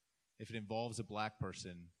stories, if it involves a black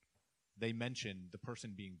person, they mention the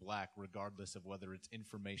person being black regardless of whether it's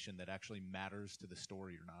information that actually matters to the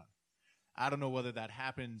story or not. I don't know whether that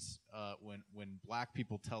happens when black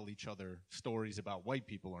people tell each other stories about white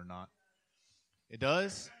people or not. It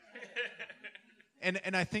does? And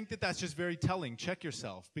I think that that's just very telling. Check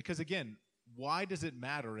yourself. Because, again, why does it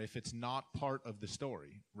matter if it's not part of the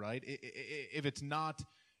story, right? If it's not,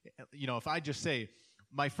 you know, if I just say,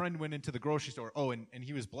 my friend went into the grocery store, and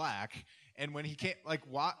he was black, and when he came, like,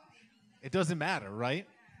 what? It doesn't matter, right?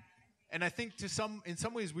 And I think in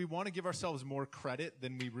some ways we want to give ourselves more credit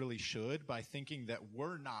than we really should by thinking that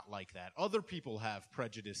we're not like that. Other people have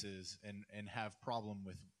prejudices and have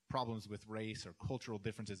problems with race or cultural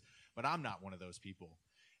differences, but I'm not one of those people.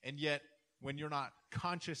 And yet, when you're not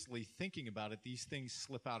consciously thinking about it, these things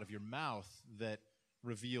slip out of your mouth that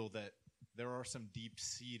reveal that there are some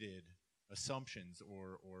deep-seated assumptions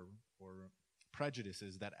or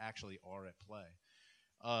prejudices that actually are at play.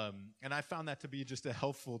 And I found that to be just a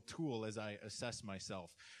helpful tool as I assess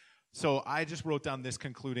myself. So I just wrote down this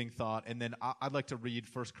concluding thought, and then I'd like to read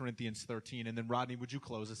 1 Corinthians 13. And then, Rodney, would you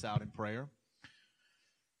close us out in prayer?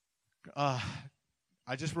 I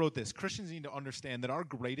just wrote this. Christians need to understand that our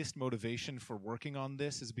greatest motivation for working on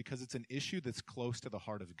this is because it's an issue that's close to the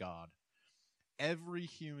heart of God. Every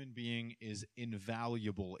human being is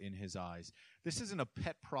invaluable in his eyes. This isn't a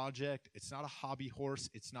pet project. It's not a hobby horse.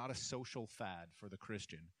 It's not a social fad for the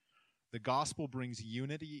Christian. The gospel brings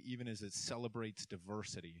unity even as it celebrates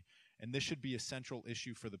diversity. And this should be a central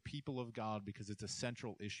issue for the people of God because it's a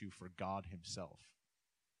central issue for God himself.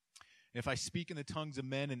 If I speak in the tongues of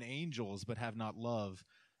men and angels but have not love,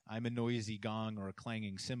 I'm a noisy gong or a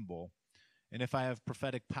clanging cymbal. And if I have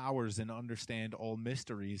prophetic powers and understand all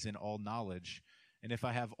mysteries and all knowledge, and if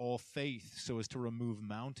I have all faith so as to remove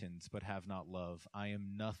mountains but have not love, I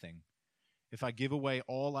am nothing. If I give away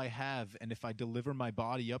all I have, and if I deliver my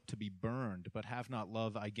body up to be burned but have not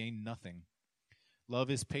love, I gain nothing.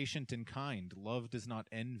 Love is patient and kind. Love does not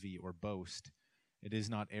envy or boast. It is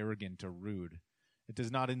not arrogant or rude. It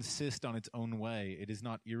does not insist on its own way. It is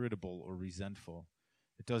not irritable or resentful.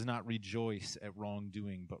 It does not rejoice at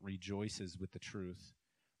wrongdoing, but rejoices with the truth.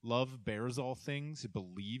 Love bears all things,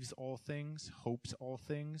 believes all things, hopes all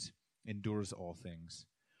things, endures all things.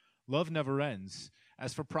 Love never ends.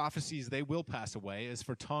 As for prophecies, they will pass away. As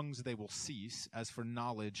for tongues, they will cease. As for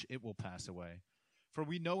knowledge, it will pass away. For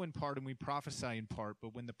we know in part and we prophesy in part,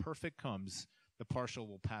 but when the perfect comes, the partial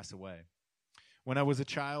will pass away. When I was a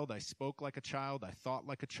child, I spoke like a child, I thought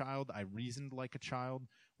like a child, I reasoned like a child.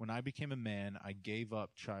 When I became a man, I gave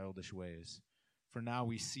up childish ways. For now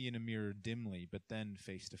we see in a mirror dimly, but then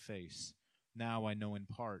face to face. Now I know in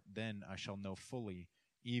part, then I shall know fully,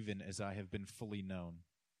 even as I have been fully known.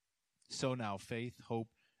 So now faith, hope,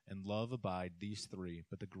 and love abide, these three,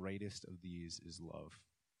 but the greatest of these is love.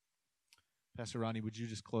 Pastor Ronnie, would you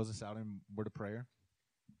just close us out in a word of prayer?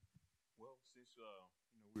 Well, since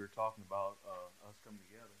we were talking about us coming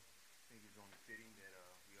together, I think it's only fitting that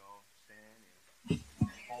we all stand and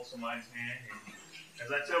hold somebody's hand. And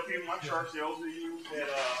as I tell people in my church, those of you that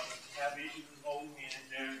have issues with holding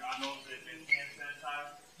hands, I know that there's hand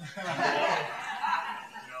sanitizer.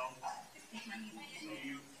 So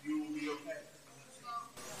you will be okay.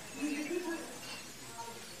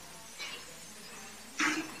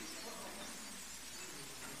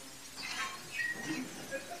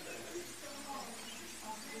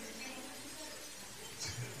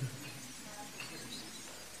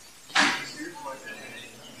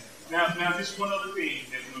 Now, just one other thing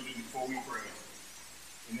that we'll do before we pray,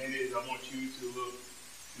 and that is I want you to look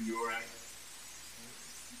to your right.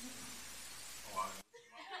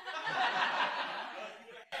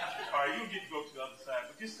 All right, you get to go to the other side,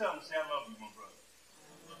 but just tell them, say, I love you, my brother.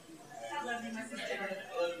 I love you, my sister. I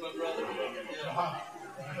love you, my brother.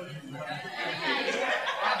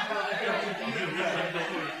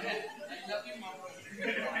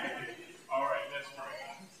 All right, let's pray.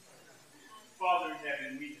 Father in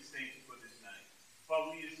heaven, we just thank you for this night.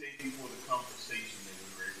 Father, we just thank you for the conversation that we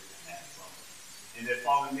were able to have, Father. And that,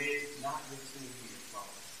 Father, may it not just stay here,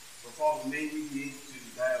 Father. But, Father, may we be able to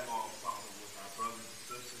dialogue, Father, with our brothers and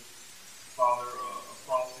sisters, Father,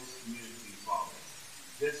 across this community, Father.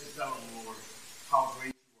 Just to tell them, Lord, how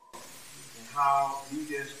great you are and how you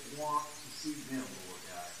just want to see them, Lord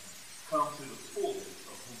God, come to the fullness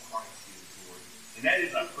of who Christ is, Lord. And that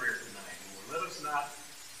is our prayer tonight, Lord. Let us not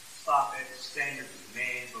stop at the standard of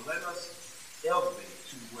man, but let us elevate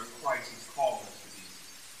to where Christ has called us to be.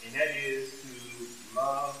 And that is to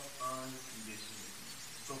love unconditionally.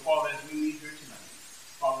 So, Father, as we leave here tonight,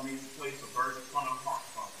 Father, may you place a burden upon our heart,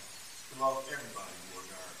 Father, to love everybody, Lord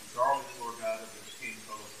God, regardless, Lord God, of their skin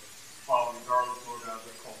color, Father, regardless, Lord God, of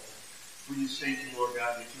their culture. We just thank you, Lord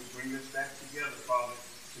God, that you'll bring us back together, Father,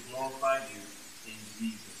 to glorify you in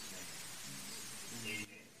Jesus'